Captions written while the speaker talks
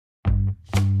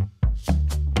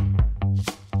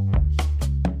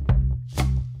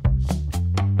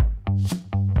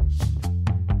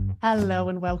Hello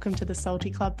and welcome to the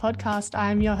Salty Club podcast.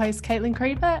 I'm your host, Caitlin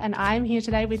Creeper, and I'm here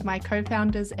today with my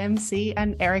co-founders, MC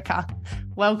and Erika.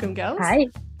 Welcome, girls. Hi.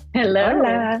 Hello.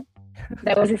 Hola.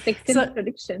 That was a sexy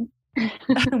introduction.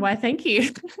 Why, thank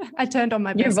you. I turned on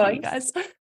my best for you guys.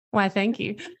 Why, thank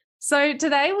you. So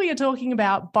today we are talking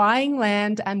about buying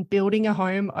land and building a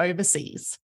home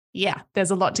overseas. Yeah,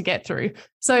 there's a lot to get through.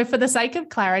 So for the sake of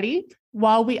clarity,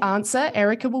 while we answer,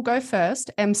 Erika will go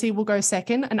first, MC will go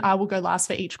second, and I will go last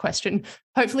for each question.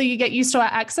 Hopefully you get used to our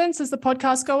accents as the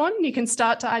podcasts go on. You can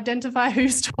start to identify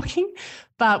who's talking,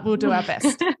 but we'll do our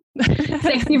best.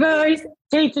 Sexy voice,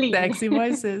 Caitlin. Sexy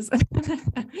voices.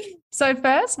 So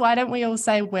first, why don't we all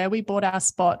say where we bought our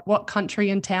spot, what country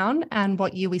and town, and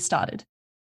what year we started?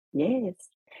 Yes.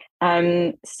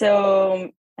 So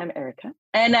I'm Erika,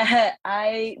 and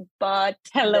I bought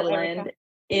the land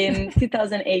in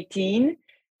 2018,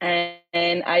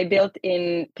 and I built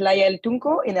in Playa El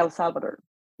Tunco in El Salvador.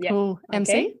 Yeah. Cool.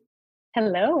 MC? Okay.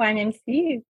 Hello, I'm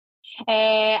MC.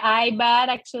 I bought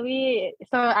actually,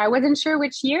 so I wasn't sure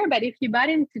which year, but if you bought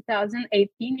in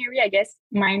 2018 area, I guess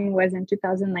mine was in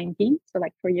 2019. So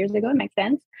like 4 years ago, it makes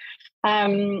sense.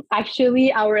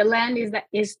 Actually, our land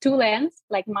is two lands.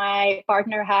 Like my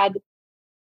partner had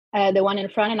the one in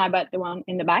front and I bought the one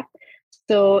in the back.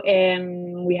 So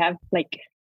we have like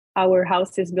our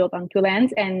house is built on two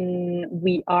lands and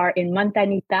we are in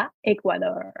Montanita,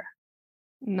 Ecuador.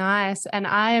 Nice. And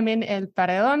I am in El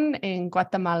Paredón in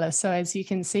Guatemala. So as you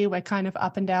can see, we're kind of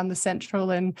up and down the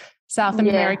Central and South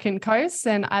American coasts.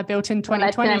 And I built in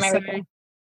 2020. So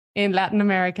in Latin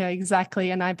America,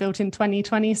 exactly. And I built in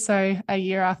 2020. So a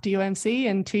year after UMC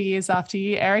and 2 years after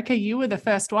you, Erika, you were the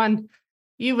first one.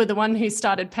 You were the one who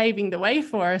started paving the way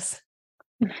for us.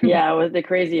 Yeah, I was the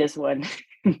craziest one.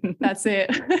 That's it.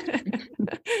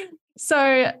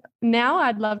 So now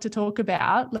I'd love to talk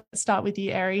about, let's start with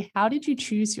you, Eri. How did you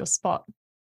choose your spot?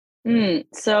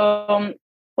 Well,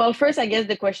 first, I guess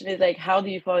the question is like, how do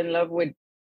you fall in love with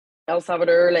El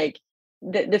Salvador? Like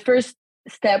the first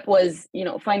step was,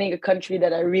 finding a country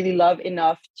that I really love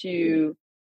enough to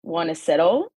want to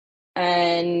settle.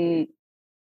 And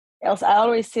I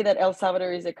always say that El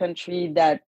Salvador is a country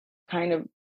that kind of,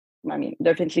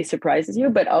 definitely surprises you,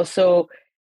 but also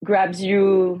grabs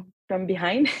you from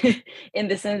behind in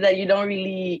the sense that you don't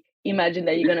really imagine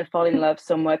that you're going to fall in love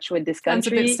so much with this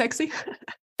country. Sounds a bit sexy.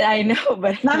 I know,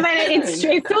 but no, it's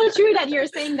so true that you're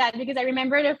saying that, because I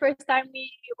remember the first time we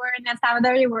were in El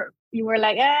Salvador, you were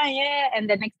like, yeah, and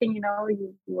the next thing you know,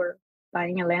 you were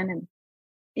buying a land and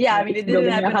it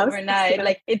didn't happen overnight.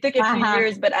 Like it took a few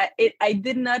years, but I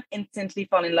did not instantly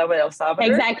fall in love with El Salvador.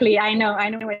 Exactly, I know.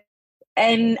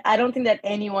 And I don't think that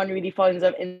anyone really falls in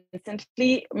love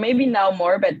instantly. Maybe now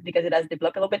more, but because it has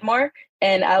developed a little bit more.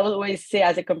 And I will always say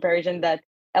as a comparison that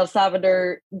El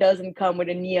Salvador doesn't come with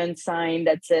a neon sign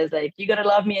that says like, you're going to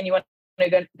love me and you're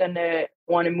gonna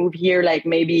want to move here. Like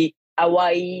maybe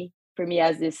Hawaii for me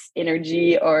has this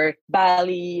energy, or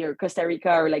Bali or Costa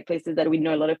Rica, or like places that we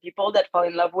know a lot of people that fall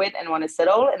in love with and want to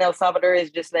settle. And El Salvador is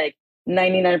just like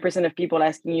 99% of people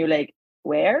asking you like,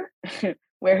 where?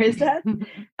 Where is that?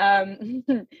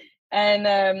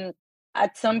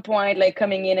 At some point, like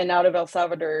coming in and out of El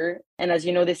Salvador, and as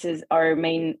you know, this is our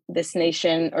main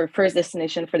destination or first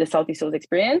destination for the Salty Souls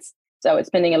experience. So I was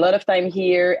spending a lot of time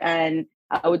here and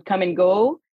I would come and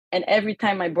go. And every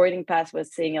time my boarding pass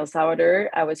was saying El Salvador,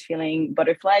 I was feeling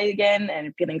butterfly again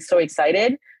and feeling so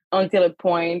excited, until a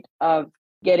point of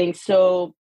getting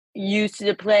so used to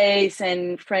the place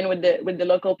and friend with the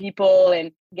local people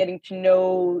and getting to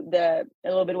know a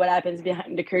little bit what happens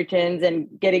behind the curtains and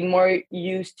getting more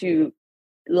used to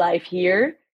life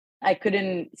here. I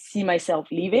couldn't see myself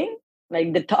leaving.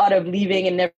 Like the thought of leaving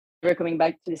and never coming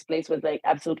back to this place was like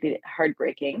absolutely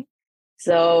heartbreaking.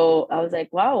 So I was like,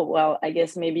 wow, well, I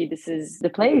guess maybe this is the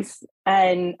place.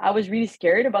 And I was really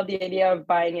scared about the idea of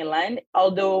buying a land,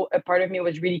 although a part of me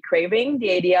was really craving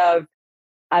the idea of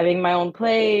having my own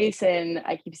place. And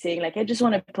I keep saying like, I just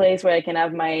want a place where I can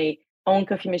have my own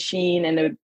coffee machine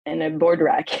and a board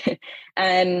rack.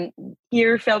 And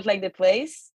here felt like the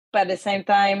place. But at the same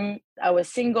time, I was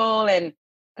single and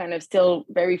kind of still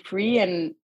very free.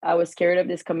 And I was scared of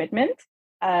this commitment,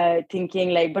 thinking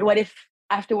like, but what if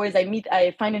afterwards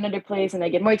I find another place and I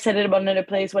get more excited about another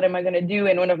place? What am I going to do?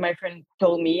 And one of my friends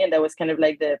told me, and that was kind of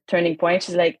like the turning point.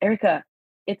 She's like, Erika,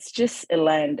 it's just a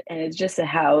land and it's just a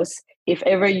house. If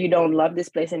ever you don't love this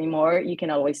place anymore, you can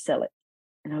always sell it.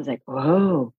 And I was like,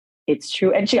 whoa, it's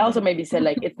true. And she also maybe said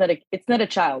like, it's not a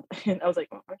child. And I was like,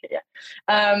 oh, okay,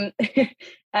 yeah.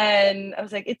 And I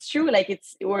was like, it's true. Like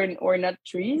we're not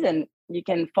trees, and you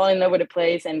can fall in love with a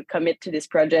place and commit to this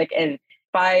project. And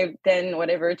 5, 10,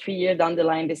 whatever, 3 years down the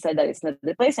line, decide that it's not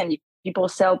the place. And people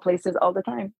sell places all the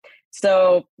time.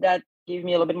 So that gave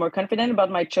me a little bit more confident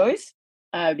about my choice.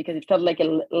 Because it felt like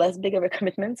a less big of a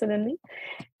commitment suddenly.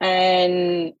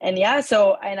 And yeah,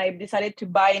 and I decided to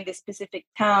buy in this specific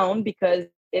town because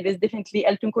it is definitely,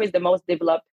 El Tunco is the most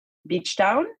developed beach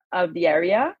town of the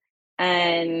area.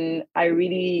 And I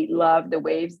really love the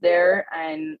waves there.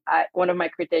 And one of my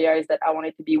criteria is that I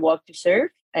wanted to be walk to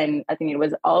surf. And I think it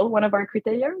was all one of our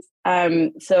criteria.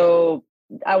 So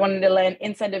I wanted to land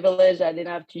inside the village. I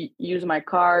didn't have to use my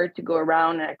car to go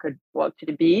around, and I could walk to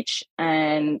the beach.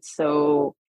 And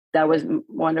so that was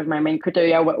one of my main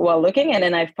criteria while looking. And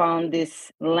then I found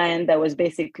this land that was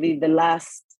basically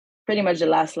pretty much the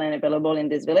last land available in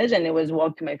this village. And it was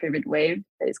walk to my favorite wave.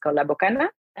 It's called La Bocana.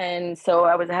 And so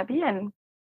I was happy, and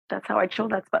that's how I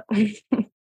chose that spot.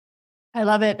 I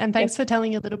love it. And thanks for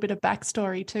telling a little bit of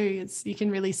backstory too. You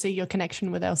can really see your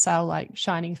connection with El Sal like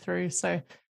shining through. So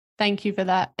thank you for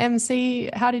that. MC,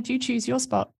 how did you choose your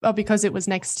spot? Oh, because it was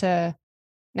next to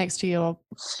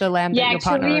the land that your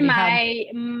partner already had. Yeah,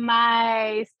 actually,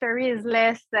 my story is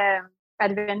less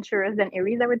adventurous than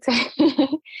Aries, I would say.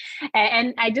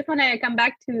 And I just want to come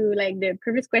back to like the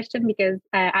previous question, because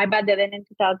I bought the land in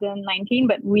 2019,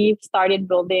 but we've started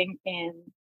building in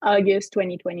August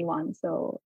 2021.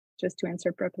 So just to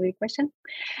answer properly the question.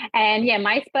 And yeah,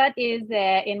 my spot is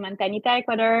in Montañita,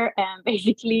 Ecuador,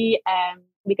 basically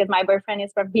because my boyfriend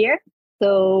is from here.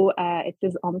 So it's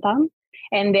his hometown.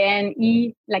 And then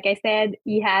like I said,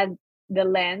 he had the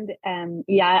land.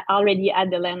 He already had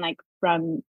the land like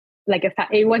from like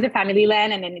it was a family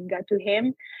land, and then it got to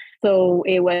him. So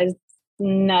it was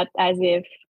not as if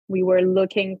we were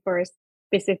looking for a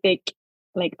specific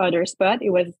like other spot.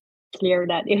 It was clear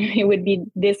that it would be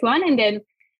this one. And then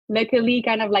luckily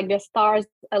kind of like the stars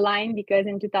aligned, because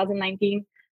in 2019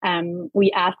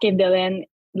 we asked if the land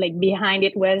like behind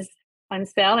it was on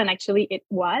sale, and actually it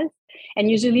was. And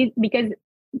usually, because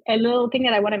a little thing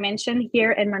that I want to mention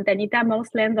here in Montañita,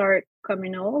 most lands are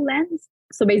communal lands.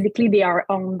 So basically they are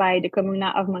owned by the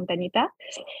Comuna of Montañita.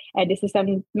 This is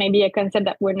maybe a concept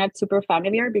that we're not super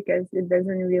familiar, because it doesn't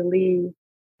really,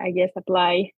 I guess,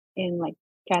 apply in like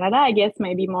Canada. I guess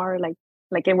maybe more like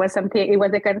it was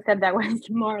a concept that was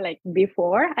more like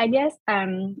before, I guess.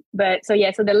 But so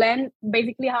yeah, so the land,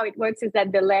 basically how it works is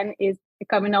that the land is a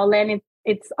communal land.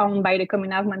 It's owned by the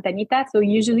Comuna of Montañita. So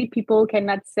usually people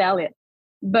cannot sell it.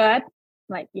 But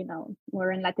like,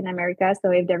 we're in Latin America,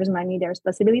 so if there's money, there's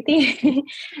possibility.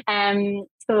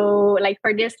 So like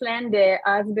for this land, the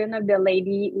husband of the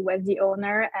lady who was the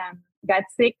owner got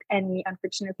sick, and he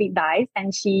unfortunately died.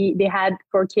 And they had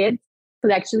 4 kids, so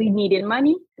they actually needed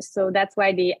money. So that's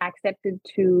why they accepted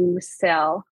to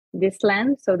sell this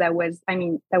land. So that was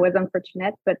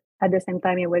unfortunate, but at the same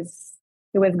time, it was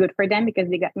good for them because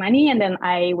they got money. And then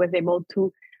I was able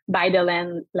to buy the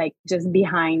land like just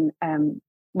behind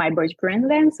my boyfriend's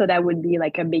land. So that would be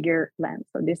like a bigger land.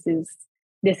 So this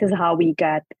is how we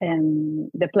got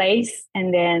the place.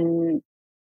 And then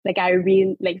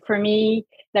like for me,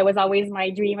 that was always my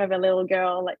dream of a little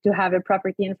girl, like to have a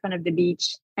property in front of the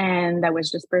beach. And that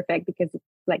was just perfect because it's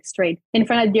like straight in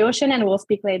front of the ocean. And we'll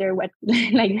speak later what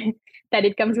like that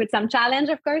it comes with some challenge,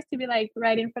 of course, to be like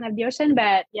right in front of the ocean.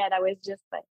 But yeah, that was just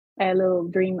like a little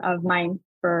dream of mine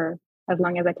for as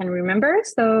long as I can remember.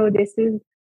 So this is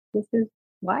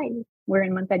why we're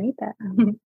in Montañita.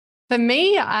 For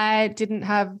me, I didn't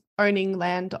have owning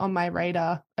land on my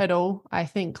radar at all. I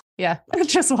think, yeah, it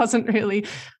just wasn't really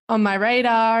on my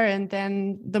radar. And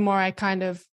then the more I kind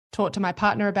of talked to my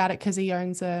partner about it, because he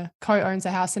co-owns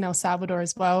a house in El Salvador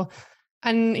as well.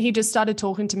 And he just started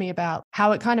talking to me about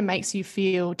how it kind of makes you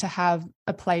feel to have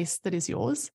a place that is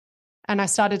yours. And I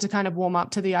started to kind of warm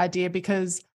up to the idea,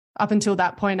 because up until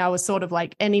that point, I was sort of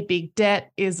like, any big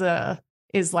debt is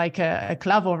like a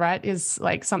clavo, right? Is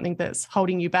like something that's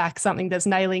holding you back, something that's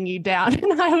nailing you down.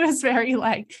 And I was very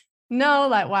like, no,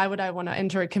 like, why would I want to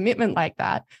enter a commitment like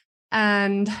that?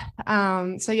 And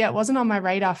so yeah, it wasn't on my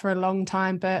radar for a long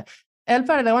time. But El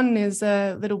Paredon is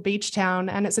a little beach town,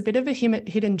 and it's a bit of a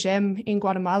hidden gem in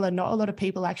Guatemala. Not a lot of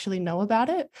people actually know about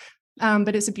it.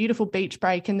 But it's a beautiful beach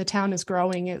break, and the town is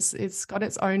growing. It's got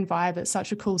its own vibe. It's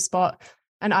such a cool spot.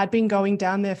 And I'd been going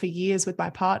down there for years with my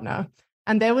partner.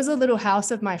 And there was a little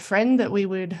house of my friend that we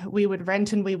would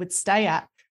rent and we would stay at.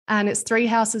 And it's 3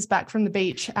 houses back from the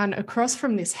beach. And across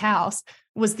from this house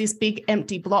was this big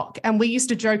empty block. And we used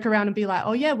to joke around and be like,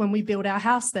 oh yeah, when we build our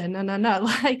house then. And I know,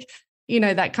 like,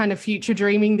 that kind of future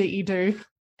dreaming that you do.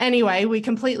 Anyway, we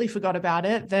completely forgot about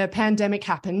it. The pandemic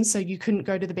happened, so you couldn't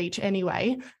go to the beach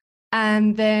anyway.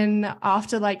 And then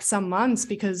after like some months,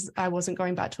 because I wasn't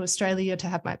going back to Australia to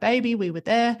have my baby, we were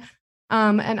there.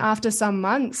 And after some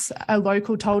months, a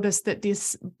local told us that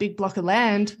this big block of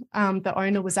land, the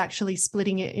owner was actually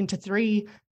splitting it into 3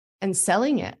 and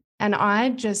selling it. And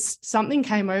something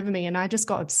came over me and I just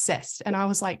got obsessed. And I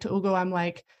was like to Ugo, I'm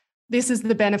like, this is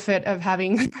the benefit of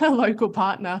having a local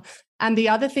partner. And the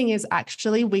other thing is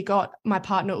actually we got my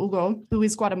partner, Ugo, who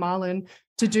is Guatemalan,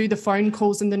 to do the phone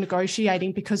calls and the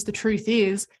negotiating, because the truth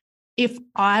is, if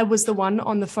I was the one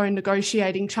on the phone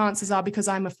negotiating, chances are, because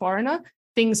I'm a foreigner,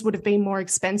 things would have been more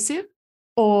expensive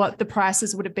or the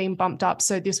prices would have been bumped up.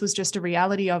 So this was just a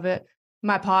reality of it.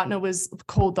 My partner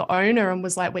called the owner and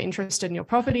was like, we're interested in your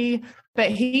property.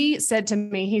 But he said to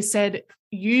me,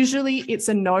 usually it's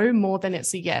a no more than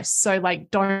it's a yes. So like,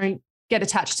 don't get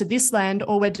attached to this land.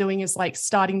 All we're doing is like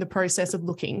starting the process of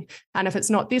looking. And if it's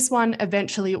not this one,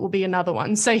 eventually it will be another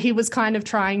one. So he was kind of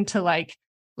trying to like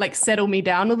settle me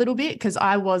down a little bit, because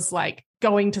I was like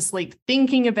going to sleep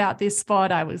thinking about this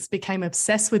spot. Became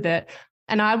obsessed with it.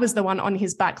 And I was the one on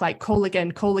his back, like, call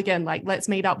again, like, let's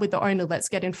meet up with the owner. Let's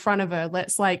get in front of her.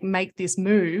 Let's like make this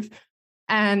move.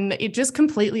 And it just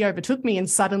completely overtook me. And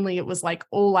suddenly it was like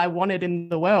all I wanted in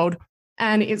the world.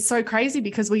 And it's so crazy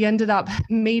because we ended up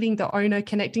meeting the owner,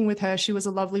 connecting with her. She was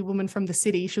a lovely woman from the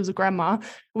city. She was a grandma.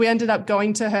 We ended up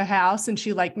going to her house and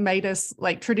she like made us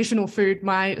like traditional food.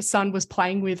 My son was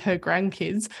playing with her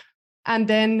grandkids. And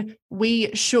then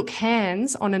we shook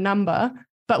hands on a number,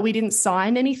 but we didn't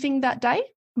sign anything that day.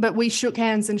 But we shook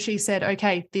hands and she said,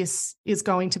 okay, this is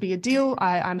going to be a deal.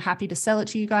 I'm happy to sell it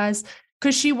to you guys.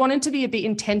 Because she wanted to be a bit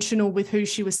intentional with who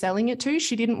she was selling it to.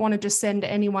 She didn't want to just send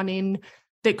anyone in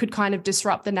that could kind of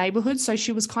disrupt the neighborhood. So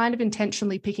she was kind of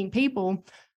intentionally picking people.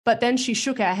 But then she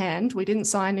shook our hand. We didn't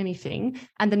sign anything.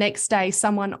 And the next day,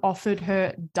 someone offered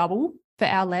her double for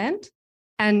our land.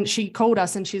 And she called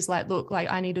us and she's like, look, like,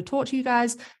 I need to talk to you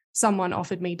guys. Someone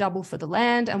offered me double for the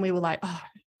land. And we were like, oh,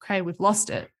 okay, we've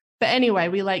lost it. But anyway,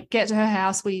 we like get to her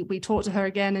house. We talk to her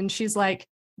again. And she's like,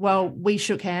 well, we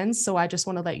shook hands. So I just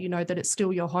want to let you know that it's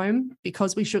still your home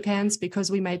because we shook hands, because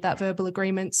we made that verbal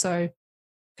agreement. So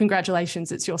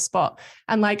congratulations, it's your spot.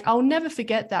 And like, I'll never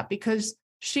forget that, because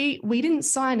we didn't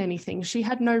sign anything. She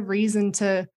had no reason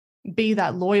to be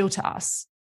that loyal to us,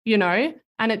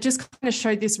 and it just kind of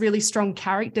showed this really strong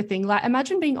character thing. Like,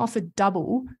 imagine being offered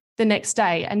double the next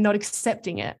day and not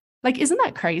accepting it. Like, isn't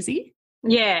that crazy?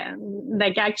 Yeah.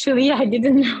 Like, actually, I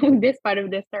didn't know this part of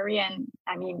the story. And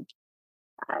I mean,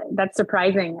 that's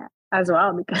surprising as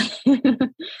well, because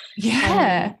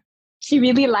yeah, she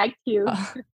really liked you.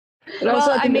 But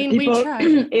also, I mean, we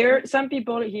try. Some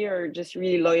people here are just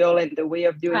really loyal, and the way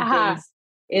of doing things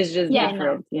is just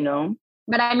different,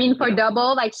 But I mean, for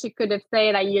double, like, she could have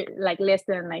said, like,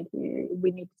 listen, like,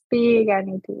 we need to speak. I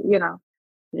need to,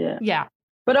 Yeah.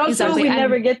 But also, exactly.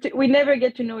 we never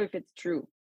get to know if it's true.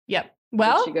 Yep.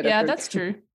 Well, yeah, that's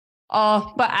true.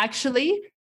 Oh, but actually,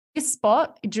 this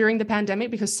spot during the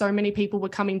pandemic, because so many people were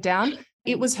coming down,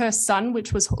 it was her son,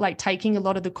 which was like taking a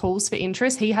lot of the calls for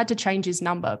interest. He had to change his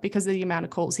number because of the amount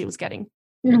of calls he was getting.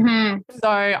 Mm-hmm. So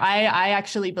I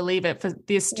actually believe it for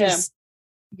this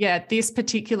this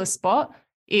particular spot.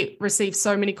 It received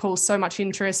so many calls, so much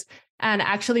interest. And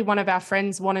actually one of our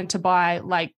friends wanted to buy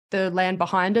like the land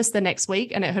behind us the next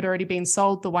week, and it had already been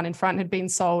sold. The one in front had been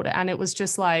sold. And it was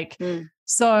just like,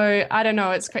 so I don't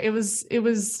know. It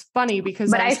was funny because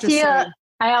but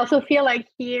I also feel like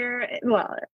here,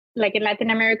 well, like in Latin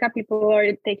America, people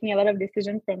are taking a lot of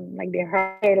decisions from like their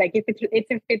heart. Like if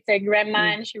it's a grandma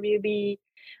and she really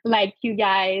liked you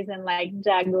guys and like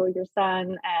Jago, your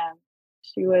son,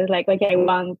 she was like, okay, I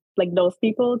want like those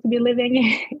people to be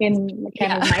living in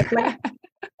kind of my place.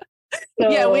 So,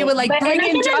 yeah, we were like, bring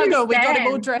in Jago. We got him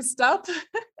all dressed up.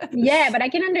 Yeah, but I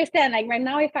can understand. Like right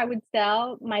now, if I would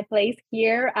sell my place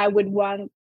here, I would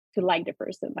want to like the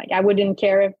person. Like I wouldn't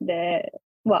care if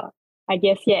I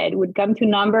guess, it would come to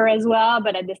number as well.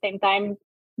 But at the same time,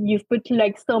 you've put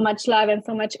like so much love and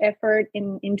so much effort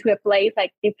into a place.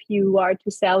 Like if you are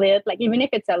to sell it, like even if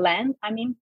it's a land, I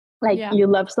mean, like you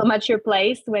love so much your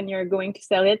place, when you're going to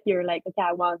sell it, you're like, okay,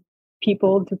 I want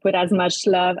people to put as much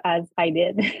love as I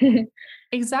did.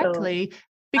 Exactly. So,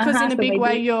 because in a big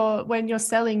way, when you're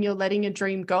selling, you're letting a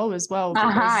dream go as well.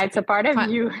 It's a part of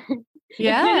you.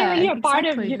 It's literally a part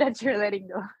of exactly. you that you're letting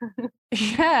go.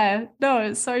 Yeah, no,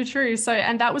 it's so true. So,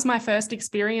 and that was my first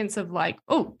experience of like,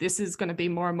 oh, this is going to be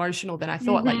more emotional than I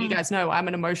thought. Like, you guys know, I'm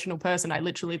an emotional person. I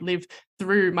literally live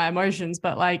through my emotions.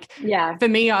 But like, Yeah, for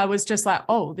me, I was just like,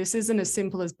 oh, this isn't as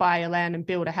simple as buy a land and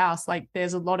build a house. Like,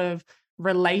 there's a lot of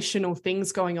relational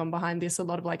things going on behind this, a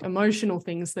lot of like emotional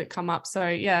things that come up. So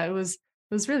yeah, it was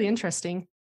really interesting.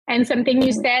 and something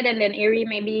you said, and then Eri,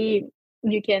 maybe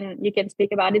you can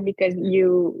speak about it because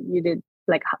you did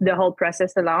like the whole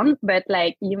process alone. But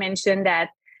like you mentioned that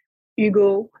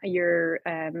Hugo, your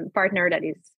partner that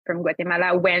is from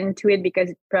Guatemala, went to it because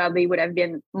it probably would have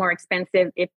been more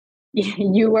expensive if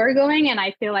you were going. And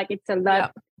I feel like it's a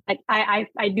lot. Yeah. Like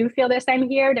I do feel the same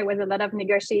here. There was a lot of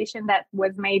negotiation that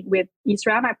was made with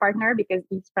Isra, my partner, because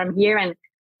he's from here, and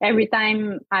every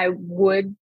time I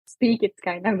would speak, it's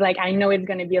kind of like I know it's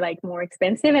going to be like more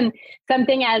expensive, and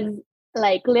something as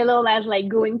like little as like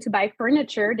going to buy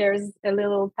furniture. There's a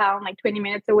little town like 20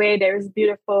 minutes away. There's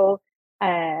beautiful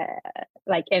uh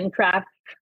like handcraft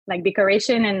like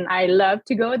decoration, and I love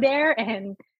to go there.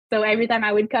 And so every time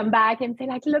I would come back and say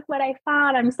like, look what I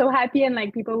found, I'm so happy. And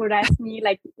like people would ask me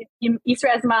like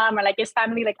Israel's mom or like his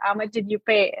family, like how much did you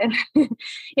pay? And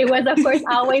it was of course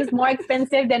always more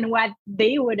expensive than what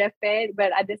they would have paid,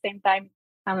 but at the same time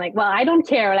I'm like, well, I don't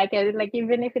care. Like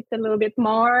even if it's a little bit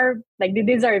more, like they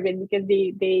deserve it because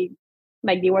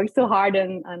they work so hard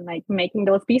on like making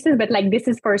those pieces. But like this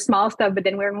is for small stuff. But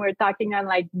then when we're talking on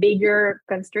like bigger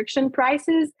construction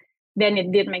prices, then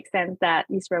it did make sense that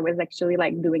Isra was actually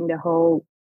like doing the whole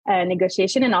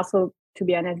negotiation. And also, to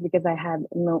be honest, because I had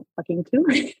no fucking clue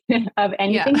of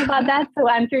anything about that. So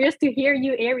I'm curious to hear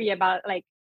you, Ari, about like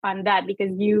on that,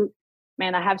 because you,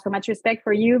 man, I have so much respect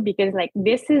for you because like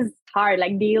this is hard,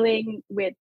 like dealing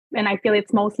with, and I feel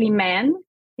it's mostly men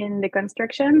in the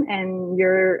construction, and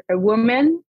you're a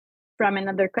woman from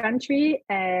another country.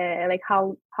 Like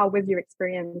how was your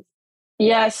experience?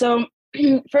 Yeah, so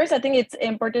first I think it's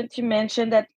important to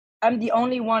mention that I'm the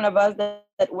only one of us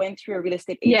that went through a real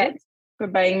estate agent for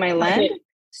buying my land. Okay.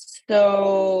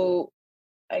 So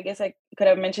I guess I could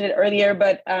have mentioned it earlier,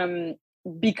 but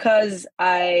because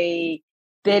I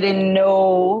didn't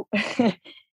know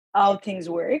how things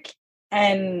work,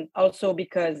 and also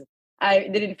because I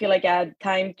didn't feel like I had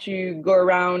time to go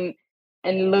around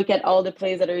and look at all the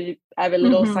places that have a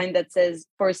little sign that says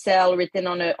for sale written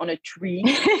on a tree.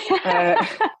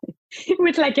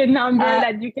 With like a number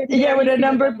that you can with a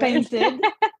number painted.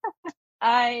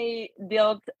 I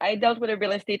dealt with a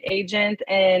real estate agent,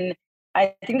 and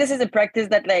I think this is a practice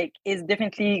that like is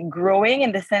definitely growing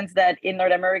in the sense that in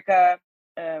North America,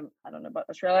 I don't know about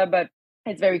Australia, but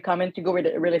it's very common to go with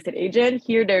a real estate agent.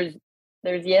 Here there's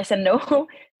yes and no,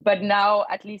 but now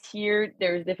at least here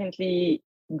there's definitely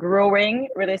growing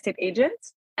real estate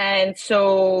agents. And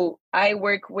so I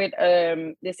work with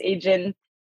this agent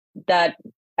that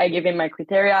I give him my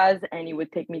criteria, and he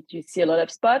would take me to see a lot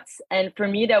of spots. And for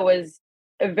me, that was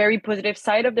a very positive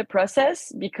side of the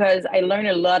process because I learned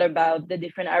a lot about the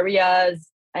different areas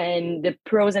and the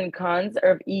pros and cons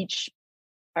of each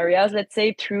areas, let's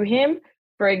say, through him.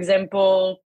 For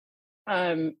example,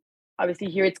 obviously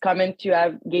here it's common to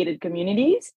have gated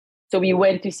communities. So we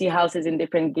went to see houses in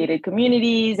different gated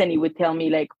communities, and he would tell me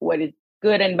like what is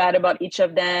good and bad about each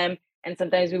of them. And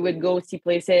sometimes we would go see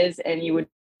places and he would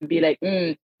be like,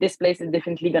 this place is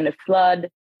definitely going to flood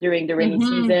during the rainy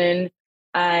season.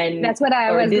 And that's what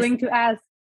I was going to ask.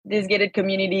 This gated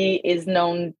community is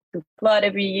known to flood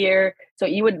every year. So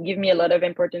he would give me a lot of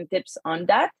important tips on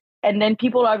that. And then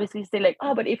people obviously say like,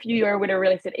 oh, but if you are with a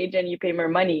real estate agent, you pay more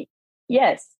money.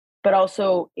 Yes, but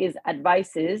also his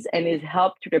advices and his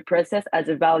help to the process as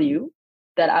a value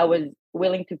that I was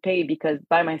willing to pay because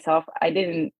by myself, I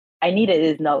needed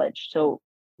his knowledge. So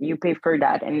you pay for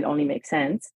that and it only makes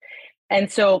sense. And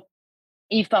so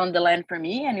he found the land for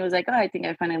me and he was like, oh, I think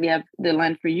I finally have the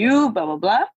land for you, blah, blah,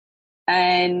 blah.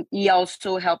 And he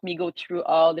also helped me go through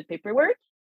all the paperwork.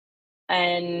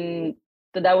 And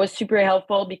so that was super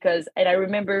helpful because, and I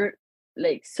remember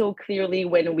like so clearly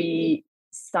when we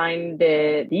signed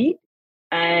the deed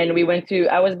and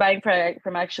I was buying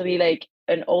from actually like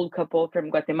an old couple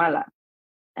from Guatemala.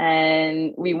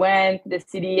 And we went to the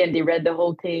city and they read the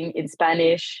whole thing in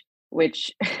Spanish,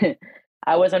 which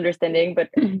I was understanding, but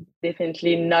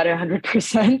definitely not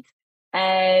 100%.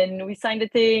 And we signed the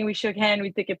thing, we shook hands,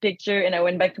 we took a picture, and I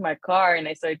went back to my car and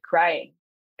I started crying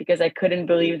because I couldn't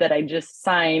believe that I just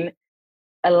signed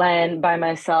a land by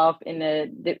myself in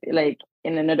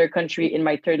another country in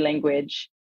my third language.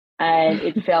 And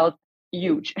it felt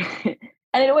huge.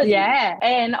 And it was huge.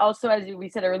 And also, as we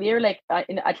said earlier, like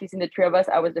at least in the three of us,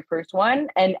 I was the first one.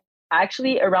 And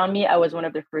actually around me, I was one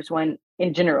of the first one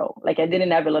in general. Like I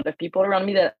didn't have a lot of people around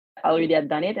me that already had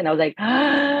done it. And I was like,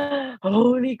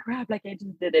 holy crap, like I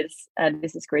just did this.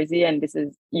 This is crazy and this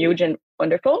is huge and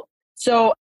wonderful.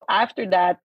 So after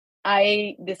that,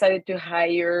 I decided to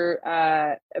hire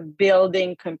a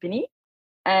building company,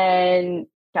 and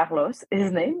Carlos,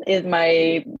 his name, is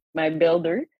my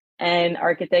builder and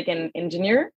architect and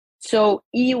engineer. So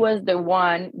he was the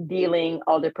one dealing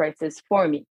all the prices for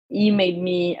me. He made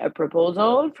me a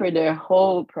proposal for the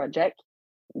whole project.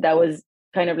 That was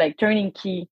kind of like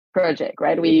turnkey project,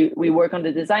 right? We work on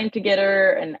the design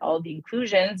together and all the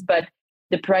inclusions, but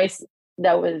the price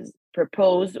that was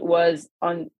proposed was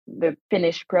on the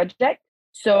finished project.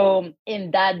 So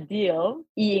in that deal,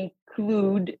 he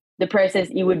include the prices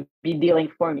he would be dealing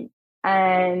for me.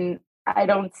 And I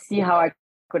don't see how I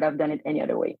could have done it any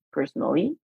other way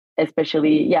personally.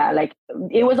 Especially, yeah, like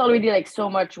it was already like so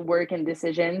much work and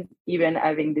decisions, even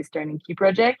having this turnkey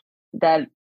project, that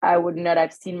I would not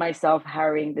have seen myself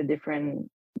hiring the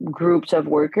different groups of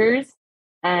workers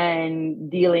and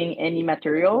dealing any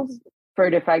materials for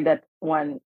the fact that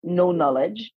one, no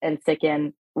knowledge, and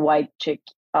second, white chick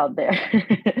out there.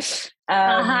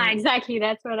 Exactly.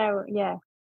 That's what yeah,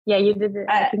 you did it.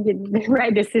 I think you did the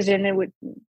right decision. It would.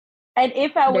 And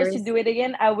if I was to do it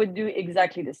again, I would do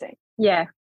exactly the same. Yeah.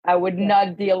 I would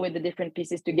not deal with the different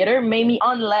pieces together, maybe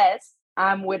unless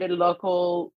I'm with a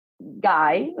local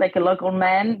guy, like a local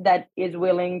man that is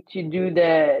willing to do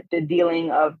the dealing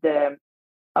of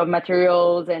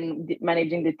materials and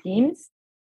managing the teams.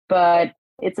 But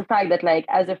it's a fact that like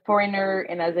as a foreigner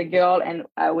and as a girl and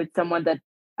with someone that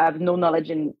have no knowledge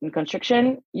in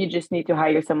construction, you just need to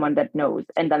hire someone that knows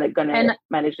and that is gonna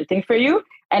manage the thing for you.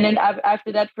 And then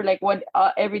after that, for like what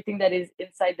everything that is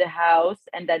inside the house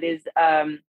and that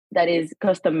is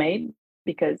custom made,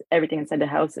 because everything inside the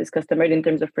house is custom made in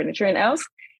terms of furniture and else.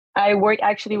 I work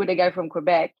actually with a guy from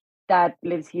Quebec that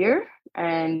lives here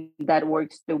and that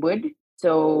works the wood.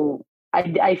 So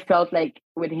I felt like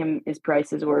with him, his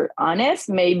prices were honest.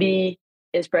 Maybe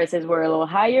his prices were a little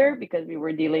higher because we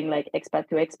were dealing like expat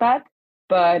to expat.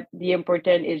 But the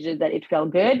important is just that it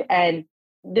felt good. And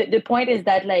the point is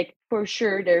that like for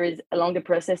sure there is along the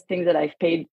process things that I've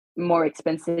paid more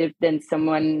expensive than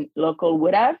someone local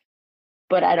would have,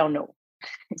 but I don't know.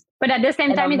 But at the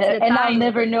same time, it's the time. And I'll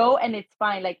never know, and it's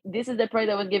fine. Like this is the price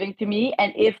that was given to me,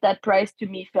 and if that price to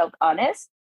me felt honest,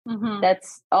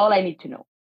 that's all I need to know.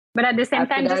 But at the same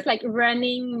time, just like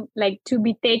running, like to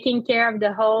be taking care of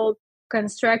the whole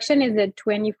construction is a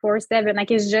 24/7.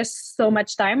 Like it's just so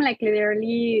much time. Like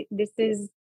literally, this is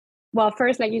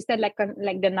first, like you said, like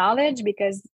the knowledge,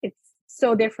 because it's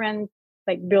so different.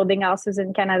 Like building houses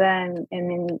in Canada and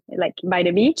in like by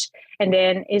the beach, and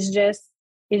then it's just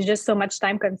so much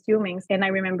time consuming. And I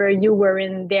remember you were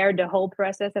in there the whole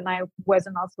process, and I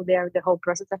wasn't also there the whole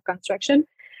process of construction.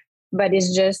 But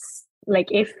it's just like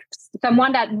if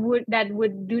someone that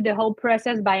would do the whole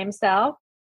process by himself,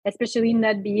 especially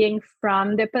not being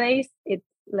from the place, it's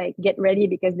like get ready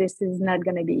because this is not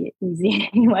going to be easy.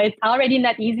 It's already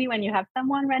not easy when you have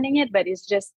someone running it, but it's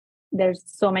just there's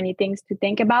so many things to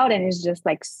think about, and it's just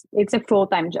like it's a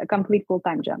full-time job, complete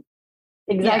full-time job.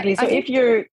 Exactly. So if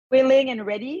you're willing and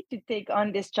ready to take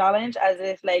on this challenge as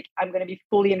if like I'm going to be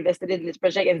fully invested in this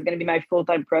project and it's going to be my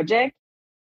full-time project,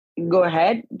 go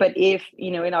ahead. But if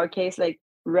in our case, like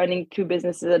running two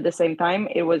businesses at the same time,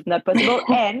 it was not possible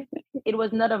and it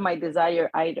was not of my desire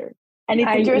either. And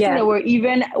it's interesting that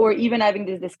we're even having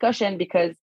this discussion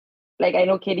because like I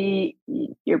know Katie,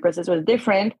 your process was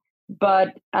different.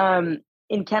 But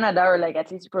in Canada, or like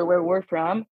at least for where we're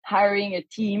from, hiring a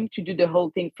team to do the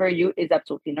whole thing for you is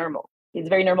absolutely normal. It's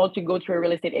very normal to go to a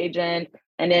real estate agent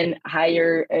and then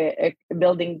hire a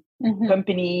building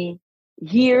company.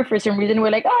 Here, for some reason,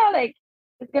 we're like, like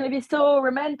it's gonna be so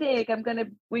romantic.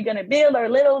 We're gonna build our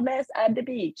little mess at the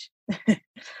beach.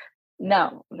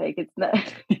 No, like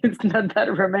it's not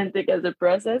that romantic as a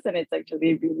process, and it's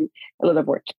actually really a lot of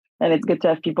work. And it's good to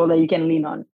have people that you can lean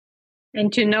on.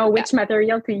 And to know which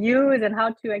material to use and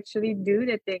how to actually do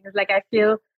the things. Like I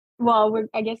feel,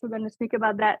 I guess we're going to speak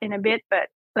about that in a bit, but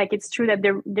like it's true that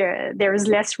there is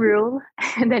less rule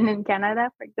than in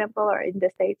Canada, for example, or in the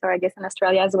States, or I guess in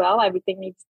Australia as well.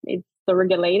 Everything it's so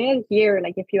regulated. Here,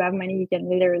 like if you have money, you can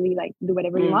literally like do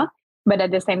whatever you want. But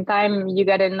at the same time, you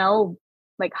got to know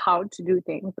like how to do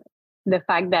things. The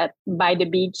fact that by the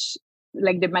beach,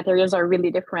 like the materials are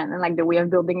really different, and like the way of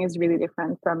building is really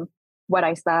different from what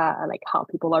I saw, like how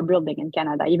people are building in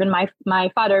Canada. Even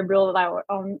my father built our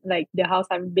own, like the house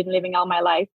I've been living all my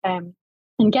life.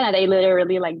 In Canada, he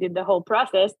literally like did the whole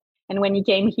process, And when he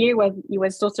came here, he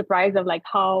was so surprised of like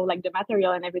how like the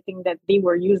material and everything that they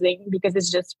were using, because it's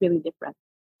just really different.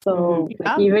 So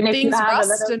like, even if things you have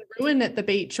rust and ruin at the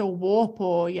beach or warp,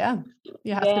 or you have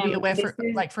to be aware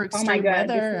for extreme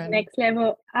weather. This is next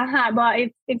level.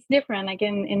 But it's different. Like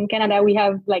in Canada, we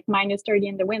have like -30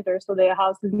 in the winter, so the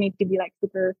houses need to be like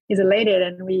super isolated,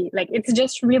 and we like it's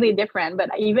just really different. But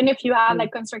even if you have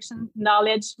like construction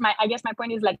knowledge, I guess my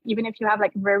point is like even if you have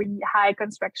like very high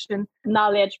construction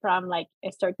knowledge from like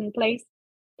a certain place,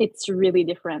 it's really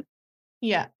different.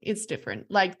 Yeah, it's different.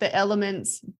 Like the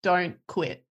elements don't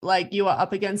quit. Like you are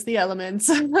up against the elements.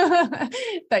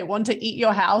 They want to eat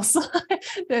your house.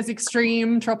 There's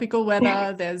extreme tropical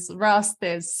weather, there's rust,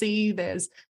 there's sea, there's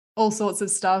all sorts of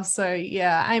stuff. So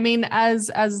yeah, I mean, as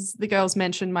the girls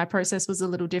mentioned, my process was a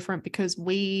little different because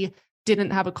we didn't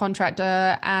have a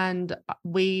contractor and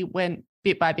we went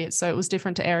bit by bit. So it was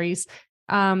different to Aries.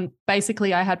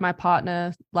 Basically I had my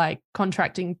partner like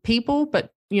contracting people,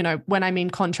 but you know, when I mean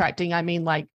contracting, I mean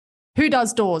like, who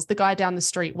does doors? The guy down the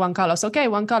street, Juan Carlos. Okay,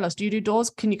 Juan Carlos, do you do doors?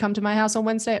 Can you come to my house on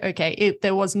Wednesday? Okay.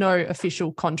 There was no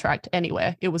official contract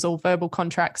anywhere. It was all verbal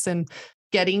contracts and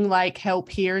getting like help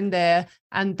here and there.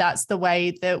 And that's the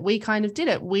way that we kind of did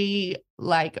it. We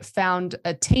like found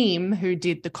a team who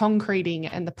did the concreting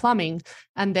and the plumbing.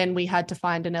 And then we had to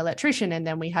find an electrician, and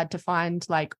then we had to find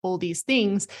like all these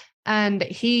things. And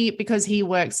because he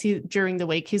works during the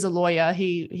week, he's a lawyer.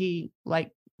 He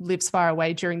like lives far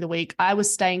away during the week. I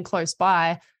was staying close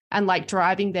by and like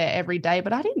driving there every day,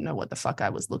 but I didn't know what the fuck I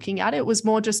was looking at. It was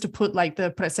more just to put like the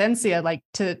presencia, like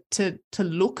to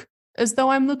look as though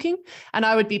I'm looking. And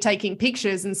I would be taking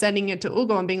pictures and sending it to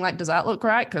Ugo and being like, does that look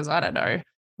right? Because I don't know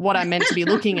what I'm meant to be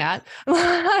looking at.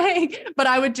 But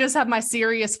I would just have my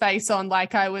serious face on,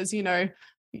 like I was, you know,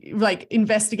 like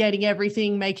investigating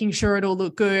everything, making sure it all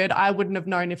looked good. I wouldn't have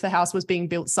known if the house was being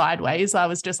built sideways. I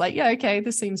was just like, yeah, okay,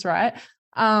 this seems right.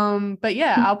 But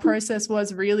yeah, our process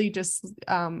was really just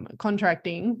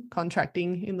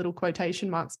contracting in little quotation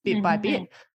marks, bit by bit.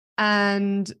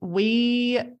 And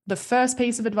the first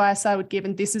piece of advice I would give,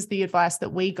 and this is the advice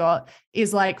that we got,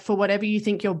 is like, for whatever you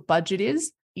think your budget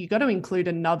is, you got to include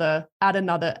add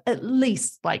another at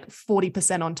least like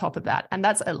 40% on top of that. And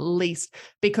that's at least,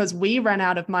 because we ran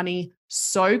out of money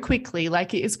so quickly.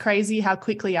 Like it is crazy how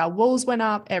quickly our walls went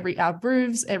up, our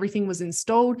roofs, everything was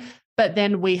installed. But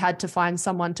then we had to find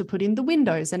someone to put in the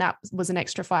windows, and that was an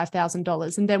extra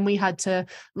 $5,000. And then we had to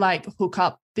like hook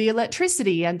up the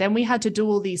electricity, and then we had to do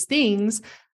all these things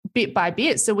bit by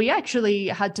bit. So we actually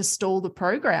had to stall the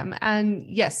program. And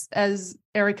yes, as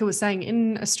Erika was saying,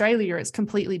 in Australia, it's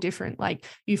completely different. Like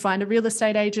you find a real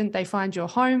estate agent, they find your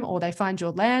home or they find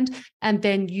your land, and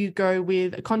then you go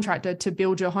with a contractor to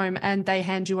build your home and they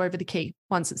hand you over the key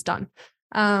once it's done.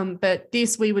 But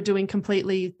this we were doing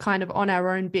completely kind of on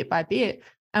our own bit by bit.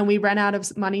 And we ran out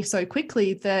of money so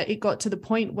quickly that it got to the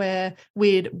point where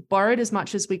we'd borrowed as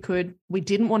much as we could. We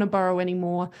didn't want to borrow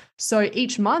anymore. So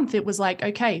each month it was like,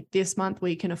 okay, this month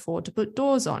we can afford to put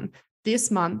doors on.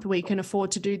 This month we can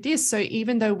afford to do this. So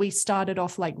even though we started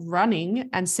off like running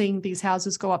and seeing these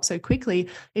houses go up so quickly,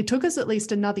 it took us at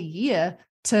least another year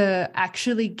to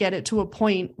actually get it to a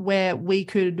point where we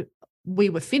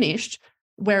were finished,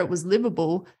 where it was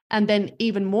livable. And then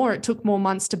even more, it took more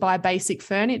months to buy basic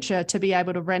furniture to be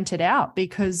able to rent it out,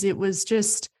 because it was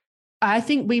just, I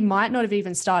think we might not have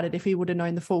even started if we would have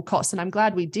known the full cost. And I'm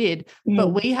glad we did, but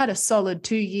we had a solid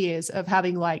 2 years of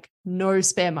having like no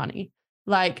spare money.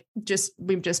 Like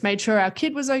we've just made sure our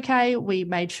kid was okay. We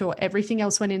made sure everything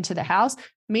else went into the house.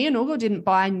 Me and Ugo didn't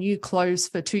buy new clothes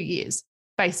for 2 years,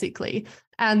 basically.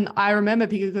 And I remember,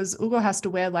 because Ugo has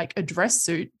to wear like a dress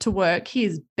suit to work,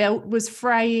 his belt was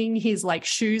fraying, his like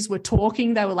shoes were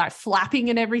talking, they were like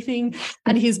flapping and everything.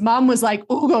 And his mum was like,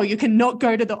 Ugo, you cannot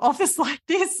go to the office like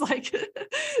this. Like,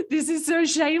 this is so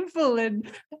shameful. And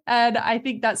I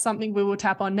think that's something we will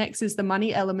tap on next, is the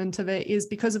money element of it, is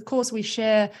because of course we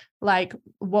share like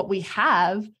what we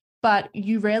have, but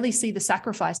you rarely see the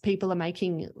sacrifice people are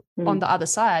making on the other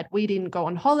side. We didn't go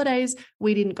on holidays.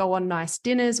 We didn't go on nice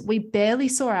dinners. We barely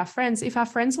saw our friends. If our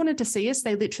friends wanted to see us,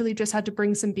 they literally just had to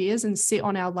bring some beers and sit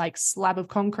on our like slab of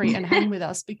concrete and hang with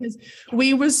us, because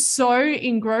we were so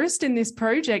engrossed in this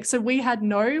project. So we had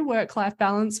no work-life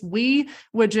balance. We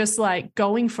were just like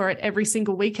going for it every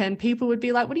single weekend. People would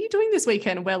be like, what are you doing this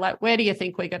weekend? And we're like, where do you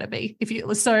think we're going to be?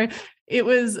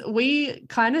 We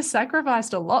kind of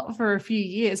sacrificed a lot for a few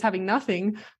years having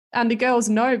nothing. And the girls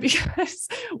know, because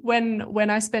when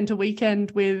I spent a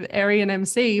weekend with Ari and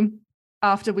MC,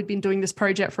 after we'd been doing this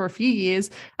project for a few years,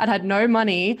 I'd had no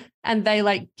money, and they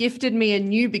like gifted me a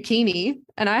new bikini,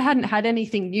 and I hadn't had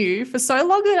anything new for so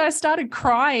long that I started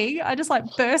crying. I just like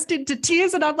burst into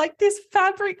tears, and I'm like, this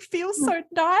fabric feels so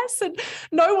nice, and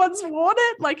no one's worn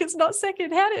it. Like, it's not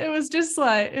secondhand. It was just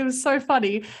like, it was so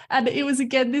funny. And it was,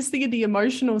 again, this thing of the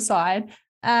emotional side.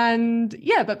 And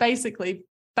yeah, but basically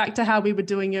back to how we were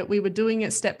doing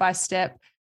it step by step.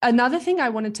 Another thing I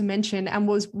wanted to mention, and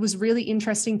was really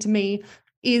interesting to me,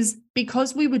 is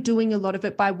because we were doing a lot of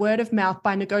it by word of mouth,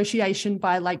 by negotiation,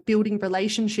 by like building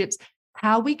relationships,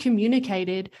 how we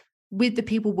communicated with the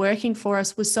people working for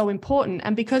us was so important.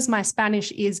 And because my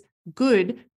Spanish is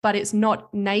good, but it's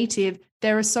not native,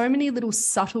 there are so many little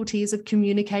subtleties of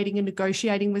communicating and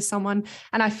negotiating with someone.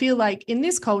 And I feel like in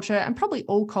this culture, and probably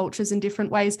all cultures in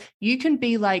different ways, you can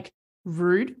be like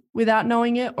rude without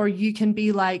knowing it, or you can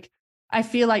be like, I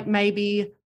feel like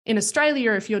maybe in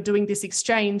Australia, if you're doing this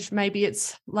exchange, maybe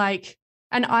it's like,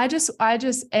 and I just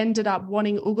ended up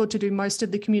wanting Ugo to do most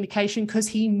of the communication because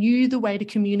he knew the way to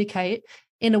communicate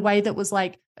in a way that was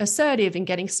like assertive and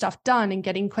getting stuff done and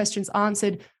getting questions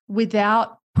answered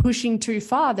without pushing too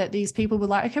far, that these people were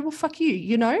like, okay, well, fuck you,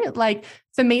 you know? Like,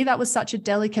 for me, that was such a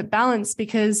delicate balance,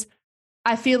 because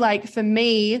I feel like for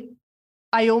me,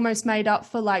 I almost made up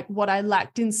for like what I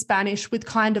lacked in Spanish with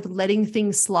kind of letting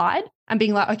things slide and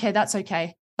being like, okay, that's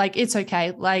okay. Like, it's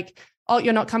okay. Like, oh,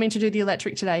 you're not coming to do the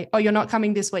electric today. Oh, you're not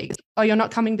coming this week. Oh, you're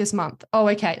not coming this month. Oh,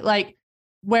 okay. Like,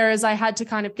 whereas I had to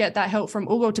kind of get that help from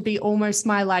Ugo to be almost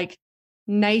my like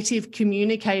native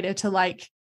communicator to like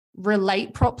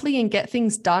relate properly and get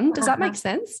things done. Does that make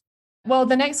sense? Well,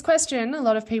 the next question a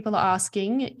lot of people are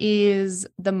asking is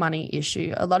the money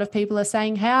issue. A lot of people are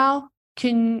saying, how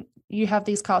can you have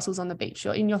these castles on the beach?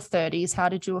 You're in your 30s. How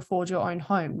did you afford your own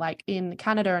home? Like in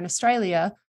Canada and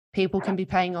Australia, people can be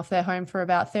paying off their home for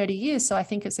about 30 years. So I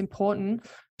think it's important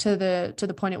to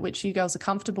the point at which you girls are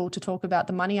comfortable to talk about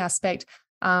the money aspect.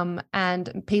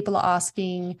 And people are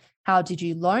asking, how did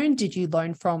you loan? Did you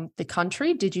loan from the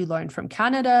country? Did you loan from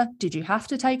Canada? Did you have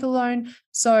to take a loan?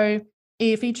 So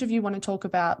if each of you want to talk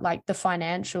about like the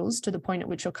financials to the point at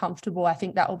which you're comfortable, I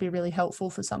think that will be really helpful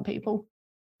for some people.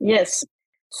 Yes.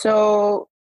 So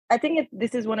I think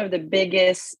this is one of the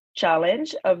biggest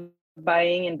challenge of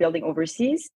buying and building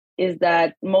overseas, is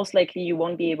that most likely you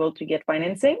won't be able to get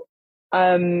financing.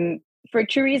 For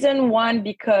two reasons. One,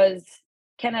 because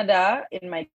Canada, in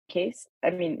my case, I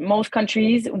mean, most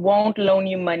countries won't loan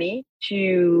you money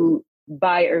to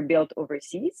buy or build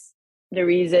overseas. The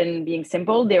reason being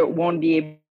simple, they won't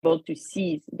be able to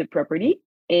seize the property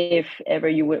if ever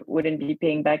you wouldn't be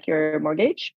paying back your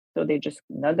mortgage. So they're just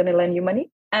not going to lend you money.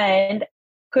 And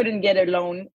couldn't get a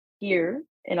loan here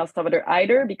in El Salvador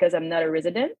either, because I'm not a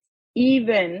resident.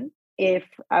 Even if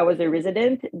I was a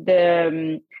resident,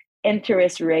 the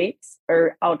interest rates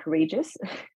are outrageous.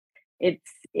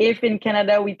 If in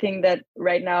Canada we think that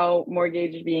right now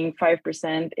mortgage being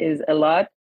 5% is a lot,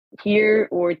 here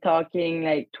we're talking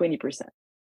like 20%.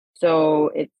 So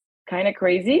it's kind of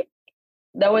crazy.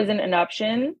 That wasn't an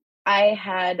option. I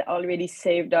had already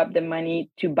saved up the money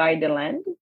to buy the land.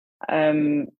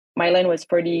 My land was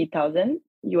 40,000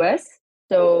 US.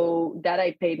 So that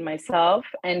I paid myself.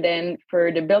 And then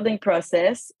for the building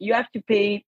process, you have to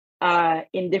pay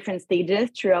in different stages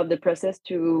throughout the process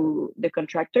to the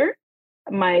contractor.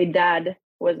 My dad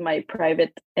was my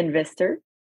private investor.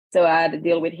 So I had to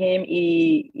deal with him.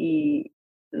 He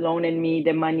loaned me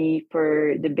the money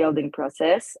for the building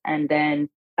process. And then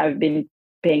I've been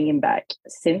paying him back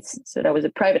since. So that was a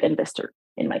private investor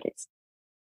in my case.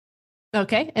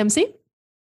 Okay, MC?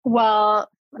 Well,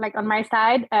 like on my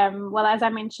side, well, as I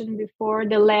mentioned before,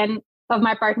 the land of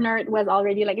my partner, it was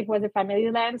already like, it was a family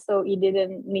land, so he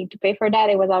didn't need to pay for that.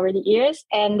 It was already his.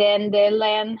 And then the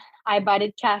land, I bought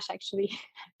it cash actually,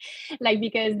 like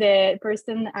because the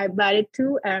person I bought it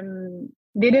to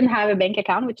didn't have a bank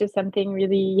account, which is something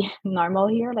really normal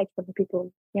here. Like some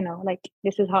people, you know, like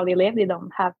this is how they live. They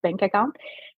don't have bank account.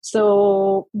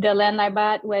 So the land I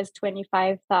bought was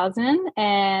 25,000,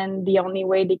 and the only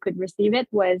way they could receive it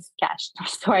was cash.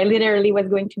 So I literally was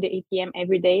going to the ATM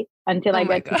every day until I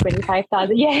got to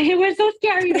 25,000. Yeah, it was so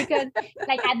scary because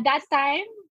like at that time,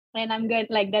 and I'm good.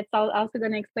 Like that's also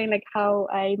going to explain like how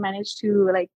I managed to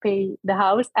like pay the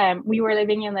house. We were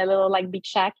living in a little like big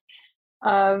shack.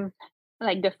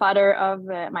 Like the father of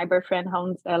my boyfriend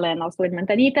owns a land also in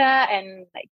Montanita, and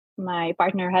like my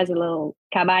partner has a little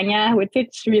cabana, which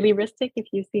it's really rustic. If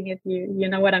you've seen it, you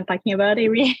know what I'm talking about,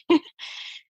 Erika.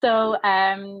 So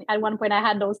at one point I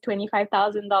had those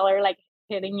 $25,000 like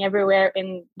hitting everywhere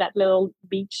in that little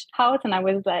beach house, and I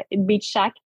was like beach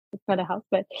shack. for the house.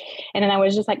 But and then I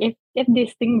was just like, if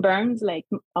this thing burns, like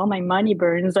all my money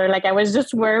burns, or like I was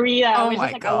just worried. I was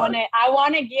just like, God. I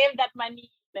wanna give that money.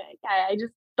 Like I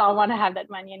just don't want to have that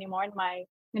money anymore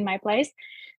in my place.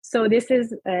 So this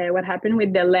is what happened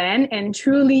with the land, and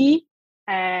truly,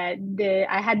 I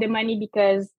had the money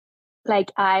because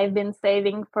like I've been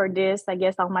saving for this, I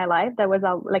guess, all my life. That was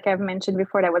like I've mentioned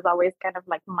before, that was always kind of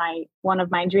like one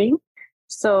of my dreams.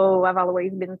 So I've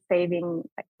always been saving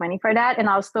like money for that. And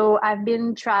also I've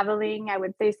been traveling, I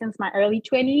would say, since my early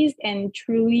 20s. And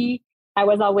truly I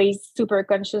was always super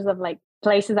conscious of like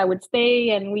places I would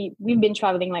stay. And we've been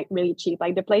traveling like really cheap.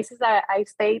 Like the places I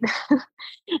stayed,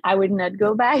 I would not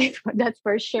go back, that's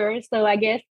for sure. So I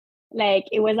guess like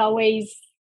it was always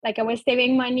like I was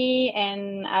saving money,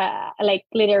 and like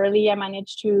literally I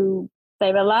managed to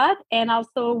save a lot. And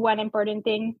also one important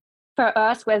thing for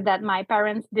us was that my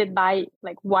parents did buy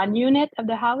like one unit of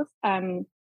the house.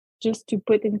 Just to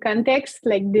put in context,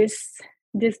 like this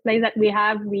place that we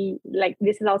have, we like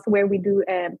this is also where we do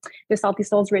the Salty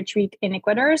Souls retreat in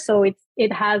Ecuador. So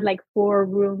it has like 4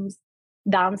 rooms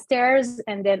downstairs,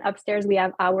 and then upstairs we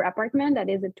have our apartment that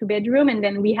is a 2-bedroom, and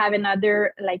then we have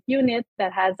another like unit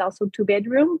that has also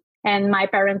 2-bedroom. And my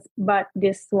parents bought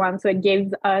this one, so it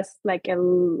gives us like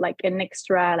an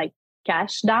extra like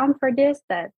cash down for this.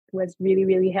 That was really,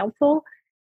 really helpful.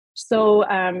 So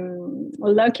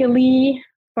luckily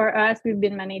for us, we've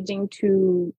been managing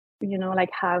to like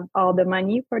have all the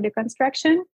money for the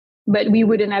construction, but we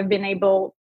wouldn't have been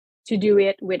able to do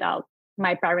it without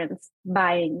my parents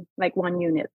buying like one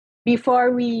unit.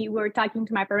 Before we were talking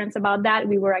to my parents about that,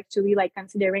 we were actually like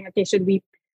considering, okay, should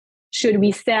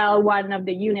we sell one of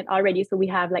the unit already so we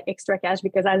have like extra cash?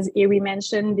 Because as Eri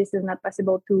mentioned, this is not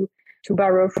possible to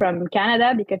borrow from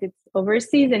Canada because it's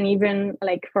overseas. And even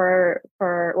like for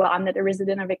well, I'm not a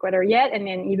resident of Ecuador yet, and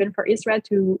then even for Israel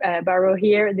to borrow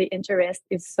here, the interest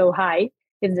is so high.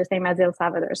 It's the same as El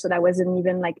Salvador, so that wasn't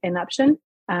even like an option.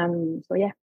 So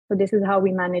yeah, so this is how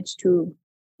we managed to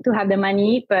have the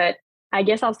money. But I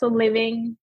guess also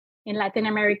living in Latin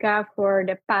America for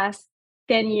the past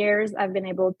 10 years, I've been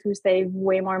able to save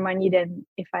way more money than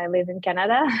if I live in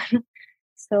Canada.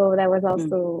 So that was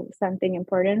also something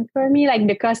important for me. Like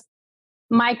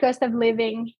my cost of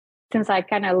living since I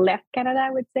kind of left Canada, I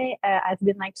would say, has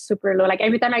been like super low. Like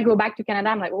every time I go back to Canada,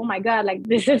 I'm like, oh my God, like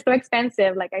this is so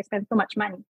expensive. Like I spend so much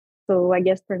money. So I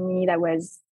guess for me, that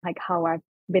was like how I've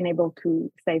been able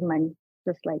to save money,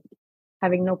 just like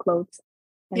having no clothes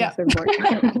and a surfboard.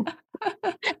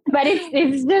 But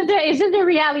it's just the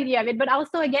reality of it. But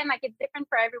also again, like it's different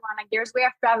for everyone. Like there's way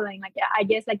of traveling. Like I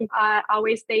guess like if I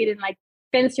always stayed in like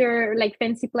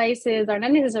fancy places, or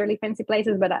not necessarily fancy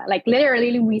places, but like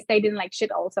literally we stayed in like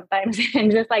shithole sometimes,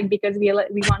 and just like because we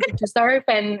wanted to surf.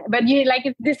 But you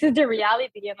like this is the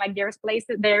reality. And like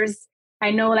there's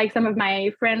I know like some of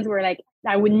my friends were like,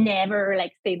 I would never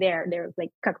like stay there. There's like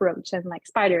cockroach and like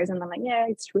spiders, and I'm like, yeah,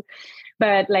 it's true.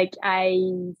 But like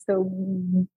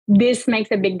so this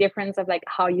makes a big difference of like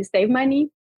how you save money.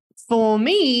 For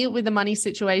me, with the money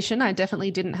situation, I definitely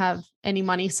didn't have any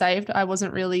money saved. I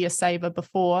wasn't really a saver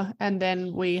before. And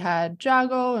then we had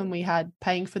Jago, and we had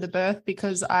paying for the birth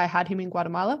because I had him in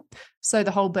Guatemala. So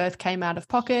the whole birth came out of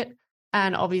pocket,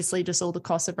 and obviously just all the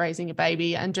costs of raising a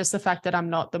baby, and just the fact that I'm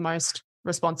not the most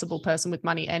responsible person with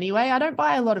money anyway. I don't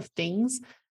buy a lot of things,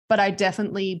 but I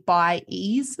definitely buy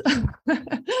ease.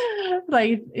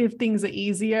 Like if things are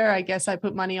easier, I guess I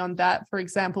put money on that. For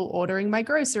example, ordering my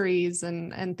groceries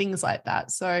and things like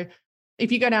that. So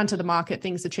if you go down to the market,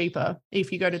 things are cheaper.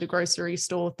 If you go to the grocery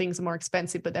store, things are more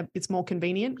expensive, but it's more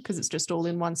convenient because it's just all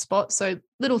in one spot. So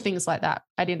little things like that.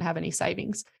 I didn't have any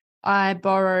savings. I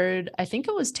borrowed, I think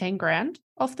it was 10 grand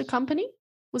off the company.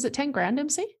 Was it 10 grand,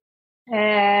 MC?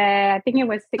 I think it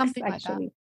was 6 Something actually.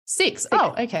 Like 6.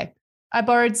 Oh, okay. I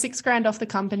borrowed 6 grand off the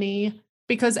company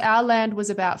because our land was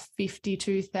about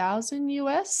 52,000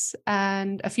 US,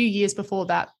 and a few years before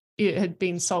that it had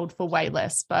been sold for way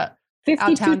less. But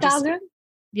 52,000?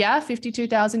 Yeah,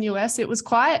 52,000 US. It was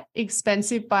quite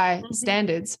expensive by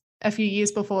standards. A few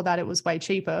years before that, it was way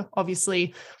cheaper.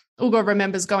 Obviously, Ugo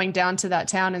remembers going down to that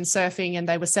town and surfing, and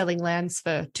they were selling lands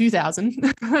for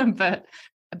 2,000.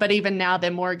 But even now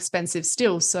they're more expensive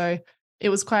still. So it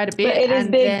was quite a bit. But it is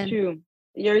big too.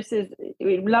 Yours is,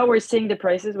 now we're seeing the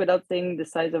prices without seeing the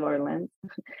size of our land.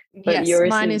 But yes,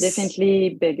 yours is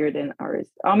definitely bigger than ours.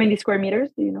 How many square meters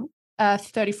do you know?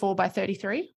 34 by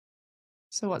 33.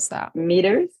 So what's that?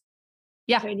 Meters?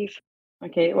 Yeah. 30.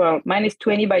 Okay, well, mine is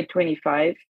 20 by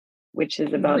 25, which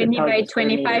is about 20 by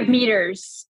 25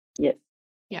 meters. Yes.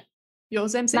 Yeah.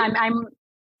 Yours, MC? I'm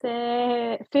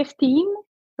 15,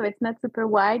 so it's not super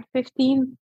wide.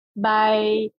 15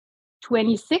 by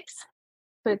 26.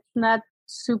 So it's not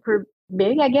super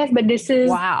big, I guess. But this is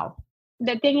wow.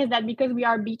 The thing is that because we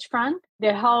are beachfront,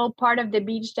 the whole part of the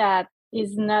beach that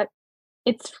is not,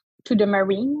 it's to the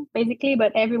marine basically.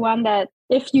 But everyone that,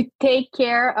 if you take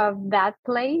care of that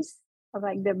place, of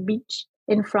like the beach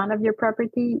in front of your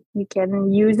property, you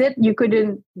can use it. You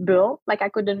couldn't build, like I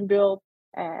couldn't build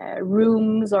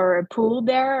rooms or a pool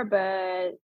there.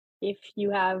 But if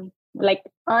you have, like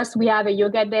us, we have a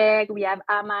yoga deck, we have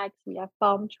hammocks, we have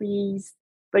palm trees,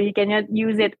 but you cannot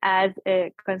use it as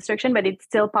a construction, but it's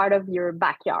still part of your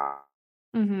backyard.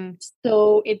 Mm-hmm.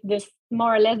 So it's just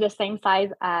more or less the same size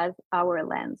as our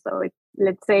land. So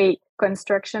let's say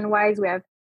construction wise, we have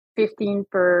 15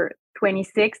 per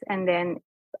 26, and then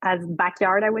as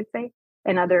backyard, I would say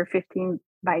another 15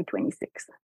 by 26.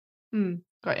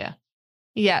 Got ya.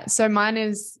 Yeah. So mine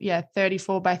is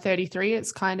 34 by 33.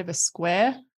 It's kind of a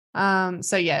square.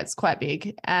 So yeah, it's quite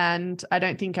big, and I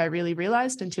don't think I really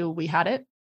realized until we had it.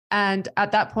 And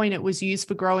at that point, it was used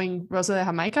for growing Rosa de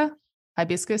Jamaica,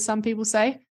 hibiscus, some people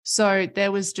say. So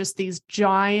there was just these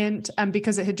giant, and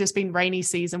because it had just been rainy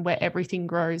season where everything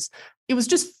grows, it was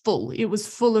just full. It was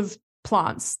full of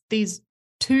plants, these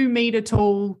 2 meter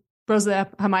tall Rosa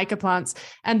de Jamaica plants.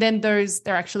 And then they're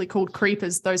actually called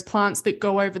creepers, those plants that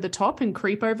go over the top and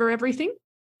creep over everything,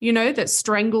 that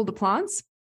strangle the plants.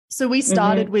 So we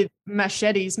started with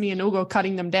machetes, me and Hugo,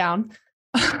 cutting them down.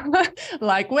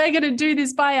 Like, we're going to do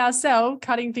this by ourselves,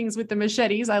 cutting things with the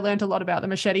machetes. I learned a lot about the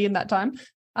machete in that time.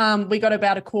 We got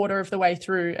about a quarter of the way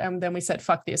through, and then we said,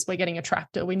 fuck this, we're getting a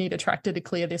tractor. We need a tractor to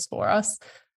clear this for us.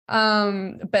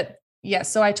 But yeah,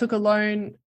 so I took a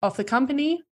loan off the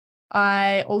company.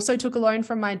 I also took a loan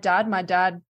from my dad. My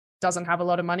dad doesn't have a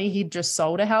lot of money. He just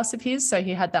sold a house of his, so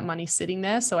he had that money sitting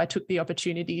there. So I took the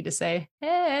opportunity to say,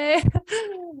 hey,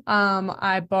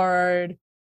 I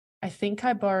think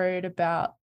I borrowed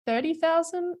about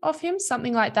 30,000 off him,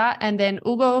 something like that. And then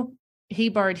Hugo, he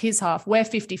borrowed his half. We're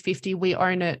 50-50. We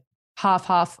own it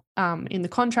half in the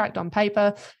contract on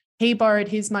paper. He borrowed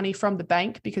his money from the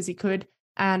bank because he could,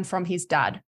 and from his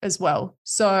dad as well.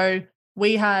 So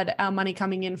we had our money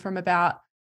coming in from about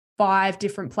 5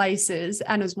 different places.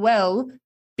 And as well,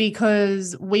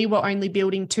 because we were only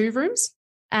building 2 rooms.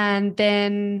 And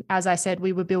then, as I said,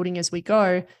 we were building as we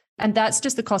go. And that's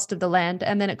just the cost of the land.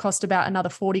 And then it cost about another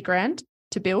 40 grand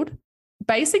to build.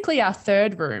 Basically, our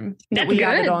 3rd room that we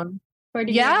added on. For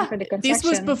the this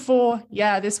was before.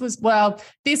 Yeah, this was,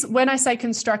 when I say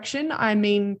construction, I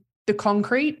mean the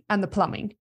concrete and the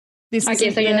plumbing. This is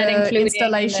so you're not including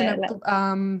installation of,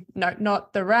 no,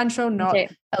 not the rancho, not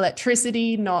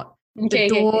electricity, not the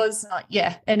doors, not,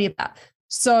 any of that.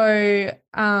 So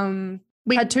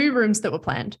we had 2 rooms that were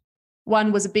planned.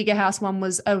 One was a bigger house, one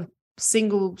was a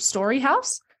single story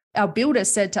house. Our builder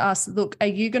said to us, look, are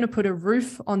you going to put a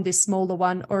roof on this smaller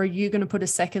one, or are you going to put a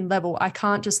second level? I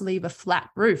can't just leave a flat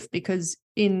roof, because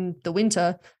in the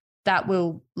winter that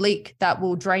will leak, that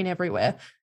will drain everywhere.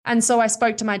 And so I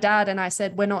spoke to my dad and I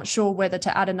said, we're not sure whether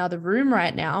to add another room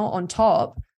right now on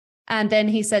top. And then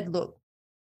he said, look,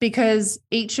 because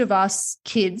each of us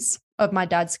kids, of my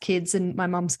dad's kids and my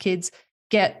mum's kids,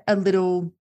 get a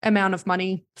little amount of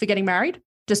money for getting married,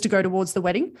 just to go towards the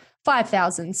wedding,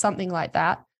 5,000, something like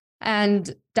that.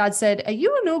 And Dad said, are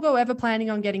you and Hugo ever planning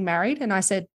on getting married? And I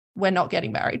said, we're not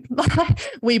getting married.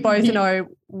 We both know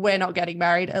we're not getting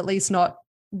married, at least not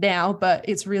now, but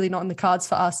it's really not in the cards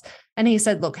for us. And he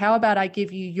said, look, how about I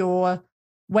give you your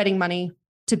wedding money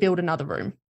to build another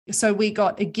room? So we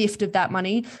got a gift of that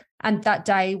money. And that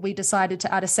day we decided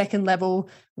to add a second level.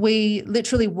 We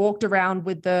literally walked around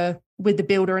with the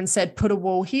builder and said, put a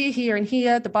wall here, here, and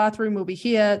here. The bathroom will be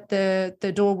here.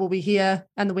 The door will be here,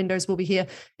 and the windows will be here.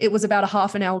 It was about a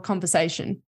half an hour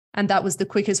conversation. And that was the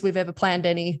quickest we've ever planned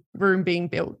any room being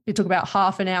built. It took about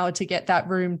half an hour to get that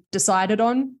room decided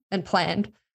on and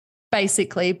planned,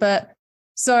 basically. But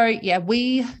so, yeah,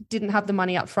 we didn't have the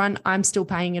money up front. I'm still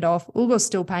paying it off. Hugo's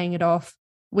still paying it off.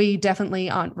 We definitely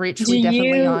aren't rich. We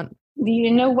definitely aren't. Do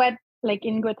you know what, like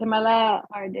in Guatemala,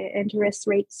 are the interest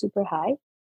rates super high?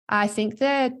 I think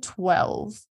they're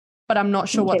 12, but I'm not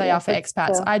sure what they are for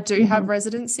expats. I do have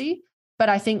residency, but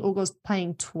I think Hugo's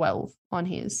paying 12 on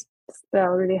his. Still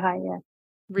really high, yeah.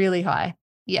 Really high,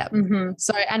 yeah.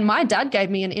 So, and my dad gave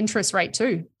me an interest rate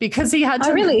too, because he had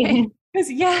to. Oh, really?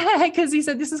 Because he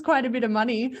said, this is quite a bit of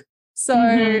money. So,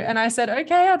 and I said,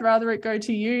 okay, I'd rather it go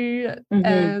to you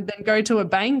than go to a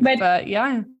bank. But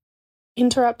yeah.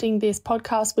 Interrupting this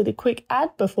podcast with a quick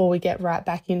ad before we get right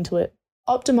back into it.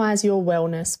 Optimize your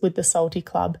wellness with the Salty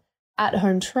Club.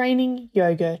 At-home training,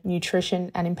 yoga,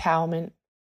 nutrition, and empowerment.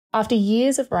 After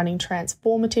years of running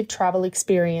transformative travel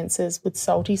experiences with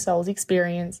Salty Souls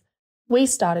Experience, we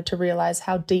started to realize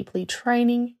how deeply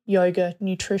training, yoga,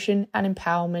 nutrition, and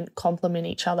empowerment complement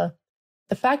each other.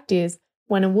 The fact is,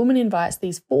 when a woman invites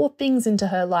these 4 things into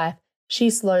her life, she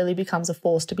slowly becomes a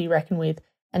force to be reckoned with.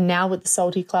 And now with the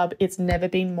Salty Club, it's never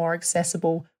been more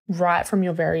accessible right from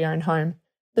your very own home.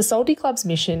 The Salty Club's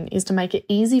mission is to make it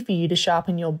easy for you to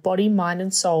sharpen your body, mind,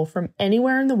 and soul from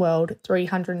anywhere in the world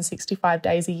 365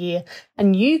 days a year.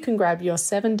 And you can grab your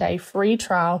 7-day free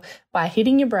trial by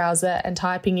hitting your browser and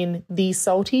typing in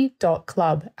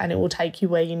thesalty.club, and it will take you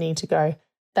where you need to go.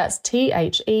 That's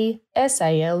THESALTY.CLUB,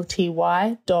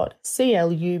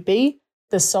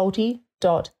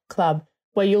 thesalty.club,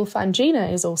 where you'll find Gina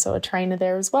is also a trainer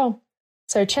there as well.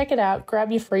 So check it out,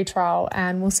 grab your free trial,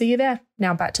 and we'll see you there.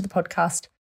 Now back to the podcast.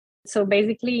 So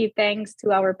basically, thanks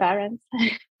to our parents.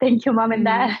 Thank you, mom and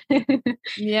dad.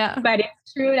 Yeah. But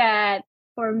it's true that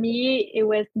for me, it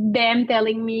was them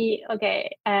telling me,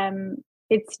 okay,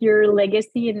 it's your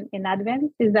legacy in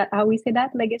advance. Is that how we say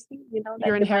that? Legacy? You know,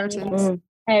 your inheritance.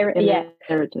 Yeah.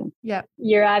 Inheritance. Yeah.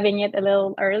 You're having it a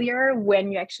little earlier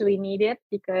when you actually need it,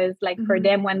 because for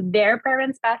them, when their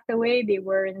parents passed away, they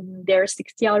were in their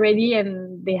 60 already,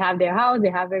 and they have their house, they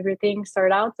have everything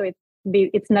sorted out. So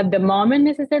it's not the moment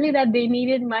necessarily that they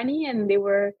needed money, and they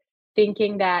were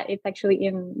thinking that it's actually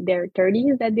in their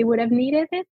 30s that they would have needed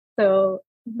it. So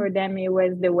for them, it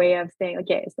was the way of saying,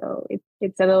 okay, so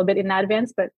it's a little bit in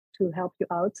advance, but to help you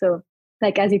out. So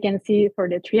like, as you can see, for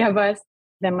the 3 of us,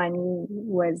 the money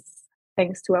was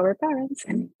thanks to our parents.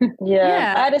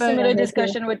 Yeah, I had a similar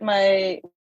discussion with my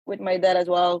dad as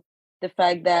well. The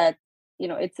fact that, you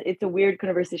know, it's a weird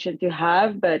conversation to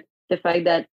have, but the fact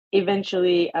that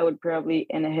eventually I would probably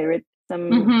inherit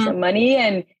some money,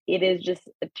 and it is just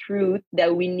a truth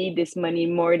that we need this money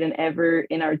more than ever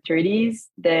in our 30s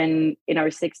than in our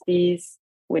 60s.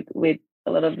 With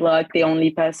a lot of luck, they only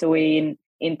pass away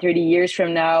in 30 years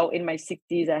from now. In my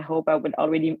 60s, I hope I would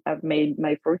already have made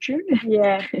my fortune.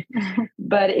 Yeah.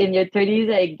 But in your 30s,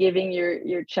 like, giving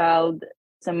your child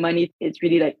some money, it's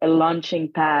really like a launching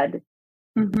pad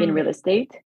in real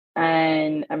estate.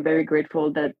 And I'm very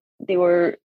grateful that they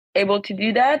were able to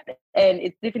do that. And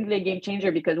it's definitely a game changer,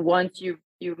 because once you've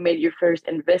made your first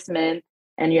investment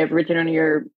and you have return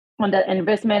on that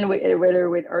investment, whether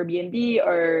with Airbnb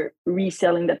or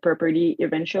reselling that property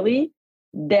eventually,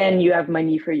 then you have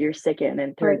money for your second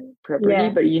and third property. Yeah.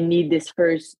 But you need this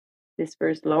first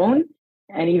loan.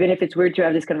 And even if it's weird to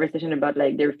have this conversation about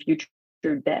like their future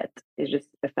debt, it's just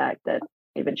the fact that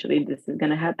eventually this is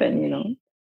going to happen, you know.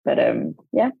 But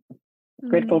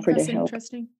grateful for the help.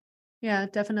 Interesting. Yeah,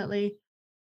 definitely.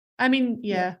 I mean,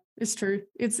 yeah, it's true.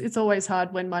 It's always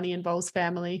hard when money involves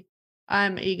family.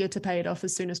 I'm eager to pay it off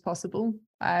as soon as possible.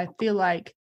 I feel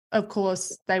like, of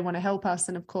course, they want to help us,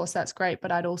 and of course that's great,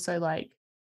 but I'd also like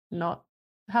not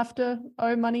have to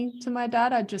owe money to my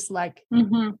dad. I'd just like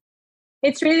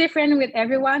it's really different with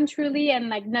everyone, truly, and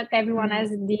like not everyone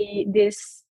has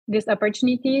this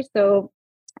opportunity. So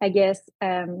I guess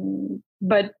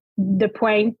but the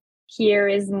point here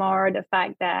is more the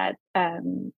fact that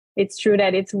it's true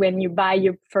that it's when you buy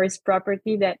your first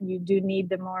property that you do need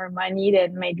the more money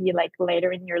than maybe like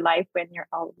later in your life when you're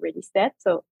already set.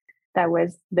 So that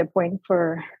was the point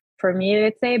for me,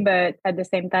 let's say. But at the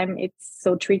same time, it's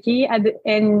so tricky,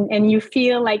 and you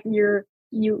feel like you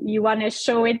want to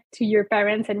show it to your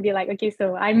parents and be like, okay,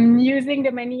 so I'm using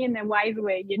the money in a wise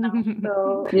way, you know.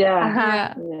 So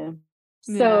yeah.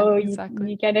 So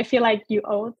exactly. you kind of feel like you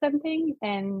owe something,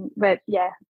 but yeah,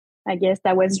 I guess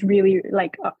that was really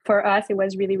like for us, it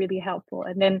was really, really helpful.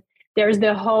 And then there's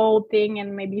the whole thing,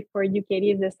 and maybe for you,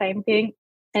 Katie, is the same thing.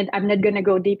 And I'm not going to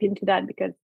go deep into that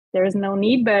because there's no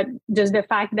need, but just the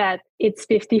fact that it's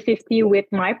 50-50 with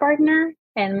my partner,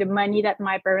 and the money that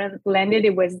my parents lended,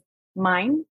 it was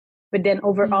mine. But then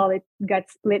overall, it got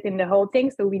split in the whole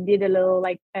thing. So we did a little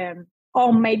like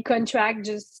homemade contract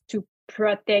just to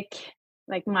protect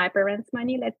like my parents'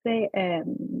 money, let's say,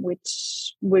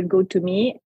 which would go to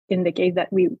me in the case that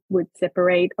we would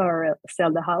separate or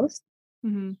sell the house.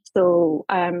 So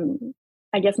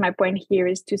I guess my point here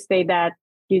is to say that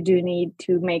you do need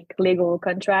to make legal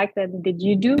contracts. And did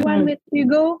you do one with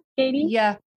Hugo, Katie?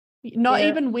 Yeah. Not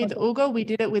even with Hugo, we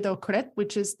did it with OCRET,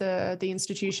 which is the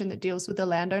institution that deals with the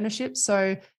land ownership.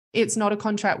 So it's not a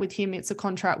contract with him, it's a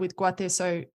contract with Guate.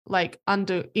 So like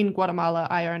in Guatemala,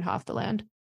 I own half the land.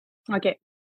 Okay.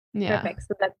 Yeah. Perfect.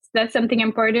 So that's something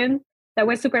important. That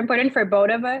was super important for both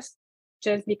of us,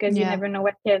 just because you never know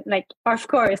what can, like, of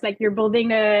course, like you're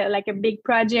building a big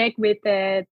project with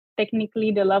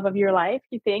technically the love of your life,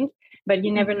 you think, but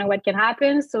you never know what can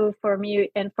happen. So for me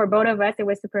and for both of us, it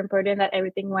was super important that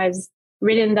everything was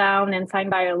written down and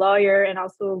signed by a lawyer, and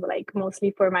also like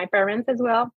mostly for my parents as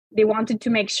well. They wanted to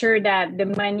make sure that the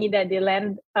money that they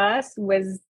lent us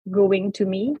was going to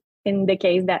me in the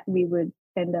case that we would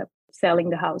end up selling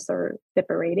the house or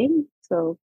separating.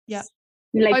 So yeah,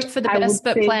 like hope for the best,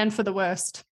 but plan for the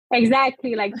worst.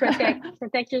 Exactly, like protect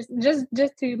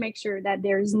just to make sure that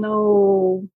there's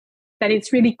no, that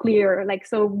it's really clear. Like,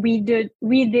 so we did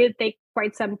take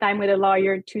quite some time with a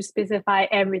lawyer to specify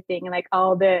everything, like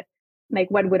all the, like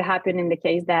what would happen in the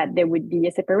case that there would be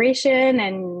a separation,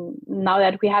 and now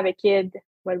that we have a kid,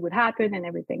 what would happen and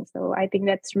everything. So I think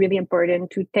that's really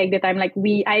important to take the time. Like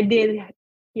I did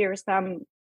hear some,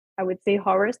 I would say,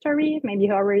 horror story. Maybe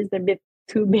horror is a bit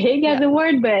too big as a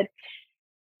word, but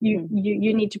you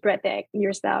need to protect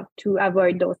yourself to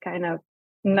avoid those kind of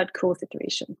not cool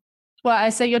situations. Well, I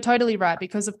say you're totally right,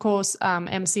 because of course,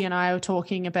 MC and I are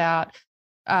talking about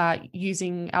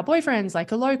using our boyfriends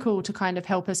like a local to kind of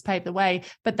help us pave the way.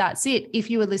 But that's it.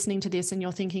 If you are listening to this and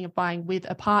you're thinking of buying with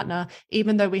a partner,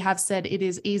 even though we have said it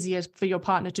is easier for your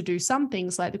partner to do some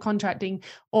things like the contracting,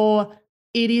 or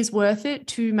it is worth it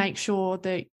to make sure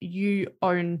that you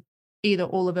own either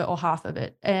all of it or half of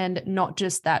it, and not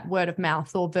just that word of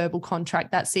mouth or verbal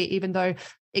contract. That's it. Even though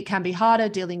it can be harder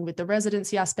dealing with the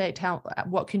residency aspect,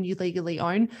 what can you legally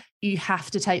own? You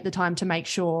have to take the time to make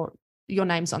sure your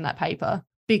name's on that paper,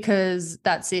 because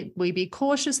that's it. We be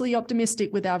cautiously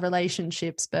optimistic with our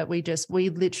relationships, but we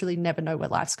literally never know where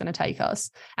life's going to take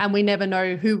us. And we never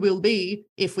know who we'll be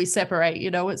if we separate. You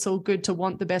know, it's all good to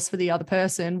want the best for the other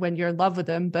person when you're in love with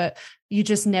them, but you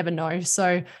just never know.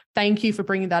 So thank you for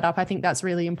bringing that up. I think that's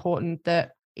really important,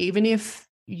 that even if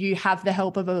you have the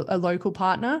help of a local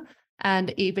partner,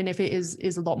 and even if it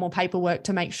is a lot more paperwork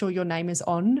to make sure your name is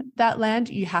on that land,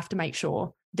 you have to make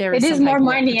sure there is. It is more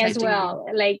money as well.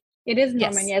 Like it is more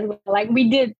Yes. money as well. Like we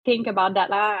did think about that.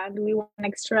 Do we want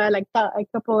extra, like a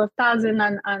couple of thousand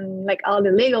on like all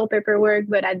the legal paperwork?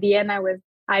 But at the end,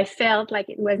 I felt like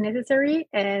it was necessary,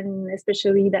 and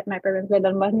especially that my parents lent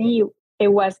on money, it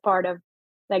was part of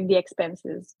like the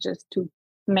expenses, just to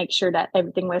make sure that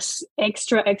everything was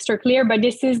extra clear. But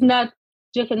this is not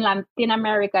just in Latin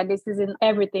America, this is in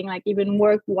everything. Like even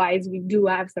work-wise, we do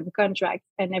have some contracts,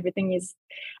 and everything is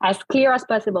as clear as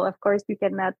possible. Of course, we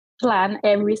cannot plan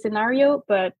every scenario,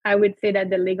 but I would say that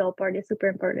the legal part is super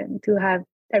important to have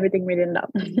everything written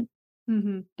down.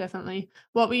 Mm-hmm, definitely.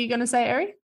 What were you going to say,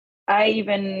 Eri? I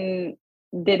even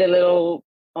did a little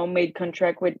homemade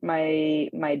contract with my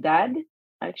dad,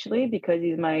 actually, because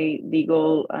he's my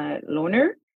legal loaner.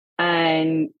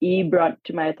 And he brought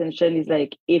to my attention, he's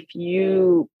like, if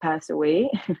you pass away,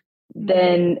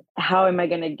 then how am I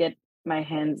going to get my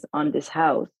hands on this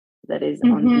house that is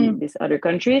on this other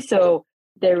country? So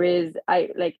there is, I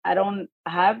don't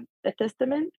have a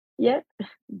testament yet,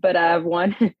 but I have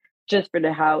one just for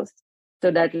the house, so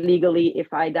that legally,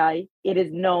 if I die, it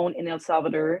is known in El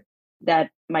Salvador that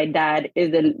my dad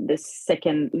is the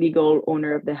second legal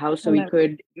owner of the house. So he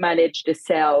could manage the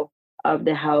sale of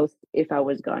the house if I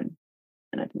was gone.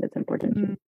 And I think that's important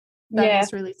too. That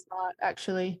is really smart,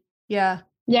 actually. Yeah.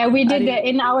 Yeah, we did that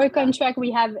in our contract.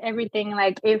 We have everything,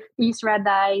 like if Isra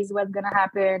dies, what's gonna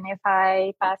happen, if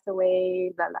I pass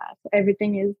away, blah blah. So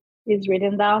everything is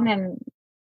written down, and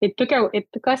it took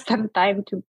us some time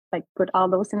to like put all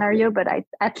those scenarios. But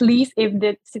at least if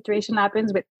the situation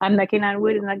happens, with I'm knocking on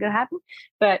wood, it's not gonna happen,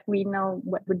 but we know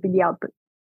what would be the output.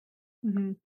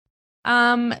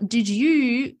 Did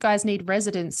you guys need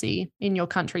residency in your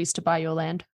countries to buy your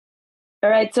land? All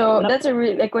right, so that's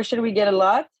a question we get a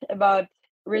lot about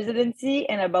residency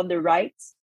and about the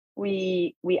rights.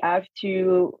 We have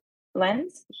two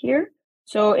lands here.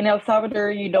 So in El Salvador,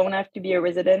 you don't have to be a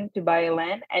resident to buy a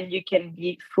land, and you can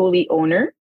be fully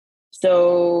owner.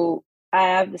 So I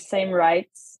have the same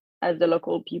rights as the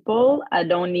local people. I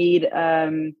don't need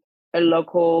a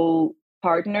local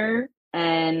partner,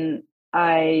 and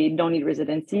I don't need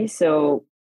residency. So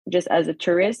just as a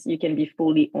tourist, you can be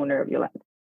fully owner of your land.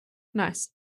 Nice.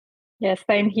 Yes,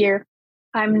 same here.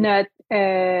 I'm not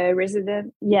a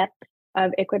resident yet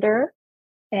of Ecuador,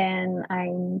 and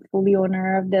I'm fully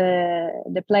owner of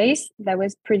the place. That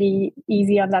was pretty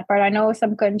easy on that part. I know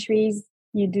some countries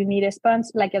you do need a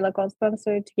sponsor, like a local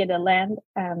sponsor, to get a land.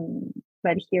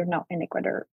 But here, no, in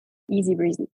Ecuador, easy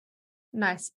breezy.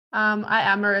 Nice. I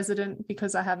am a resident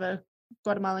because I have a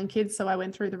Guatemalan kid, so I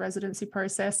went through the residency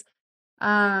process.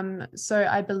 So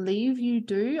I believe you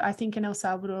do. I think in El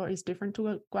Salvador is different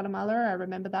to Guatemala. I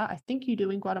remember that. I think you do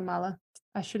in Guatemala.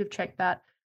 I should have checked that.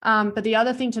 But the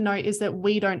other thing to note is that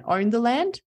we don't own the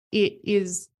land. It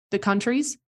is the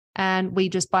country's, and we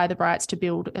just buy the rights to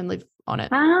build and live on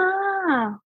it.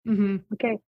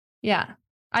 Okay. Yeah.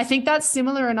 I think that's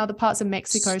similar in other parts of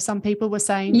Mexico. Some people were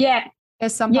saying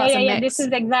there's some parts of Mexico. This is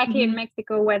exactly in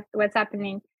Mexico what's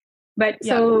happening. But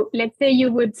so let's say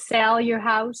you would sell your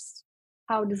house.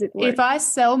 How does it work? If I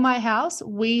sell my house,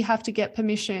 we have to get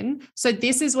permission. So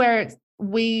this is where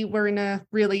we were in a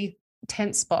really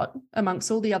tense spot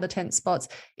amongst all the other tense spots,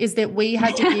 is that we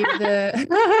had to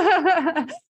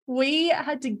give we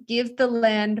had to give the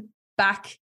land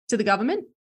back to the government,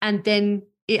 and then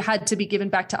it had to be given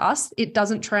back to us. It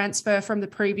doesn't transfer from the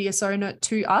previous owner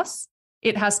to us.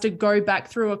 It has to go back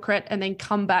through a CRET and then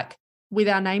come back with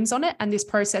our names on it. And this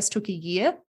process took a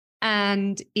year.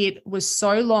 And it was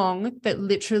so long that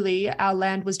literally our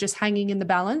land was just hanging in the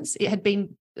balance. It had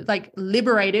been like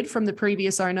liberated from the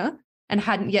previous owner and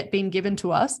hadn't yet been given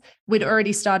to us. We'd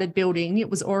already started building.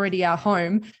 It was already our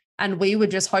home. And we were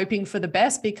just hoping for the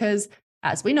best because,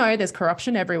 as we know, there's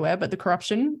corruption everywhere, but the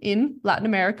corruption in Latin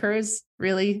America is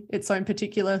really its own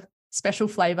particular special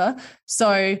flavor.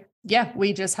 So yeah,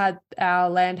 we just had our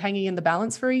land hanging in the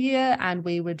balance for a year, and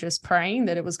we were just praying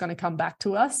that it was going to come back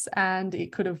to us, and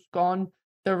it could have gone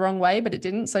the wrong way, but it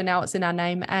didn't. So now it's in our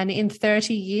name. And in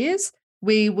 30 years,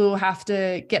 we will have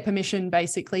to get permission,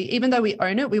 basically. Even though we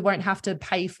own it, we won't have to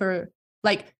pay for,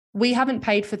 like, we haven't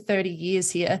paid for 30 years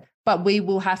here, but we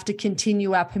will have to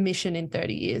continue our permission in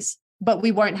 30 years, but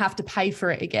we won't have to pay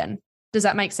for it again. Does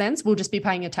that make sense? We'll just be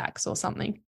paying a tax or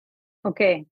something.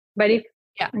 Okay. But if,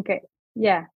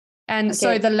 And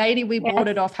so the lady we bought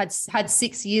it off had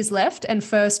 6 years left. And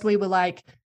first we were like,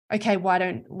 okay, why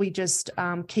don't we just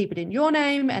keep it in your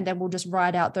name, and then we'll just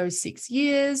ride out those 6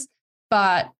 years.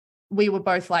 But we were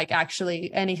both like,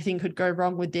 actually, anything could go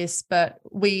wrong with this. But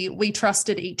we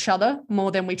trusted each other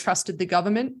more than we trusted the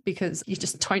government, because you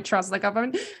just don't trust the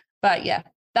government. But yeah,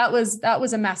 that was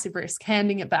a massive risk,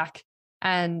 handing it back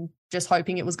and just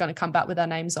hoping it was going to come back with our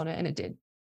names on it. And it did.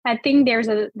 I think there's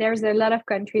a lot of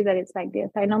countries that it's like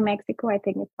this. I know Mexico, I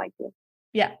think it's like this.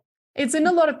 Yeah. It's in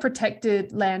a lot of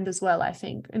protected land as well, I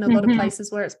think, in a lot of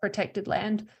places where it's protected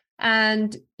land.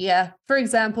 And yeah, for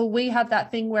example, we have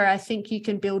that thing where I think you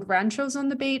can build ranchos on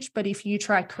the beach, but if you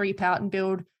try creep out and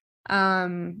build,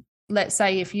 let's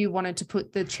say if you wanted to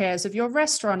put the chairs of your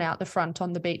restaurant out the front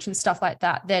on the beach and stuff like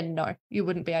that, then no, you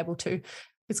wouldn't be able to.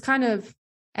 It's kind of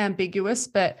ambiguous,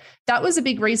 but that was a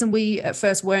big reason we at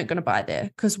first weren't going to buy there,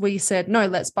 because we said, no,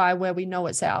 let's buy where we know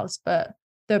it's ours, but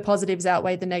the positives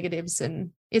outweigh the negatives, and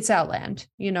it's our land,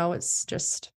 it's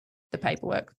just the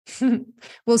paperwork.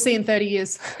 We'll see in 30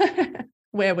 years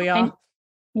where we are.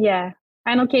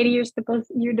 I know, Katie, you're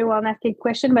the one asking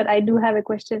question, but I do have a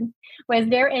question. Was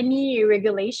there any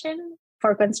regulation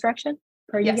for construction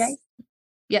for you guys?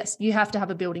 Yes, you have to have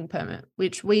a building permit,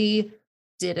 which we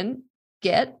didn't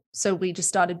get. So we just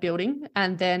started building,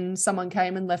 and then someone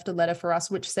came and left a letter for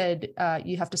us, which said,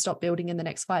 you have to stop building in the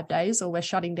next 5 days, or we're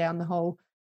shutting down the whole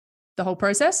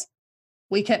process.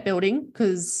 We kept building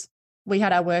because we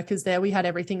had our workers there. We had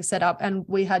everything set up, and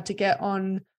we had to get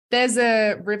on. There's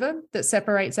a river that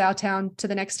separates our town to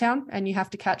the next town, and you have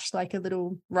to catch like a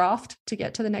little raft to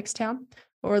get to the next town,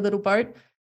 or a little boat.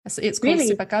 It's called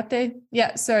Sipacate.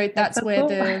 Yeah. So that's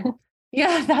where cool.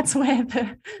 That's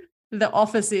where the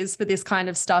office is for this kind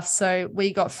of stuff. So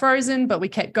we got frozen, but we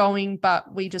kept going,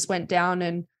 but we just went down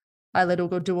and I let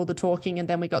Ugo do all the talking, and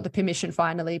then we got the permission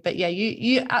finally. But yeah,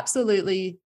 you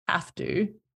absolutely have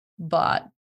to, but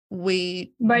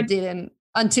we didn't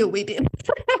until we did.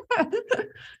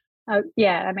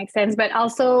 That makes sense. But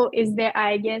also, is there,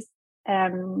 I guess,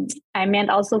 I meant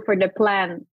also for the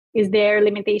plan, is there a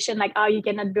limitation, like, you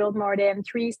cannot build more than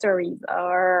 3 stories,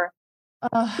 or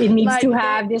it needs to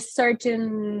have this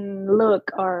certain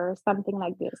look or something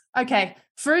like this? Okay.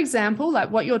 For example, like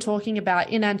what you're talking about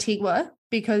in Antigua,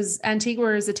 because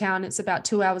Antigua is a town, it's about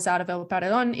 2 hours out of El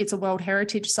Paredon. It's a World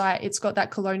Heritage Site. It's got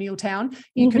that colonial town.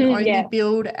 You can only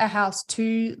build a house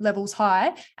 2 levels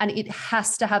high, and it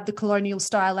has to have the colonial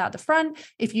style out the front.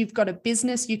 If you've got a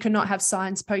business, you cannot have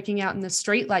signs poking out in the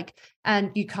street,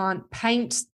 and you can't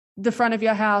paint the front of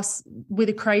your house with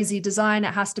a crazy design.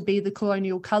 It has to be the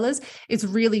colonial colors. It's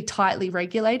really tightly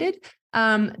regulated.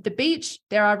 The beach,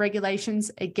 there are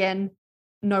regulations. Again,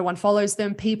 no one follows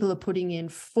them. People are putting in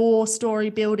 4-story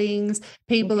buildings.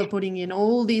 People are putting in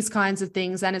all these kinds of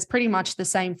things. And it's pretty much the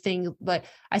same thing. Like,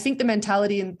 I think the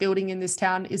mentality in building in this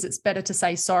town is it's better to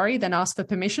say sorry than ask for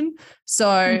permission. So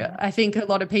I think a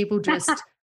lot of people just,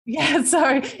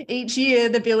 so each year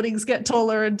the buildings get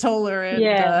taller and taller.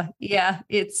 And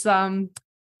it's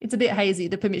a bit hazy,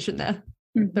 the permission there,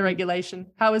 the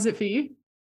regulation. How is it for you?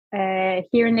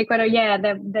 Here in Ecuador,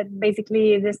 that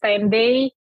basically the same.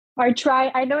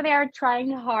 I know they are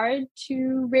trying hard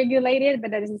to regulate it,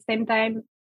 but at the same time,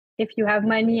 if you have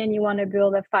money and you want to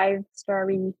build a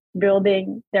 5-story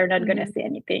building, they're not going to say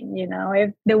anything. If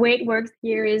the way it works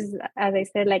here is, as I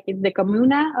said, like it's the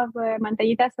comuna of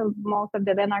Montañita, so most of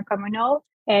the land are communal,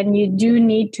 and you do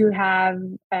need to have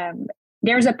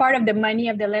there's a part of the money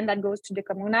of the land that goes to the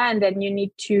comuna, and then you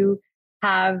need to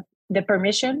have the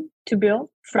permission to build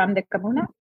from the comuna.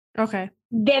 Okay.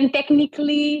 Then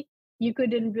technically you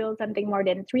couldn't build something more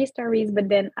than 3 stories, but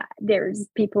then there's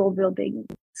people building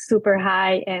super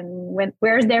high, and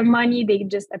where's their money? They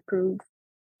just approve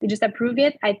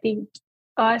it. I think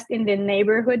us in the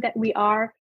neighborhood that we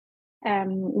are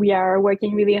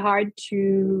working really hard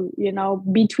to,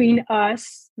 between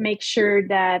us, make sure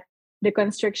that the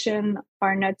construction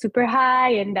are not super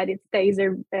high and that it stays a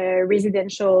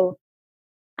residential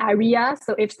area.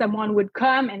 So if someone would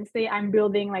come and say, I'm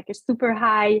building like a super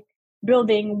high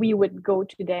building, we would go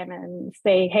to them and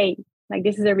say, hey, like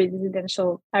this is a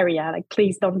residential area, like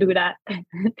please don't do that.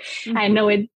 I know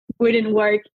it wouldn't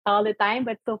work all the time,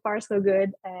 but so far so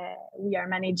good. We are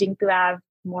managing to have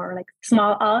more like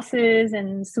small houses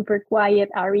and super quiet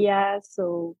areas,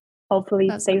 so hopefully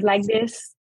it stays like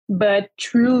this. But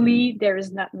truly there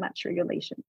is not much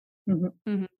regulation.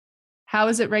 How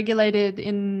is it regulated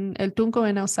in El Tunco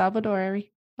and El Salvador area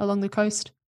along the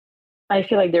coast? I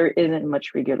feel like there isn't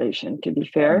much regulation, to be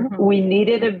fair. We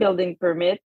needed a building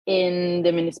permit in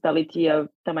the municipality of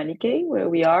Tamanique, where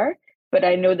we are. But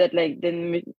I know that like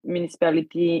the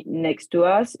municipality next to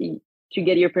us, to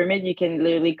get your permit, you can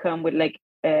literally come with like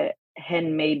a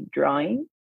handmade drawing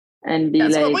and be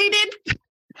That's like, what we did.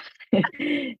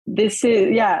 This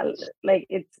is, like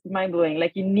it's mind blowing.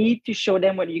 Like you need to show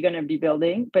them what you're going to be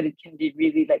building, but it can be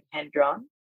really like hand drawn.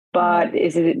 But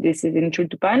this is in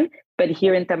Chutupan. But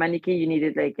here in Tamanique, you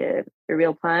needed like a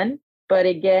real plan. But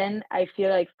again, I feel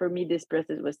like for me, this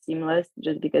process was seamless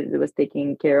just because it was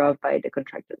taken care of by the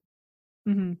contractor.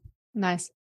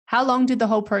 Nice. How long did the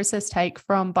whole process take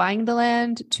from buying the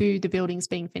land to the buildings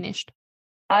being finished?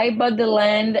 I bought the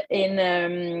land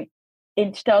in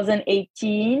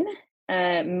 2018,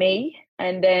 May,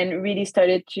 and then really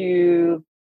started to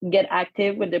get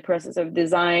active with the process of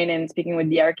design and speaking with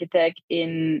the architect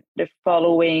in the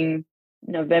following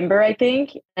November, I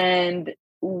think. And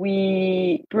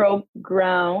we broke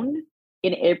ground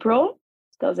in April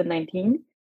 2019,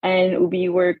 and we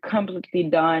were completely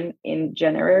done in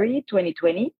January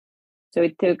 2020. So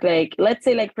it took like, let's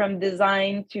say like from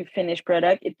design to finished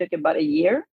product, it took about a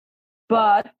year.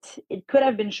 But it could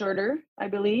have been shorter, I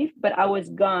believe. But I was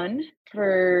gone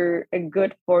for a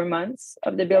good 4 months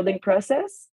of the building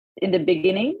process in the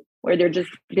beginning, where they're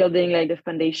just building like the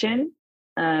foundation.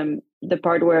 The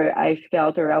part where I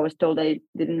felt or I was told I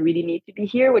didn't really need to be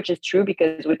here, which is true,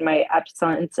 because with my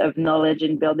absence of knowledge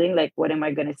in building, like what am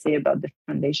I going to say about the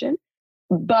foundation?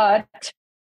 But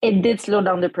it did slow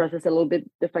down the process a little bit,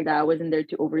 the fact that I wasn't there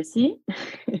to oversee.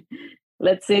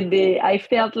 Let's say I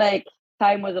felt like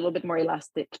time was a little bit more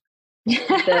elastic.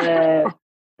 I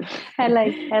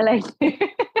like.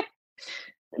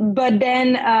 But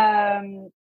then,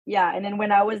 and then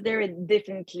when I was there, it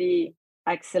definitely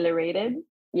accelerated.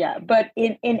 Yeah, but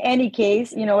in any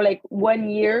case, like 1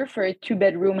 year for a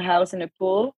 2-bedroom house and a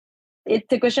pool, it's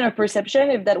a question of perception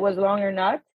if that was long or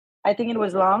not. I think it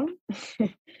was long.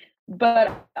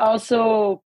 But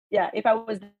also, if I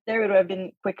was there, it would have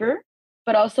been quicker.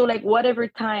 But also, like, whatever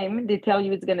time they tell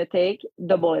you it's going to take,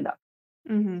 double it up.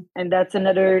 And that's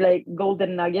another, like,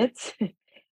 golden nugget.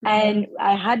 And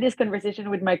I had this conversation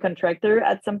with my contractor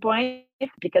at some point,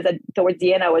 because towards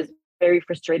the end, I was very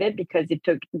frustrated because it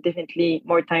took definitely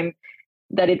more time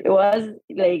than it was.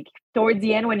 Like, towards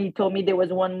the end, when he told me there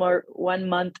was 1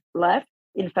 month left,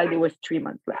 in fact, there was 3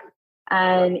 months left.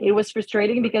 And it was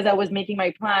frustrating because I was making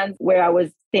my plans where I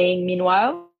was staying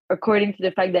meanwhile, according to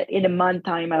the fact that in a month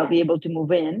time, I'll be able to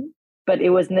move in, but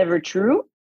it was never true.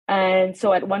 And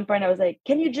so at one point I was like,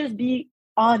 can you just be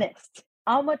honest?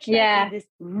 How much time is this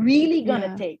really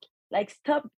gonna take? Like,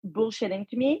 stop bullshitting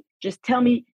to me. Just tell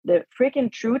me the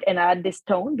freaking truth. And I had this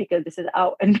tone because this is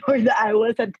how annoyed I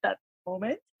was at that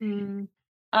moment.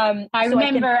 I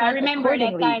remember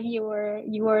that time you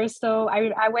were so,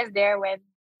 I was there when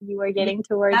you were getting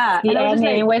towards the end,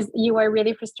 and you were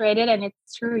really frustrated. And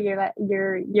it's true,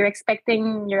 you're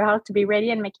expecting your house to be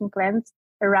ready and making plans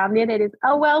around it. It is,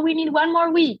 oh well, we need 1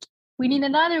 more week, we need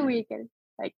another week. And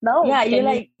like, no, you're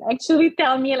like, actually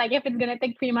tell me, like, if it's gonna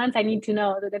take 3 months, I need to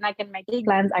know, so then I can make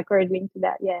plans according to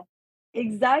that.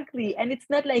 Exactly. And it's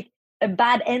not like a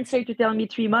bad answer to tell me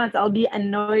 3 months. I'll be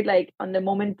annoyed, like, on the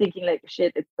moment, thinking like,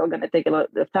 shit, it's still gonna take a lot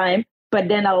of time, but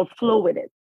then I'll flow with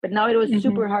it. But now it was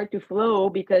super hard to flow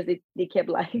because they kept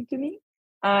lying to me.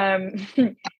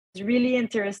 It's really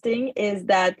interesting is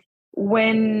that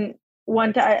when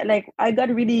one time, like I got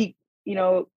really,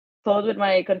 close with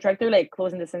my contractor, like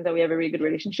close in the sense that we have a really good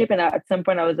relationship. And at some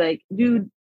point I was like, dude,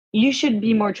 you should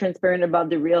be more transparent about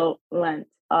the real length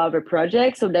of a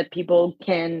project so that people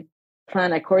can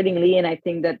plan accordingly. And I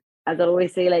think that, as I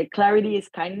always say, like clarity is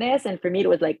kindness. And for me, it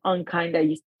was like unkind that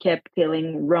you kept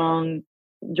telling wrong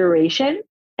duration.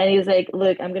 And he was like,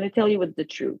 look, I'm going to tell you what's the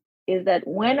truth is that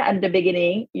when at the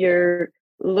beginning you're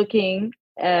looking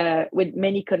with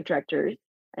many contractors,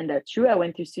 and that's true. I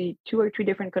went to see 2 or 3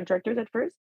 different contractors at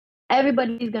first.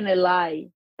 Everybody's going to lie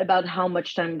about how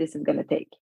much time this is going to take.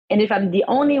 And if I'm the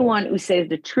only one who says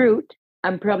the truth,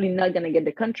 I'm probably not going to get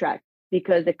the contract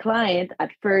because the client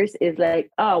at first is like,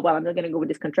 oh, well, I'm not going to go with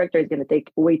this contractor. It's going to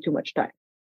take way too much time.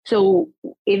 So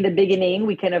in the beginning,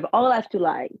 we kind of all have to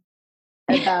lie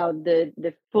about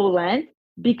the full length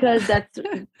because that's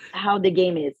how the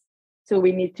game is. So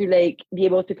we need to like be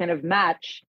able to kind of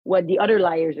match what the other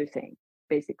liars are saying,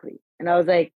 basically. And I was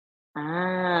like,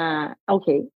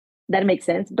 okay, that makes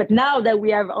sense. But now that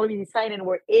we have already signed and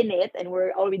we're in it and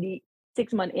we're already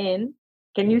 6 months in,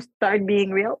 can you start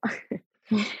being real?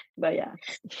 But yeah.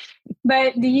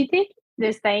 But do you think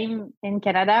the same in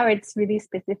Canada, or it's really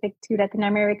specific to Latin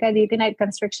America? Do you think that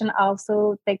construction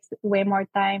also takes way more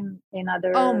time in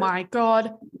other? Oh my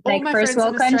God. Like all my first friends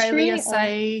world in Australia country,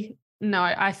 say, no,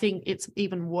 I think it's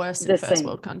even worse in first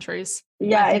world countries.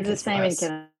 Yeah, it's the same in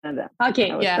Canada.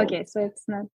 Okay, yeah. Okay, so it's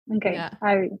not, okay. Yeah.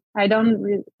 I don't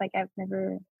really, like I've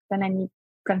never done any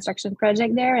construction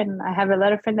project there, and I have a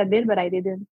lot of friends that did, but I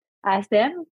didn't ask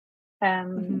them.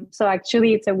 So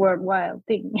actually it's a worldwide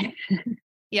thing.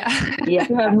 Yeah.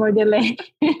 To have more delay.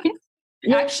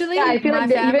 Actually, I feel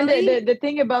like even the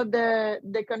thing about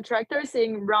the contractor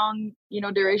saying wrong,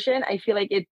 duration, I feel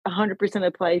like it 100%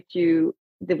 applies to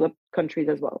developed countries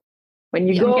as well. When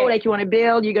you go, like you want to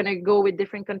build, you're gonna go with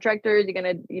different contractors. You're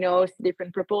gonna,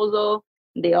 different proposal.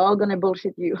 They all gonna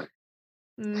bullshit you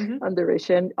on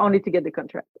duration only to get the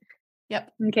contract.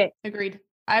 Yep. Okay. Agreed.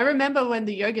 I remember when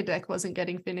the yoga deck wasn't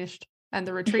getting finished and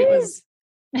the retreat was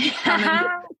coming.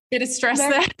 Bit of stress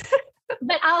there.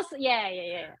 But also,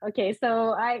 yeah. Okay,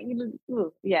 so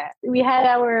we had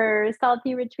our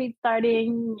salty retreat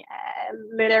starting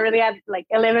literally at like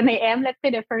 11 a.m. Let's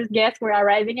say the first guests were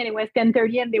arriving, and it was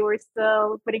 10:30, and they were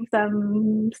still putting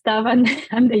some stuff on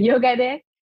the yoga deck,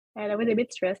 and it was a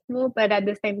bit stressful. But at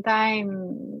the same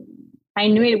time, I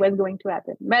knew it was going to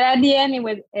happen. But at the end, it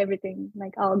was everything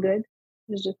like all good.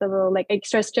 It was just a little like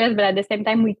extra stress, but at the same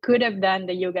time, we could have done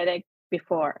the yoga deck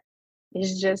before.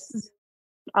 It's just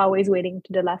always waiting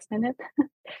to the last minute.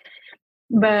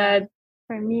 But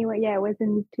for me, it was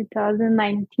in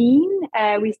 2019.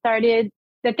 We started.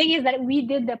 The thing is that we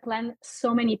did the plan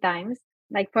so many times.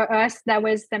 Like for us, that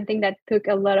was something that took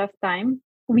a lot of time.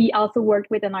 We also worked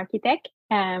with an architect.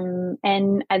 And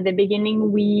at the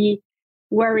beginning, we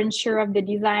weren't sure of the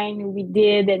design. We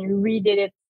did and redid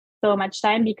it so much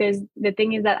time because the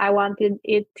thing is that I wanted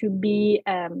it to be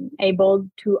able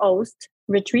to host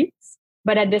retreats,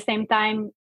 but at the same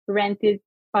time rent it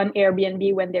on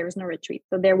Airbnb when there is no retreat.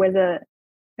 So there was a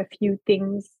few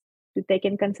things to take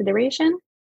in consideration.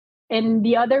 And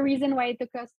the other reason why it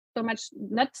took us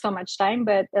not so much time,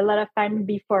 but a lot of time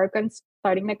before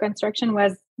starting the construction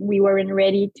was we weren't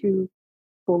ready to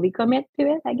fully commit to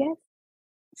it, I guess.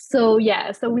 So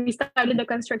we started the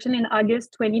construction in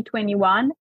August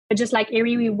 2021. But just like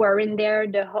Eri, we weren't there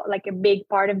like a big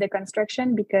part of the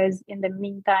construction because in the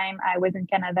meantime, I was in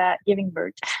Canada giving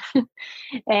birth.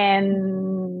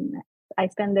 And I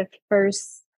spent the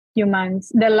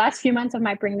last few months of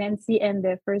my pregnancy and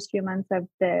the first few months of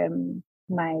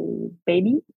my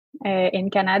baby in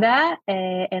Canada.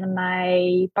 And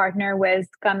my partner was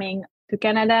coming to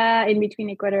Canada in between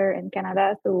Ecuador and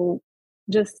Canada. So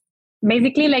just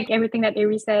basically like everything that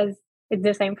Eri says, it's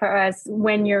the same for us.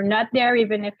 When you're not there,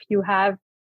 even if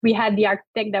we had the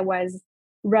architect that was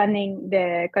running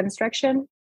the construction,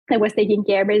 that was taking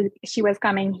care, but she was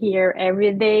coming here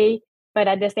every day. But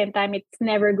at the same time, it's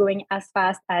never going as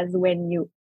fast as when you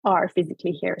are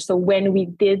physically here. So when we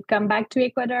did come back to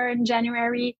Ecuador in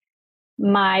January,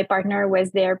 my partner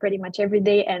was there pretty much every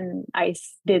day and I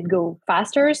did go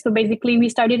faster. So basically we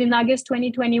started in August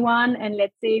 2021 and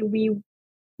let's say we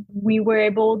were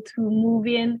able to move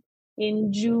in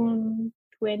June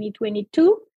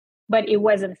 2022, but it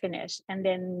wasn't finished. And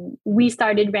then we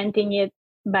started renting it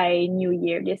by New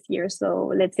Year this year.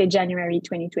 So let's say January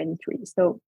 2023.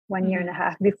 So 1 year and a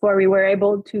half before we were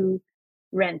able to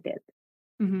rent it.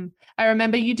 Mm-hmm. I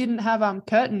remember you didn't have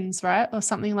curtains, right? Or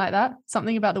something like that.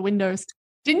 Something about the windows.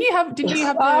 Didn't you have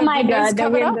the oh my windows God, the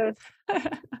covered windows.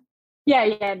 up?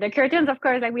 Yeah. The curtains, of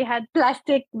course, like we had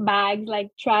plastic bags, like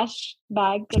trash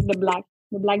bags, like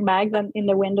the black bags in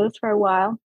the windows for a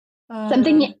while.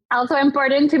 Something also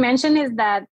important to mention is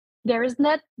that there is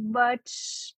not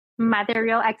much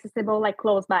material accessible like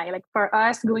close by. Like for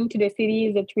us, going to the city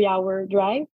is a 3-hour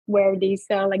drive where they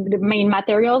sell like the main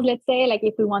materials, let's say. Like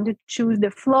if we want to choose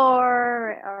the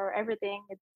floor or everything,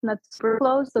 it's not super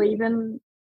close. So even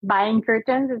buying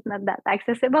curtains is not that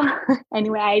accessible.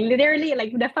 Anyway, I literally,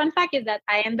 like, the fun fact is that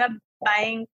I end up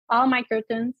buying all my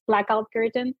curtains, blackout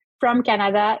curtains, from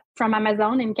Canada, from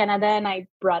Amazon in Canada, and I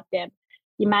brought them.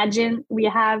 Imagine we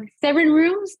have 7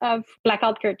 rooms of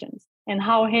blackout curtains, and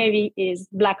how heavy is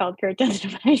blackout curtains?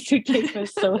 My suitcase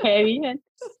was so heavy. And,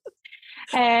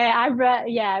 I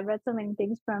brought so many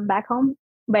things from back home.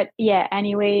 But yeah,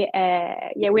 anyway,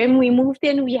 when we moved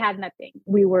in, we had nothing.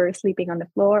 We were sleeping on the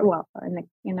floor, well,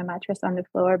 in a mattress on the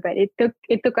floor. But it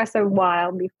took us a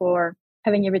while before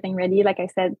having everything ready. Like I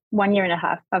said, 1.5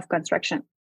 years of construction,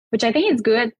 which I think is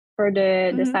good for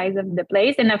the size of the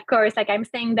place. And of course, like I'm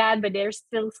saying that, but there's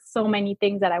still so many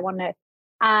things that I want to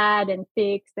add and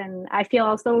fix. And I feel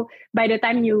also by the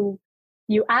time you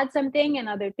add something,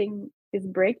 another thing is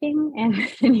breaking and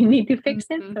you need to fix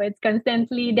it. So it's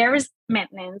constantly, there is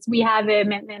maintenance. We have a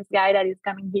maintenance guy that is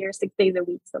coming here 6 days a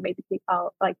week. So basically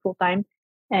all like full time.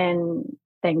 And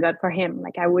thank God for him.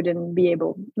 Like we wouldn't be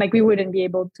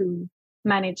able to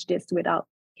manage this without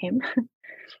him.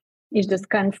 It's just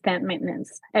constant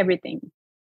maintenance, everything.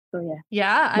 So yeah.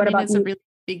 Yeah. I mean, it's a really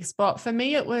big spot. For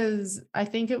me, I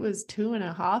think it was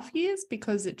 2.5 years,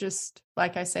 because it just,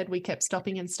 like I said, we kept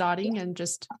stopping and starting and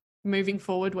just moving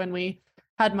forward when we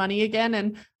had money again.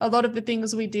 And a lot of the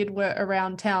things we did were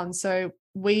around town. So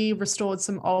we restored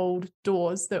some old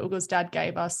doors that Ugo's dad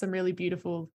gave us, some really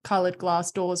beautiful colored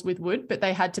glass doors with wood, but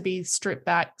they had to be stripped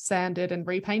back, sanded and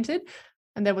repainted.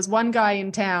 And there was one guy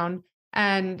in town,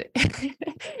 and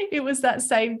it was that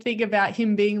same thing about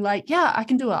him being like, yeah, I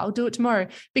can do it. I'll do it tomorrow.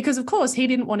 Because of course he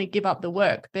didn't want to give up the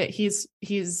work, but his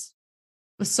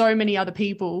so many other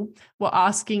people were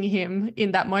asking him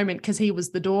in that moment, because he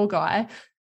was the door guy,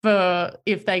 for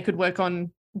if they could work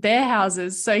on their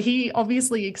houses. So he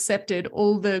obviously accepted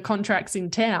all the contracts in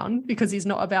town because he's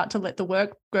not about to let the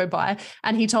work go by.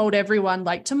 And he told everyone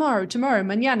like tomorrow,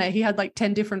 mañana. He had like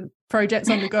 10 different projects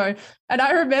on the go. And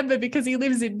I remember, because he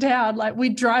lives in town, like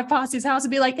we'd drive past his house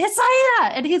and be like, it's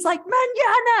Aya. And he's like,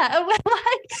 mañana. And we're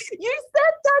like, you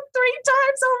said that 3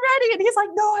 times already. And he's like,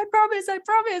 no, I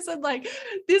promise. And like,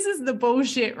 this is the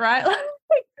bullshit, right?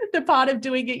 Like the part of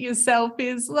doing it yourself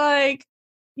is like,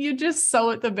 you're just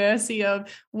so at the mercy of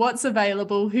what's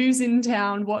available, who's in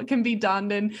town, what can be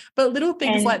done. But little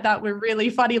things like that were really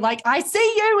funny. Like, I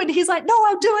see you. And he's like, no,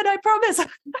 I'll do it. I promise.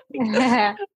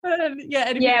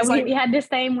 We had the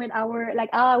same with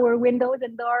our windows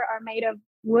and door are made of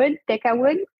wood, Teca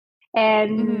wood.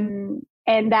 And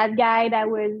that guy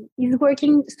he's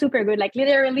working super good. Like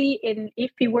literally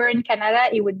if he were in Canada,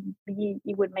 he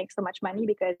would make so much money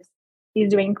because he's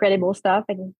doing incredible stuff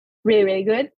and really, really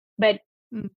good. But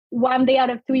one day out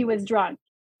of 2 he was drunk,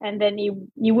 and then he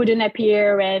wouldn't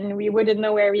appear and we wouldn't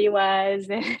know where he was.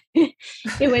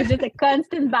 It was just a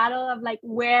constant battle of like,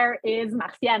 where is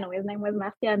Marciano? His name was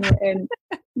Marciano. And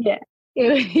yeah,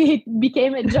 it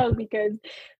became a joke because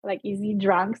like, is he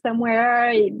drunk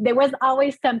somewhere? There was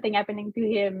always something happening to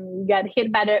him. He got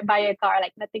hit by a car,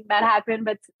 like nothing bad happened,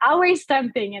 but always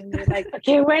something. And we're like,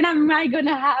 okay, when am I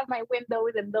gonna have my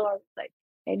windows and doors? Like,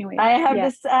 anyway, I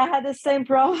had the same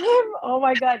problem. Oh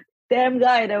my God, damn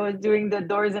guy that was doing the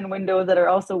doors and windows that are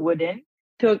also wooden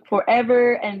took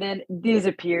forever and then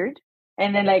disappeared.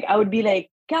 And then like I would be like,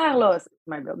 Carlos,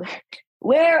 my brother,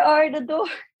 where are the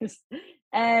doors?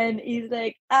 And he's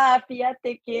like,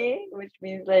 fíjate que, which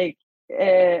means like,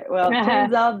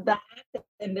 turns out that,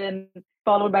 and then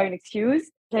followed by an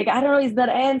excuse. Like, I don't know, he's not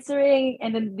answering.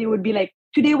 And then they would be like,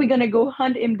 today we're gonna go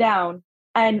hunt him down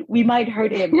and we might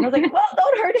hurt him. And I was like, well,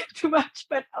 don't hurt him too much,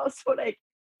 but also like,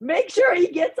 make sure he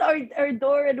gets our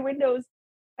door and windows.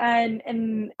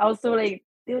 And also like,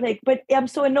 they were like, but I'm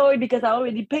so annoyed because I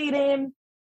already paid him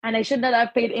and I should not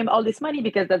have paid him all this money,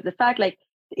 because that's the fact. Like,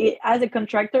 as a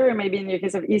contractor, or maybe in your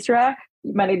case of Isra,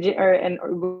 managing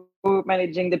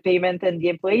the payment and the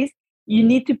employees, you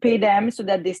need to pay them so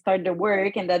that they start the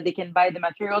work and that they can buy the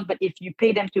materials. But if you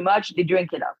pay them too much, they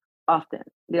drink it up often.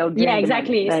 They'll drink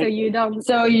exactly. Like, so you don't.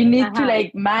 So you need to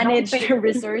like manage your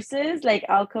resources. Like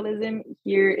alcoholism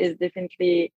here is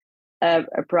definitely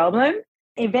a problem.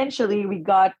 Eventually, we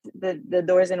got the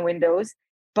doors and windows,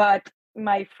 but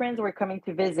my friends were coming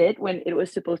to visit when it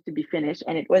was supposed to be finished,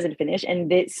 and it wasn't finished. And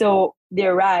they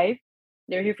arrived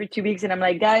they're here for 2 weeks, and I'm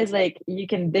like, guys, like you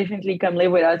can definitely come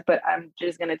live with us, but I'm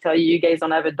just gonna tell you, you guys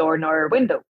don't have a door nor a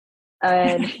window.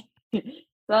 And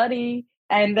sorry.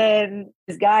 And then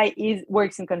this guy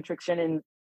works in construction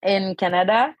in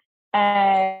Canada,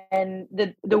 and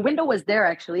the window was there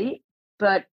actually,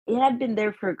 but it had been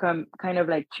there for kind of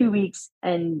like 2 weeks,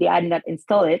 and they had not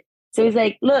installed it. So he's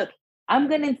like, look, I'm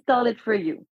gonna install it for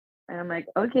you. And I'm like,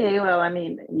 okay, well, I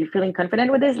mean, you feeling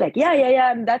confident with this? Like,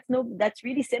 yeah. That's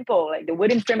really simple. Like the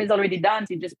wooden frame is already done,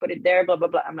 so you just put it there, blah, blah,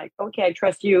 blah. I'm like, okay, I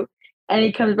trust you. And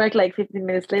he comes back like 15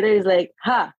 minutes later. He's like,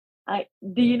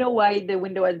 do you know why the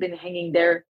window has been hanging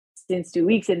there since 2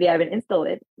 weeks and they haven't installed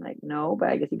it? I'm like, no, but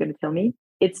I guess you're going to tell me.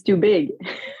 It's too big.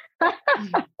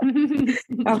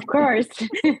 Of course.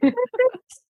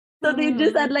 So they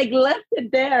just had like left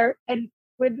it there and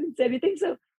wouldn't say anything.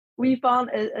 So we found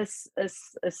a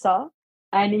saw,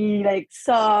 and he like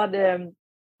saw the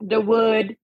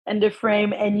wood and the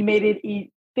frame, and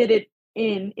he fit it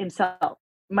in himself.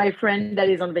 My friend that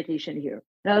is on vacation here.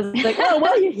 And I was like, oh,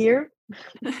 while you're here,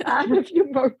 I have a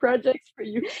few more projects for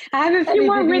you. I have a few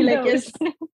more windows.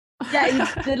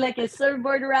 He did like a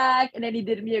surfboard rack, and then he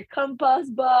did me a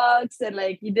compost box, and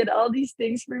like he did all these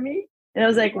things for me. And I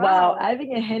was like, wow,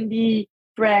 having a handy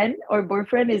friend or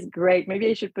boyfriend is great. Maybe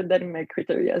I should put that in my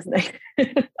criteria next.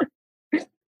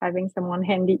 Having someone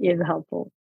handy is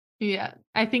helpful. Yeah.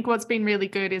 I think what's been really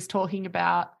good is talking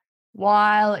about,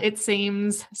 while it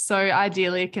seems so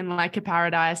idyllic and like a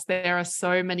paradise, there are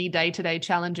so many day-to-day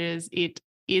challenges. It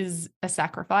is a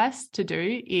sacrifice to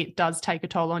do. It does take a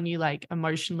toll on you, like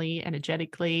emotionally,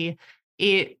 energetically.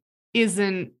 It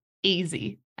isn't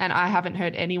easy. And I haven't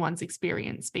heard anyone's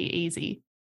experience be easy.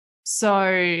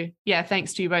 So yeah,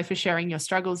 thanks to you both for sharing your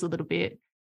struggles a little bit.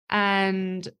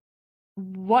 And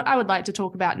what I would like to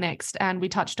talk about next, and we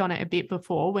touched on it a bit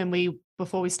before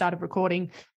we started recording,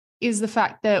 is the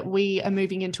fact that we are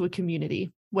moving into a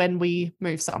community when we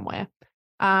move somewhere.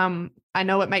 I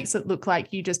know it makes it look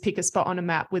like you just pick a spot on a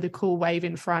map with a cool wave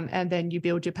in front and then you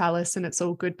build your palace and it's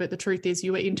all good. But the truth is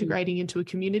you are integrating into a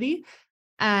community.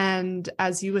 And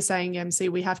as you were saying, MC,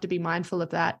 we have to be mindful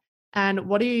of that. And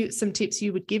what are some tips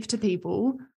you would give to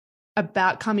people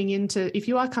about if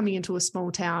you are coming into a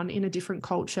small town in a different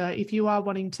culture, if you are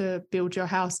wanting to build your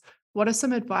house, what are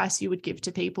some advice you would give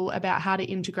to people about how to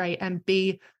integrate and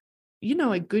be,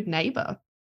 a good neighbor?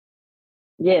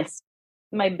 Yes.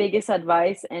 My biggest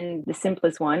advice, and the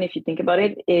simplest one, if you think about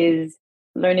it, is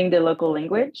learning the local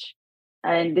language.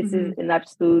 And this is an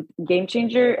absolute game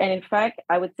changer. And in fact,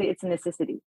 I would say it's a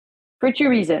necessity for two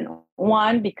reasons.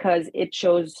 One, because it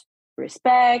shows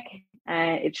respect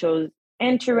and it shows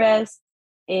interest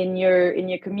in your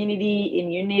community,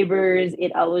 in your neighbors.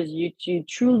 It allows you to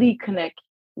truly connect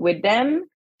with them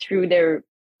through their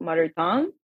mother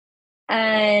tongue.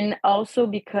 And also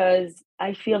because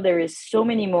I feel there is so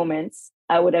many moments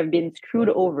I would have been screwed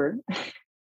over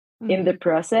in the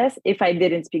process if I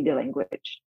didn't speak the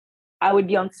language. I would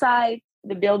be on site,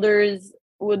 the builders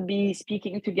would be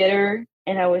speaking together,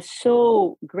 and I was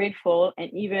so grateful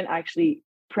and even actually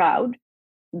proud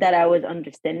that I was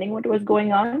understanding what was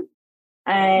going on.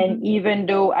 And even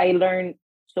though I learned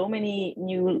so many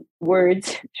new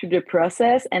words through the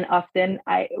process, and often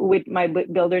with my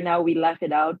builder now, we laugh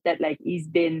it out that like he's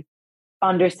been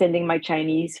understanding my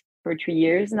Chinese for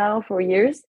 4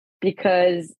 years,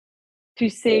 because to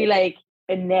say like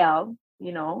a nail,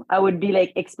 I would be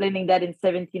like explaining that in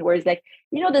 17 words, like,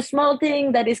 the small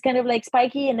thing that is kind of like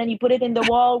spiky and then you put it in the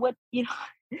wall,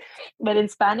 but in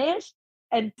Spanish,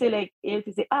 and to like,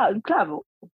 to say, un clavo,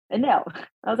 a nail.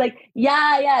 I was like,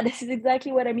 yeah, this is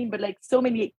exactly what I mean. But like so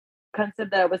many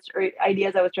concepts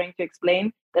ideas I was trying to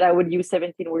explain that I would use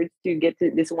 17 words to get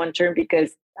to this one term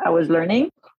because I was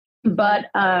learning. But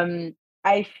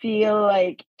I feel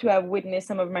like to have witnessed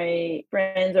some of my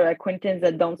friends or acquaintances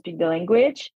that don't speak the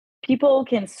language, people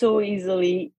can so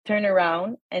easily turn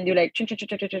around and do like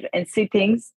and say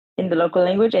things in the local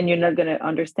language, and you're not going to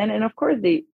understand. And of course,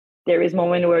 there is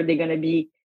moment where they're going to be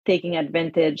taking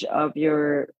advantage of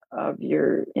your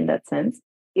in that sense.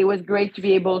 It was great to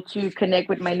be able to connect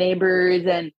with my neighbors,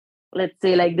 and let's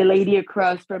say like the lady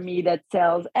across from me that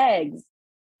sells eggs,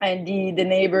 and the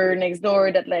neighbor next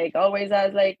door that like always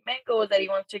has like mangoes that he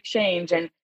wants to exchange,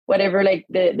 and whatever, like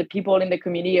the people in the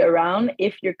community around.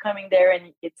 If you're coming there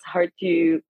and it's hard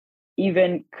to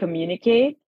even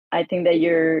communicate, I think that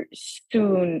you're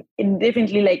soon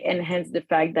definitely like enhance the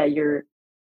fact that you're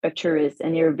a tourist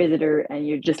and you're a visitor and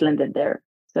you just landed there.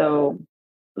 So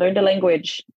learn the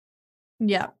language.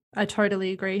 Yeah, I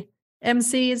totally agree.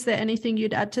 MC, is there anything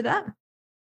you'd add to that?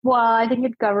 Well, I think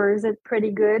it covers it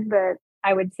pretty good, but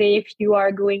I would say if you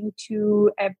are going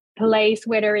to a place,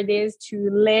 whether it is to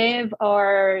live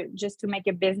or just to make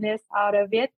a business out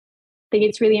of it. I think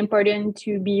it's really important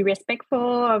to be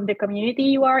respectful of the community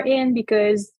you are in,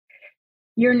 because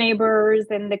your neighbors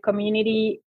and the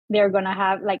community, they're gonna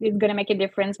have, like, it's gonna make a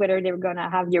difference whether they're gonna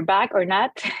have your back or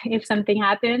not if something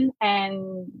happens.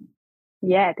 And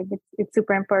yeah, I think it's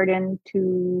super important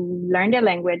to learn the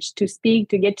language, to speak,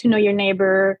 to get to know your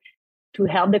neighbor, to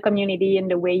help the community in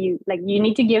the way you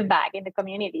need to give back in the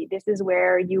community. This is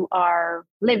where you are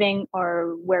living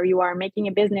or where you are making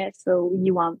a business, so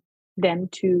you want them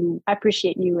to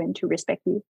appreciate you and to respect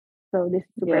you. So this is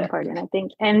super important, I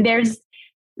think. And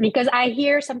because I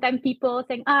hear sometimes people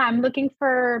saying, I'm looking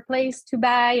for a place to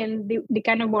buy, and they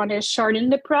kind of want to shorten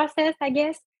the process, I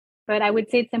guess. But I would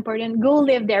say it's important. Go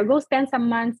live there. Go spend some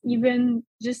months, even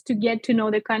just to get to know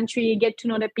the country, get to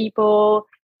know the people,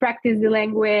 practice the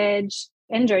language,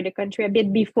 enjoy the country a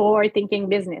bit before thinking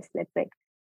business, let's say.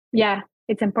 Yeah,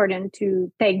 it's important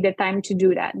to take the time to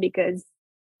do that, because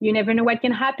you never know what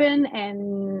can happen.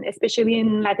 And especially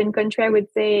in Latin country, I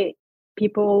would say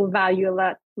people value a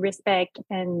lot respect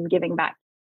and giving back.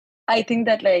 I think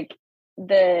that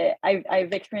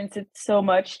I've experienced it so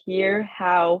much here,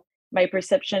 how my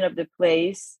perception of the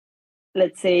place,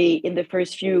 let's say in the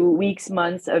first few weeks,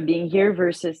 months of being here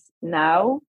versus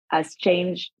now, has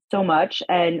changed so much.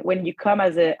 And when you come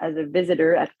as a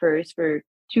visitor at first for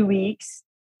 2 weeks,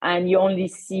 and you only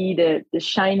see the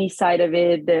shiny side of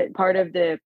it, the part of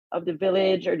the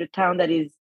village or the town that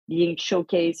is being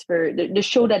showcased for the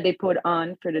show that they put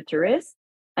on for the tourists.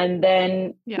 And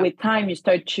then with time, you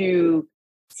start to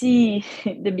see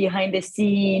the behind the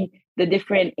scene, the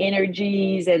different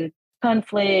energies and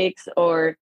conflicts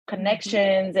or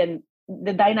connections and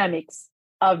the dynamics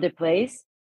of the place.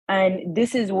 And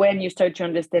this is when you start to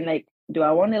understand, like, do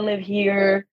I want to live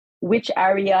here? Which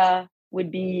area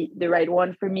would be the right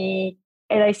one for me?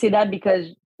 And I say that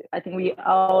because I think we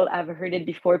all have heard it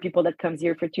before, people that comes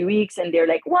here for 2 weeks and they're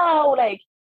like, wow, like,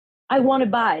 I want to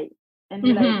buy. And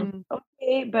you're like,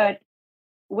 okay, but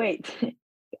wait.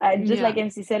 Just like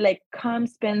MC said, like, come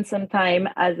spend some time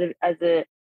as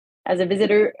a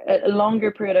visitor, a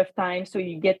longer period of time, so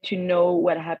you get to know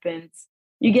what happens.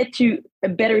 You get to a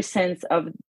better sense of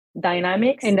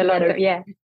dynamics in the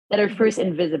that are first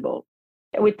invisible.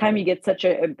 With time, you get such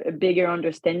a bigger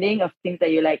understanding of things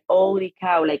that you're like, holy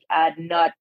cow, like, I had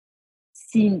not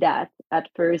seen that at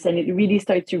first, and it really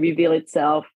starts to reveal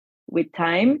itself with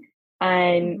time.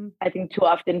 And I think too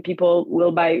often people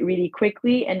will buy really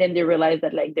quickly, and then they realize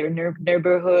that, like, their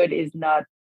neighborhood is not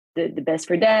the best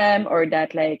for them, or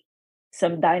that, like,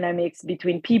 some dynamics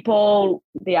between people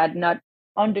they had not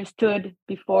understood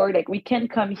before. Like, we can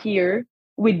come here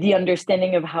with the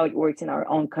understanding of how it works in our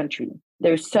own country.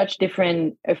 There's such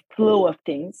different a flow of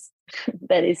things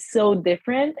that is so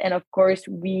different. And of course,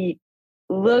 we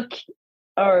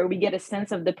get a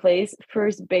sense of the place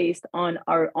first based on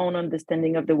our own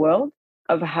understanding of the world,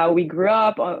 of how we grew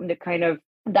up, on the kind of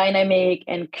dynamic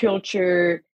and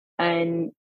culture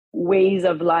and ways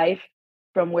of life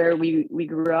from where we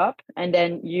grew up. And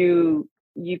then you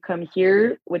come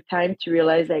here with time to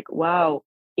realize, like, wow,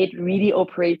 it really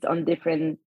operates on a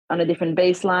different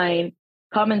baseline.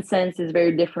 Common sense is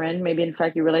very different. Maybe in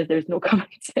fact you realize there's no common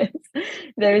sense.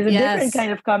 There is a different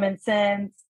kind of common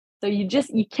sense. So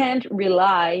you can't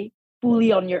rely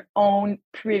fully on your own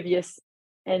previous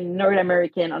and North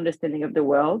American understanding of the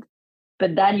world,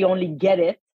 but that you only get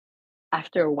it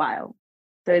after a while.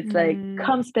 So it's like,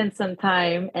 come spend some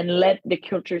time and let the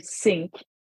culture sink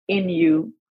in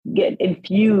you, get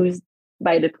infused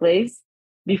by the place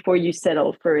before you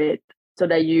settle for it, so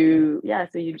that you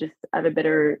just have a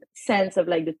better sense of,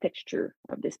 like, the texture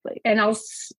of this place. And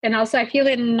also I feel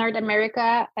in North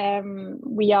America,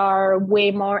 we are way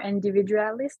more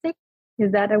individualistic.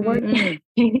 Is that a word?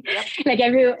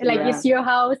 It's your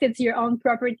house, it's your own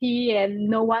property, and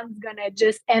no one's gonna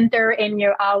just enter in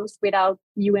your house without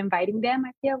you inviting them.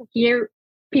 I feel here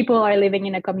people are living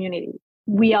in a community.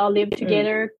 We all live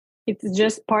together. It's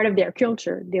just part of their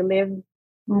culture. They live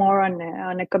more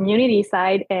on a community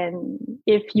side. And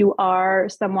if you are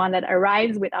someone that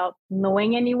arrives without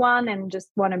knowing anyone and just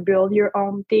want to build your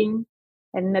own thing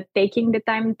and not taking the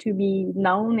time to be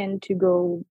known and to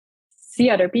go see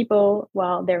other people,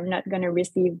 well, they're not going to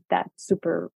receive that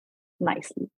super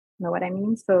nicely. You know what I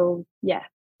mean? So yeah,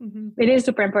 it is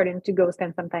super important to go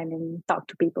spend some time and talk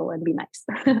to people and be nice.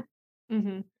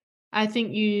 I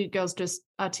think you girls just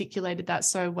articulated that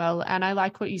so well. And I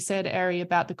like what you said, Eri,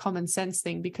 about the common sense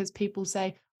thing, because people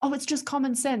say, oh, it's just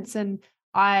common sense. And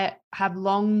I have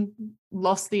long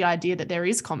lost the idea that there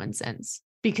is common sense.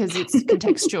 because it's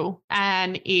contextual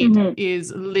and it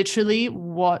is literally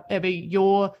whatever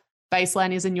your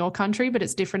baseline is in your country, but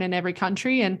it's different in every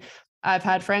country. And I've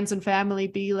had friends and family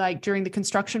be like, during the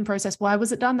construction process, why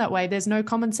was it done that way? There's no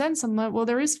common sense. I'm like, well,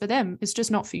 there is for them. It's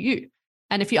just not for you.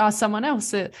 And if you ask someone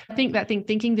else, I think that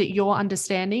thinking that your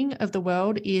understanding of the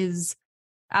world is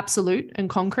absolute and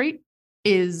concrete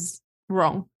is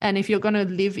wrong. And if you're going to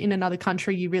live in another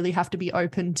country, you really have to be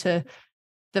open to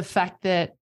the fact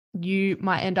that you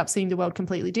might end up seeing the world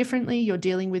completely differently. You're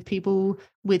dealing with people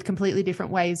with completely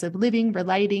different ways of living,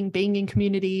 relating, being in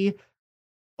community,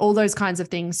 all those kinds of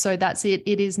things. So that's it.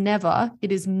 It is never,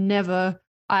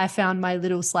 I found my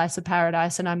little slice of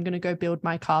paradise and I'm going to go build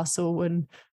my castle and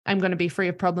I'm going to be free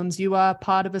of problems. You are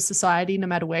part of a society no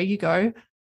matter where you go.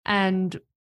 And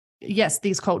yes,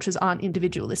 these cultures aren't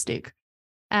individualistic.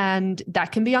 And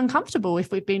that can be uncomfortable if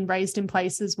we've been raised in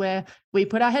places where we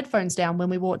put our headphones down when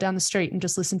we walk down the street and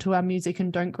just listen to our music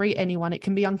and don't greet anyone. It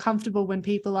can be uncomfortable when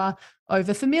people are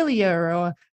over familiar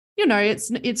or, you know,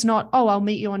 it's not, oh, I'll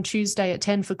meet you on Tuesday at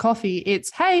 10 for coffee.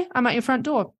 It's, hey, I'm at your front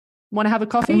door. Want to have a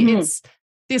coffee? It's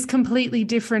this completely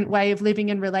different way of living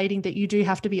and relating that you do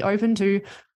have to be open to.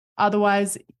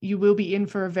 Otherwise, you will be in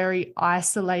for a very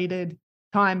isolated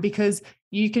time, because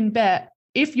you can bet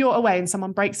if you're away and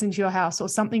someone breaks into your house or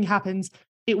something happens,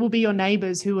 it will be your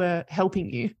neighbors who are helping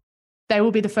you. They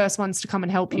will be the first ones to come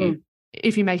and help you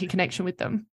if you make a connection with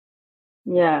them.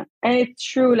 Yeah. And it's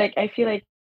true. Like, I feel like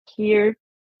here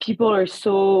people are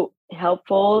so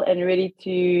helpful and ready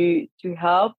to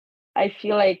help. I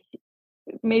feel like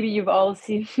maybe you've all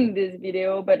seen this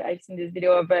video, but I've seen this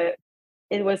video of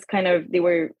it was kind of, they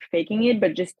were faking it,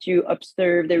 but just to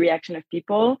observe the reaction of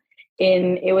people.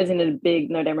 And it was in a big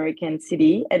North American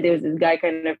city, and there was this guy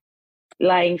kind of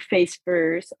lying face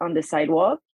first on the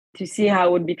sidewalk to see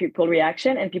how would be people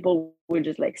reaction, and people would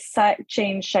just like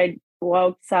change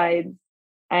sidewalk sides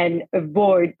and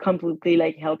avoid completely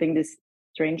like helping this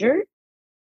stranger.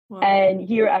 Wow. And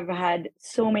here I've had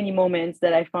so many moments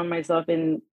that I found myself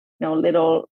in,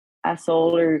 little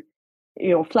asshole or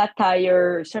flat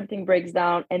tire or something breaks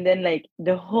down, and then like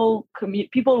the whole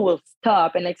people will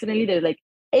stop, and like suddenly there's like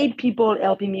 8 people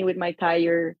helping me with my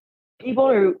tire. They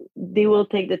will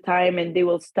take the time and they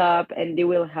will stop and they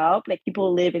will help. Like,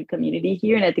 people live in community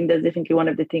here, and I think that's definitely one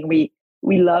of the things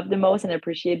we love the most and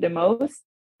appreciate the most.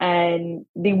 And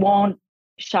they won't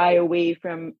shy away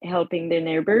from helping their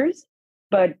neighbors,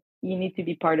 but you need to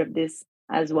be part of this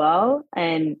as well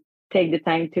and take the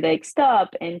time to like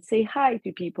stop and say hi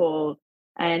to people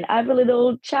and have a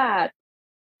little chat.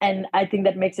 And I think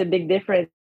that makes a big difference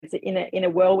in a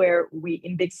world where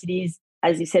in big cities,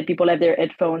 as you said, people have their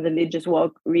headphones and they just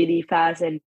walk really fast,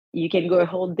 and you can go a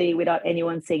whole day without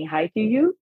anyone saying hi to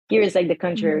you. Here is like the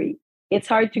contrary. It's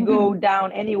hard to go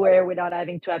down anywhere without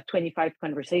having to have 25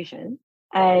 conversations.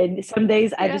 And some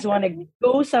days I just want to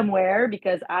go somewhere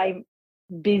because I'm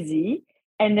busy.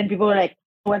 And then people are like,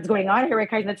 what's going on?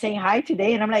 Erika is not saying hi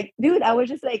today. And I'm like, dude, I was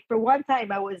just like, for one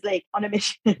time I was like on a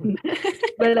mission.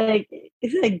 But like,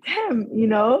 it's like, damn,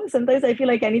 sometimes I feel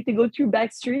like I need to go through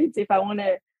back streets if I want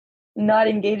to not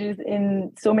engage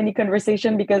in so many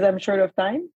conversations because I'm short of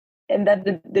time. And that's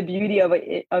the beauty of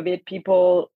it.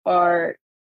 People are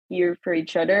here for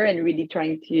each other and really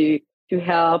trying to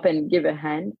help and give a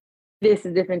hand. This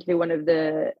is definitely one of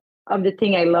the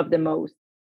thing I love the most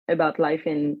about life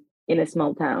in a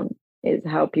small town, is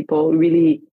how people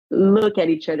really look at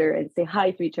each other and say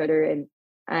hi to each other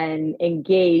and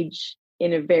engage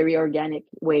in a very organic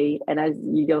way. And as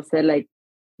you said, like,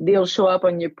 they'll show up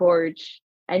on your porch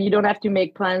and you don't have to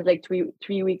make plans like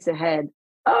three weeks ahead.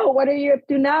 Oh, what are you up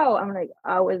to now? I'm like,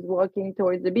 I was walking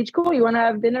towards the beach. Cool, you want to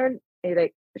have dinner? And you're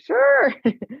like, sure.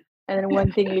 And then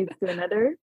one thing leads to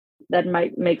another. That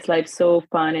makes life so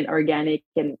fun and organic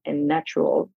and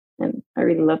natural. And I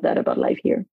really love that about life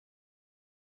here.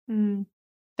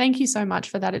 Thank you so much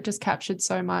for that. It just captured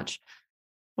so much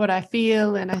what I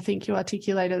feel, and I think you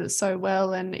articulated it so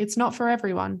well, and it's not for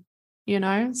everyone,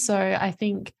 so I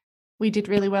think we did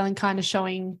really well in kind of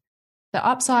showing the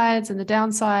upsides and the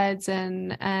downsides,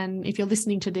 and if you're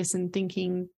listening to this and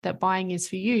thinking that buying is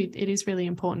for you, it is really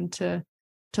important to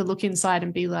look inside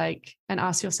and be like, and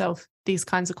ask yourself these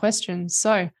kinds of questions.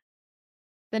 So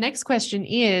the next question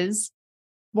is,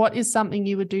 what is something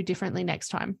you would do differently next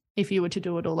time if you were to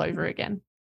do it all over again?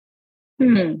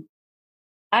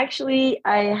 Actually,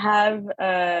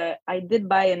 I did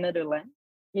buy another land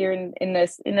here in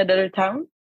another town,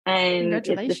 and it's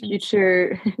the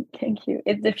future. Thank you.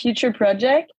 It's the future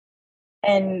project,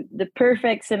 and the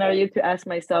perfect scenario to ask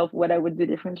myself what I would do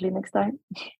differently next time.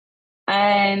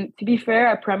 And to be fair,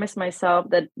 I promised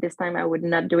myself that this time I would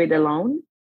not do it alone.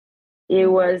 it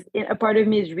was, a part of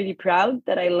me is really proud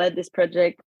that I led this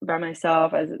project by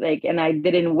myself, and I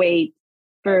didn't wait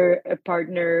for a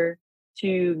partner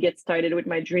to get started with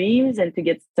my dreams and to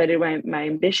get started with my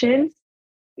ambitions.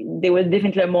 There was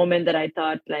definitely a moment that I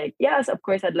thought, like, yes, of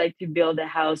course I'd like to build a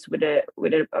house with a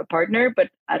partner, but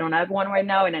I don't have one right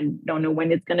now and I don't know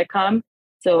when it's going to come.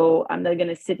 So I'm not going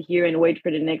to sit here and wait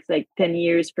for the next like 10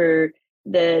 years for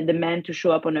the man to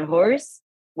show up on a horse.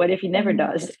 What if he never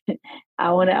does?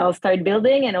 I'll start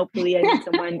building, and hopefully I meet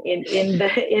someone in the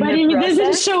but the if he process.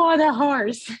 doesn't show on a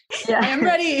horse, yeah, I'm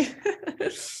ready.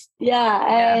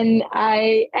 Yeah,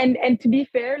 and to be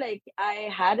fair, like I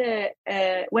had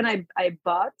when I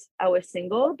bought, I was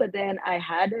single, but then I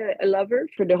had a lover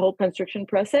for the whole construction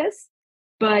process,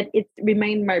 but it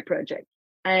remained my project,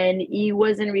 and he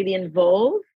wasn't really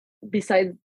involved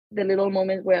besides the little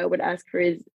moments where I would ask for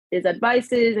his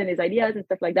advices and his ideas and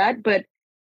stuff like that. But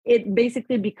it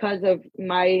basically, because of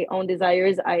my own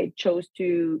desires, I chose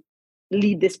to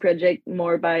lead this project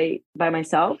more by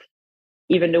myself,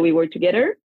 even though we were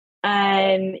together.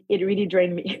 And it really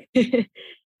drained me.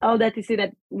 All that to say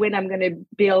that when I'm going to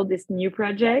build this new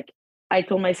project, I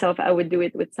told myself I would do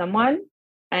it with someone,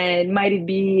 and might it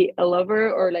be a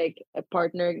lover or like a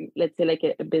partner, let's say like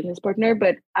a business partner,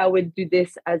 but I would do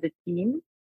this as a team,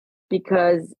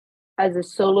 because as a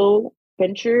solo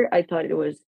venture, I thought it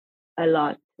was a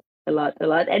lot.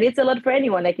 And it's a lot for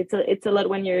anyone. Like it's a lot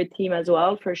when you're a team as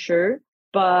well, for sure.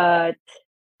 But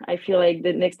I feel like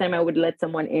the next time I would let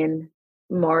someone in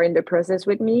more in the process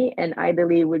with me, and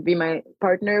ideally would be my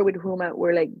partner with whom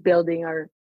we're like building our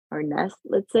nest,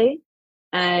 let's say.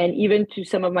 And even to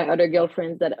some of my other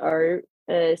girlfriends that are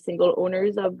single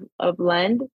owners of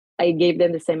land, I gave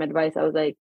them the same advice. I was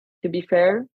like, to be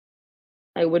fair,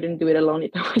 I wouldn't do it alone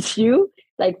if I was you.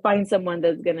 Like, find someone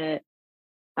that's gonna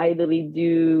ideally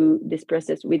do this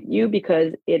process with you,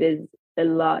 because it is a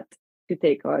lot to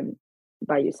take on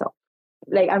by yourself.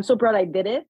 Like, I'm so proud I did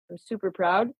it. I'm super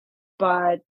proud,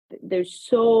 but there's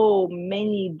so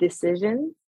many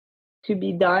decisions to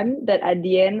be done that at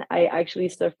the end I actually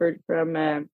suffered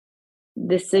from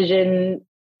decision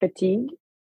fatigue,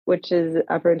 which is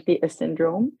apparently a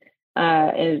syndrome,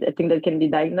 and I think that can be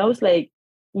diagnosed. Like,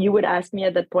 you would ask me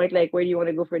at that point, like, where do you want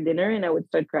to go for dinner, and I would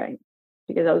start crying,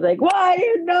 because I was like, why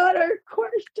another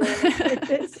question? Like,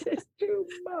 this is too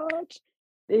much.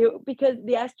 Because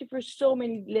they asked you for so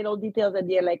many little details at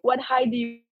the end, like, what height do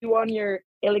you want your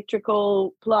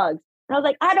electrical plugs? And I was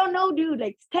like, I don't know, dude.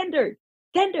 Like, standard.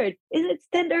 Is it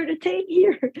standard to take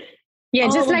here? Yeah,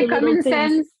 All just like common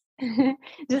sense.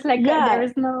 Just like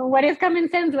there's no, what is common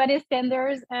sense? What is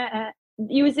standards?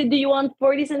 You would say, do you want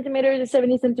 40 centimeters or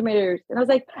 70 centimeters? And I was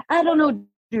like, I don't know,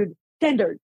 dude.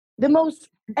 Standard. The most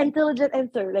intelligent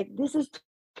answer. Like, this is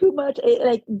too much.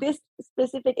 Like, this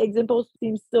specific example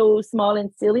seems so small and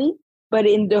silly, but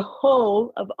in the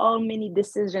whole of all many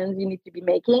decisions you need to be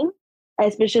making,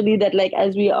 especially that, like,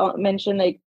 as we all mentioned,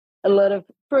 like, a lot of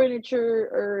furniture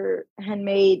or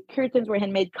handmade, curtains were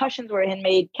handmade, cushions were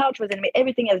handmade, couch was handmade,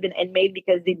 everything has been handmade,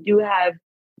 because they do have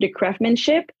the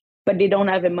craftsmanship, but they don't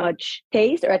have a much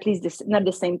taste, or at least not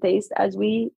the same taste as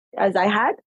I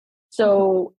had.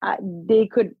 So they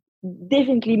could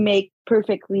definitely make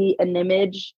perfectly an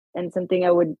image and something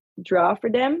I would draw for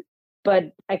them,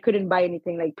 but I couldn't buy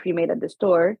anything like pre-made at the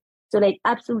store. So like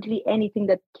absolutely anything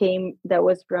that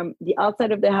was from the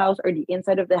outside of the house or the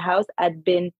inside of the house had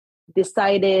been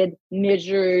decided,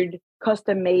 measured,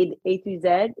 custom made A to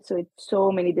Z. So it's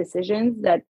so many decisions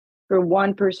that for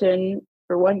one person,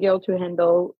 for one girl to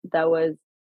handle, that was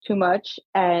too much.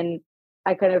 And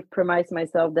I kind of promised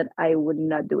myself that I would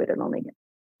not do it alone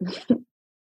again.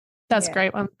 That's a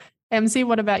great one. MC,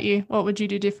 what about you? What would you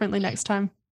do differently next time?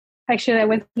 Actually, I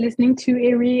was listening to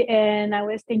Erika and I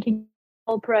was thinking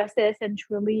whole process, and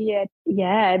truly,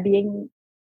 being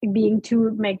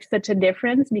two makes such a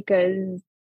difference, because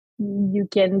you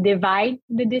can divide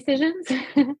the decisions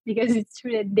because it's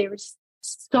true that there's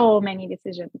so many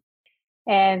decisions,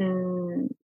 and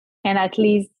at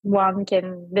least one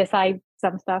can decide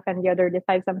some stuff and the other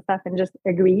decide some stuff and just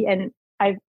agree. And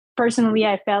I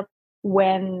felt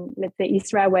when, let's say,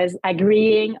 Isra was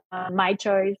agreeing on my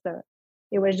choice,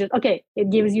 it was just, okay, it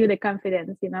gives you the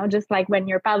confidence, just like when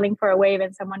you're paddling for a wave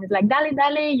and someone is like, dale,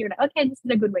 dale, you're like, okay, this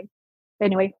is a good way.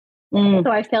 Anyway,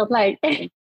 so I felt like, you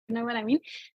know what I mean?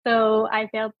 So I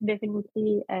felt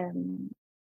definitely,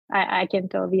 I can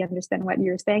totally understand what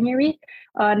you're saying, Erika.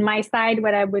 On my side,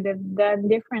 what I would have done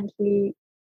differently,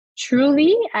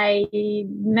 truly,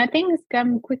 nothing's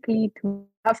come quickly to me.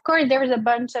 Of course, there was a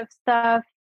bunch of stuff,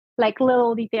 like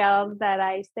little details that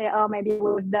I say, oh, maybe I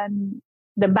would have done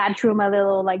the bathroom a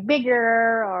little like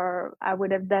bigger, or I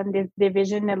would have done this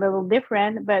division a little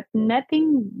different, but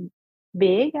nothing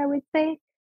big, I would say.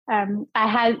 I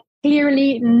had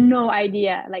clearly no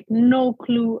idea, like no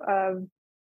clue of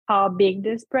how big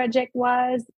this project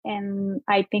was. And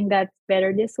I think that's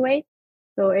better this way.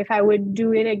 So if I would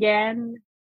do it again,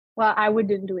 well, I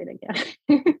wouldn't do it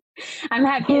again. I'm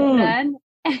happy it's done.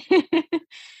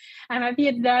 I'm happy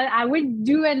it's done. I would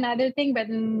do another thing, but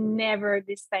never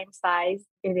this same size.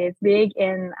 It is big,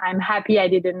 and I'm happy I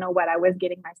didn't know what I was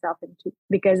getting myself into,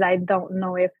 because I don't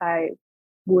know if I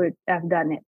would have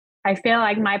done it. I feel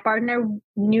like my partner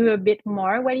knew a bit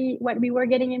more what we were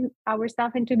getting in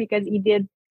ourselves into, because he did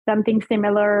something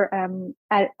similar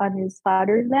on his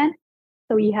father's land,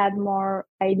 so he had more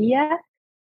idea.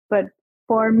 But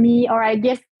for me, or I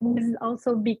guess this is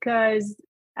also because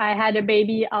I had a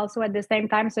baby also at the same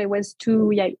time, so it was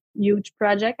two huge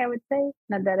project, I would say.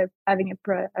 Not that having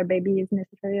a baby is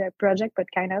necessarily a project, but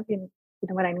kind of, you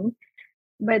know what I mean.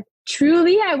 But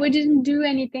truly, I wouldn't do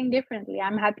anything differently.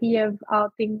 I'm happy of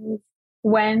how things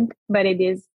went, but it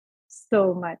is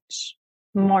so much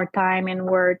more time and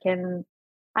work. And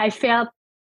I felt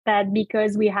that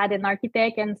because we had an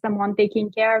architect and someone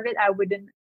taking care of it, I wouldn't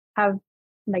have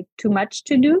like too much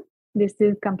to do. This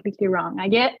is completely wrong. I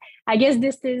guess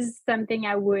this is something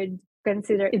I would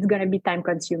consider it's going to be time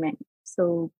consuming.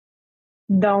 So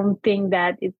don't think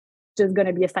that it's just going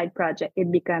to be a side project.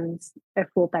 It becomes a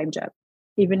full-time job,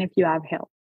 even if you have help.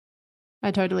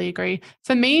 I totally agree.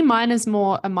 For me, mine is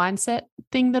more a mindset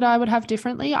thing that I would have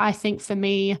differently. I think for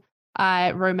me,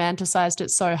 I romanticized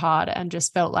it so hard and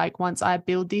just felt like once I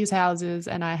build these houses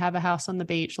and I have a house on the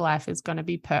beach, life is going to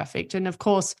be perfect. And of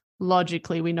course,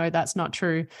 logically, we know that's not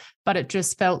true, but it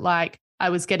just felt like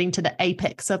I was getting to the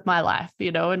apex of my life,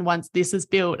 and once this is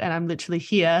built and I'm literally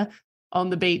here on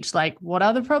the beach, like what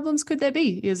other problems could there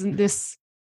be? Isn't this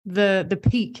the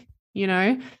peak,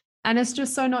 And it's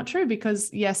just so not true,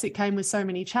 because yes, it came with so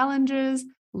many challenges.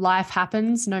 Life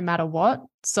happens no matter what.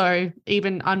 So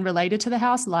even unrelated to the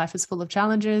house, life is full of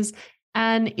challenges.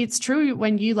 And it's true,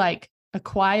 when you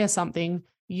acquire something,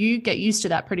 you get used to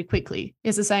that pretty quickly.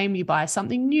 It's the same, you buy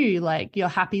something new, like you're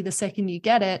happy the second you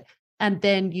get it. And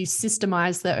then you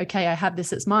systemize that, okay, I have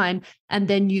this, it's mine. And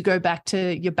then you go back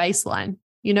to your baseline.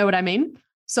 You know what I mean?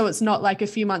 So it's not like a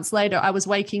few months later, I was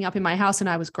waking up in my house and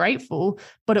I was grateful,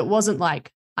 but it wasn't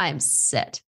like I am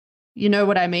set. You know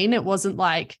what I mean? It wasn't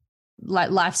like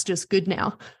life's just good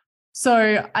now.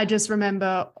 So I just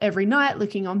remember every night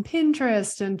looking on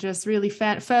Pinterest and just really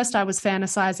first I was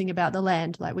fantasizing about the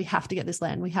land. Like, we have to get this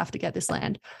land. We have to get this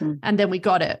land. And then we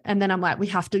got it. And then I'm like, we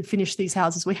have to finish these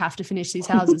houses. We have to finish these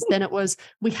houses. Then it was,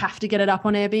 we have to get it up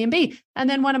on Airbnb. And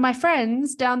then one of my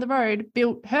friends down the road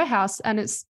built her house, and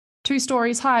it's 2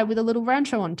 stories high with a little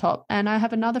rancho on top. And I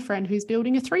have another friend who's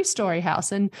building a 3-story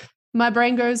house. And my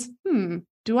brain goes,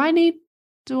 do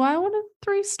I want a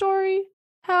 3-story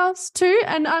house too?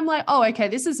 And I'm like, oh, okay,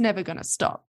 this is never going to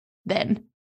stop then,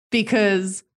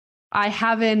 because I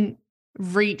haven't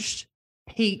reached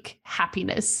peak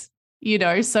happiness,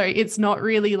 so it's not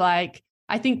really like,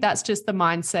 I think that's just the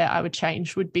mindset I would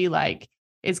change, would be like,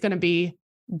 it's going to be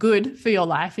good for your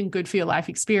life and good for your life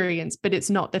experience, but it's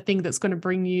not the thing that's going to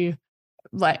bring you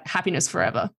like happiness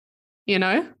forever,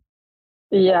 Yeah.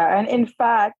 And in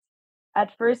fact,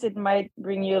 at first it might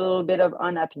bring you a little bit of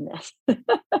unhappiness.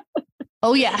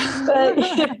 Oh yeah. But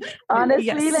honestly,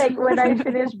 yes. Like when I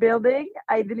finished building,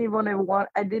 I didn't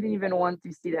even want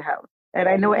to see the house. And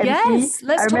I know MC, yes,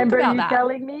 let's I remember talk about you that.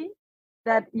 telling me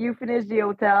that you finished the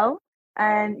hotel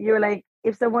and you're like,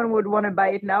 if someone would want to buy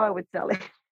it now, I would sell it.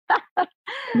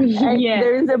 Yeah.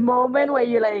 There is a moment where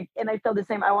you're like, and I felt the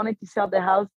same. I wanted to sell the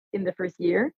house in the first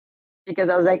year because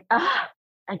I was like,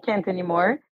 I can't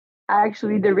anymore.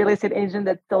 Actually, the real estate agent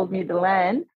that sold me the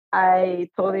land, I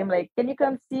told him like, can you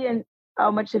come see and how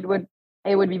much it would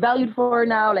be valued for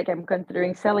now? Like, I'm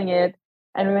considering selling it.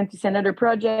 And we went to see another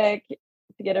project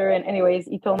together. And anyways,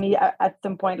 he told me at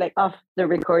some point, like off the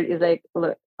record, is like,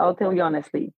 look, I'll tell you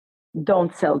honestly,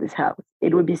 don't sell this house.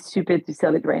 It would be stupid to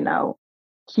sell it right now.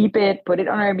 Keep it, put it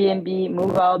on Airbnb,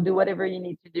 move out, do whatever you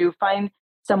need to do. Find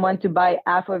someone to buy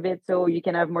half of it so you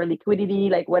can have more liquidity,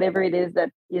 like whatever it is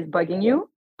that is bugging you,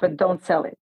 but don't sell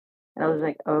it. And I was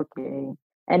like, okay.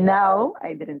 And now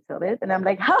I didn't sell it. And I'm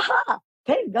like,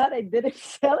 thank God I didn't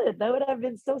sell it. That would have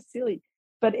been so silly.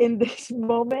 But in this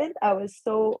moment, I was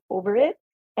so over it.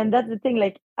 And that's the thing.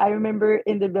 Like, I remember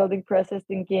in the building process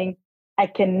thinking, I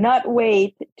cannot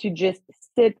wait to just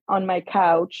sit on my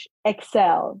couch,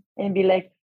 exhale, and be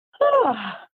like,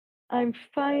 I'm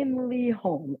finally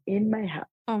home in my house.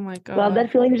 Oh my God. Well,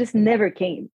 that feeling just never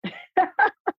came.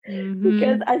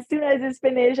 Because as soon as it's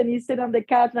finished and you sit on the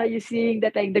couch, now you're seeing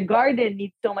that like the garden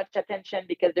needs so much attention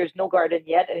because there's no garden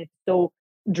yet and it's so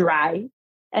dry.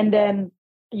 And then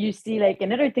you see like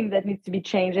another thing that needs to be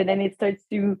changed, and then it starts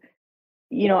to,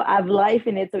 have life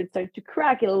in it. So it starts to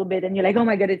crack a little bit and you're like, oh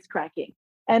my God, it's cracking.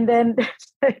 And then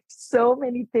there's like so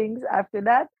many things after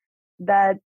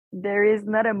that there is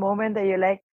not a moment that you're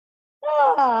like,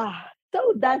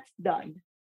 so that's done.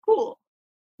 Cool.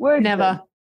 We're Never.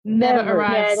 Good. Never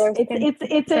arrives. Yeah,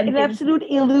 it's an absolute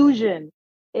illusion.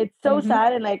 It's so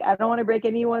sad, and like I don't want to break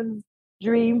anyone's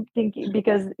dream thinking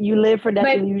because you live for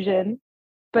that illusion.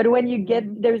 But when you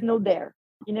get there's no there.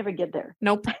 You never get there.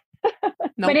 Nope.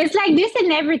 But it's like this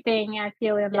in everything, I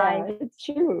feel in life. It's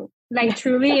true. Like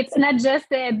truly, it's not just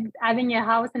having a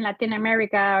house in Latin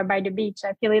America or by the beach.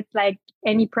 I feel it's like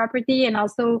any property, and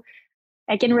also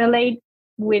I can relate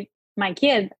with my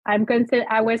kid.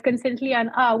 I was constantly on,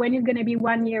 when he's gonna be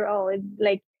 1 year old, it's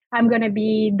like I'm gonna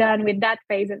be done with that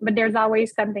phase. But there's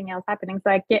always something else happening.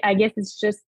 So I guess it's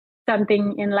just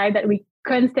something in life that we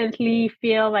constantly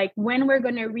feel like when we're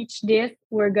gonna reach this,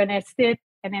 we're gonna sit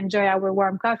and enjoy our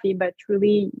warm coffee. But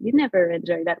truly, you never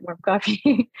enjoy that warm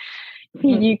coffee.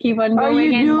 You keep on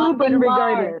going. You do, but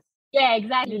regardless. Yeah,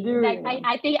 exactly. You do, like,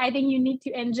 I think you need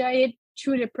to enjoy it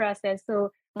through the process.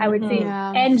 So I would say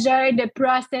enjoy the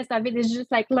process of it. It's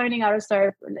just like learning how to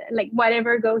surf. Like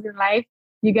whatever goes in life,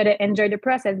 you gotta enjoy the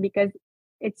process, because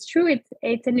it's true.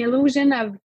 It's an illusion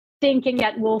of thinking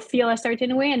that we'll feel a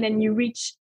certain way, and then you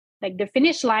reach like the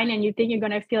finish line and you think you're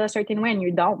gonna feel a certain way and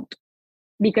you don't.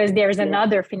 Because there's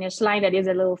another finish line that is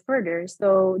a little further.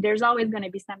 So there's always going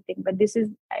to be something. But this is,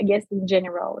 I guess, in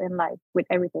general in life with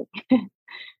everything.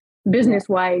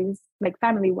 Business-wise, like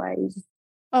family-wise.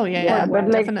 Oh, yeah, but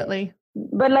like, definitely.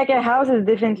 But like a house is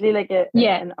definitely like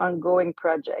an ongoing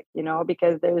project,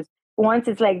 because once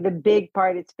it's like the big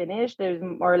part is finished, there's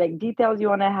more like details you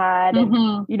want to add.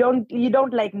 And you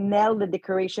don't like nail the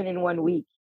decoration in 1 week.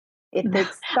 It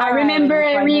takes time. I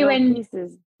remember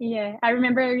pieces. Yeah, I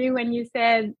remember you when you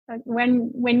said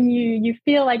when you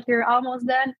feel like you're almost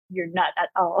done, you're not at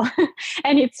all.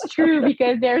 And it's true,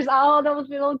 because there's all those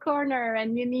little corner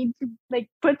and you need to like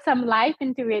put some life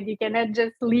into it. You cannot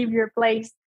just leave your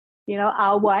place,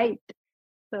 all white.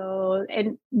 So,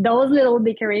 and those little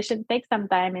decorations take some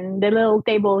time, and the little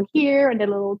table here and the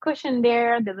little cushion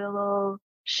there, the little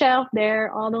shelf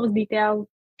there, all those details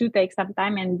do take some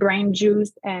time and brain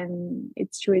juice. And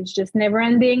it's true, it's just never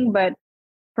ending. But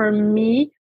for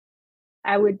me,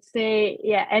 I would say,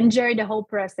 enjoy the whole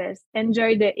process.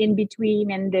 Enjoy the in-between,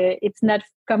 and it's not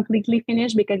completely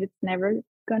finished, because it's never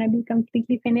going to be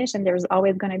completely finished and there's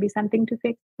always going to be something to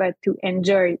fix, but to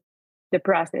enjoy the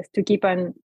process, to keep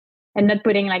on and not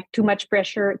putting like too much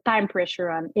time pressure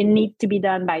on. It needs to be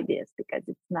done by this, because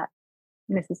it's not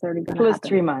necessarily going to happen. Plus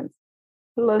 3 months.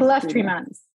 Plus 3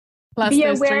 months. Plus be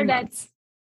those aware 3 that months.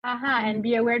 And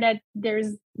be aware that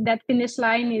there's that finish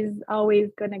line is always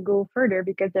going to go further,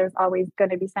 because there's always going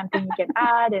to be something you can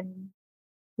add, and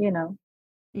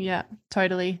Yeah,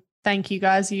 totally. Thank you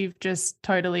guys. You've just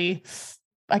totally,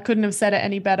 I couldn't have said it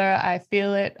any better. I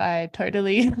feel it. I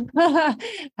totally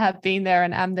have been there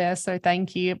and am there. So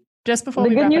thank you. Just before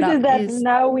we wrap it up, the good news is that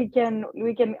now we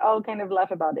can all kind of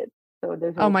laugh about it. So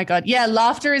oh my God. Yeah,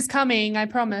 laughter is coming. I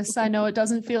promise. I know it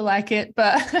doesn't feel like it,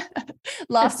 but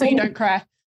laugh so you don't cry.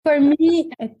 For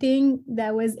me, I think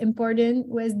that was important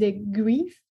was the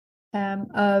grief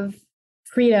of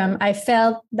freedom. I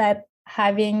felt that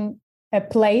having a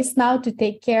place now to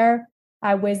take care,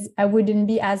 I wouldn't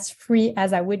be as free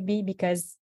as I would be,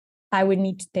 because I would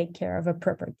need to take care of a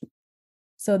property.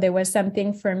 So there was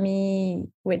something for me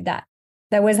with that.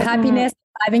 There was happiness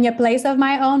having a place of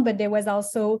my own, but there was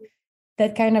also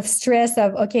that kind of stress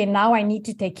of, okay, now I need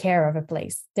to take care of a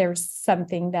place. There's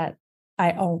something that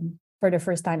I own for the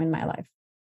first time in my life.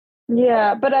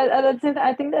 Yeah, but I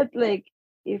think that, like,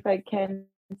 if I can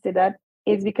say that,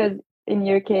 it's because in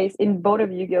your case, in both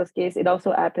of you girls' case, it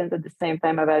also happens at the same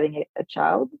time of having a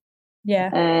child. Yeah.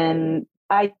 And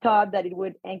I thought that it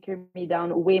would anchor me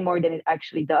down way more than it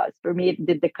actually does. For me, it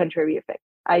did the contrary effect.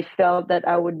 I felt that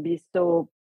I would be so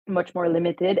much more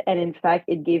limited. And in fact,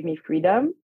 it gave me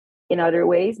freedom in other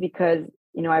ways, because,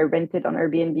 I rented on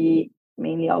Airbnb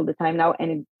mainly all the time now,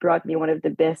 and it brought me one of the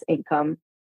best income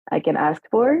I can ask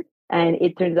for. And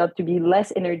it turns out to be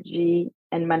less energy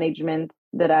and management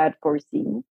that I had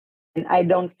foreseen. And I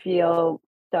don't feel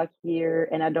stuck here,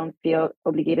 and I don't feel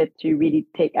obligated to really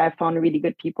I found really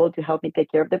good people to help me take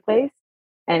care of the place.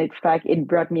 And in fact, it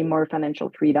brought me more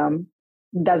financial freedom.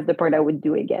 That's the part I would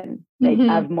do again. Like,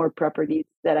 have more properties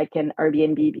that I can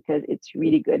Airbnb, because it's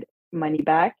really good money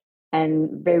back and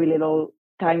very little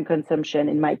time consumption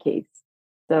in my case.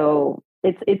 So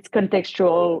it's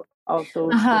contextual also,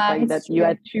 the fact that you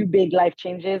had two big life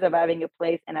changes of having a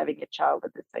place and having a child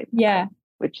at the same time. Yeah.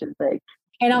 Which is like,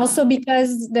 and also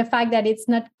because the fact that it's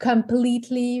not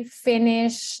completely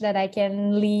finished, that I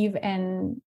can leave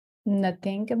and not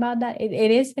think about that.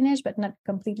 It is finished, but not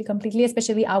completely,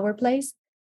 especially our place.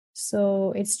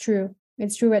 So it's true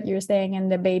what you're saying.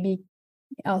 And the baby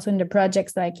also in the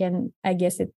projects, I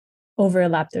guess it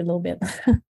overlapped a little bit.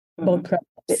 Both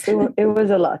projects. It was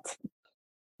a lot.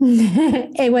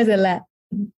 It was a lot.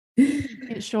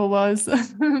 It sure was.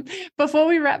 Before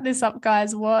we wrap this up,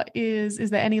 guys, is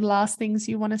there any last things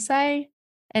you want to say?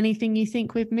 Anything you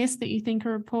think we've missed that you think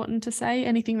are important to say?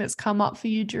 Anything that's come up for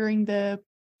you during the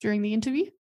interview?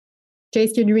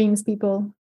 Chase your dreams,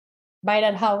 people. Buy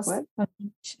that house.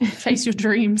 Chase your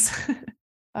dreams.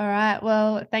 All right.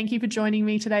 Well, thank you for joining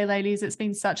me today, ladies. It's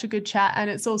been such a good chat. And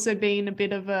it's also been a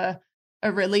bit of a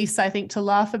release, I think, to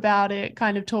laugh about it,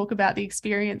 kind of talk about the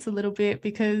experience a little bit,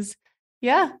 because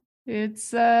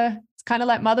it's kind of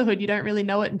like motherhood. You don't really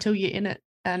know it until you're in it.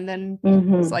 And then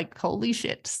it's like, holy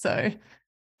shit. So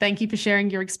thank you for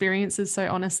sharing your experiences so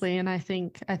honestly. And I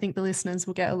think the listeners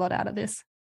will get a lot out of this.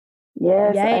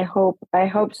 Yes, yay. I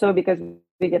hope so, because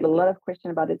we get a lot of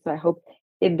questions about it. So I hope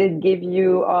it did give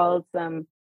you all some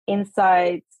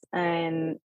insights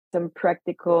and some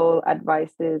practical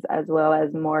advices, as well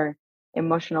as more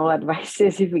emotional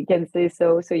advices, if we can say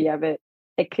so. So you have a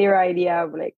clear idea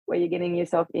of like what you're getting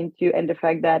yourself into, and the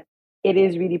fact that it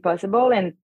is really possible.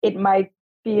 And it might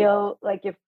feel like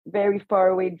a very far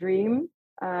away dream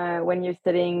when you're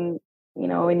sitting,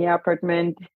 in your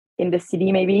apartment in the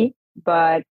city maybe,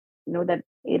 but know that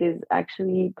it is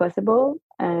actually possible,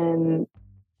 and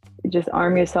just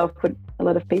arm yourself with a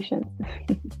lot of patience.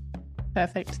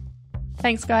 Perfect.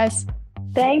 Thanks, guys.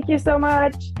 Thank you so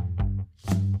much.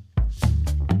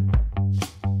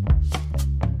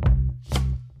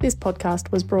 This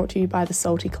podcast was brought to you by the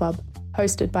Salty Club,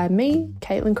 hosted by me,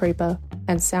 Caitlin Creeper,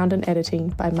 and sound and editing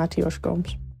by Mateusz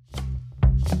Gomes.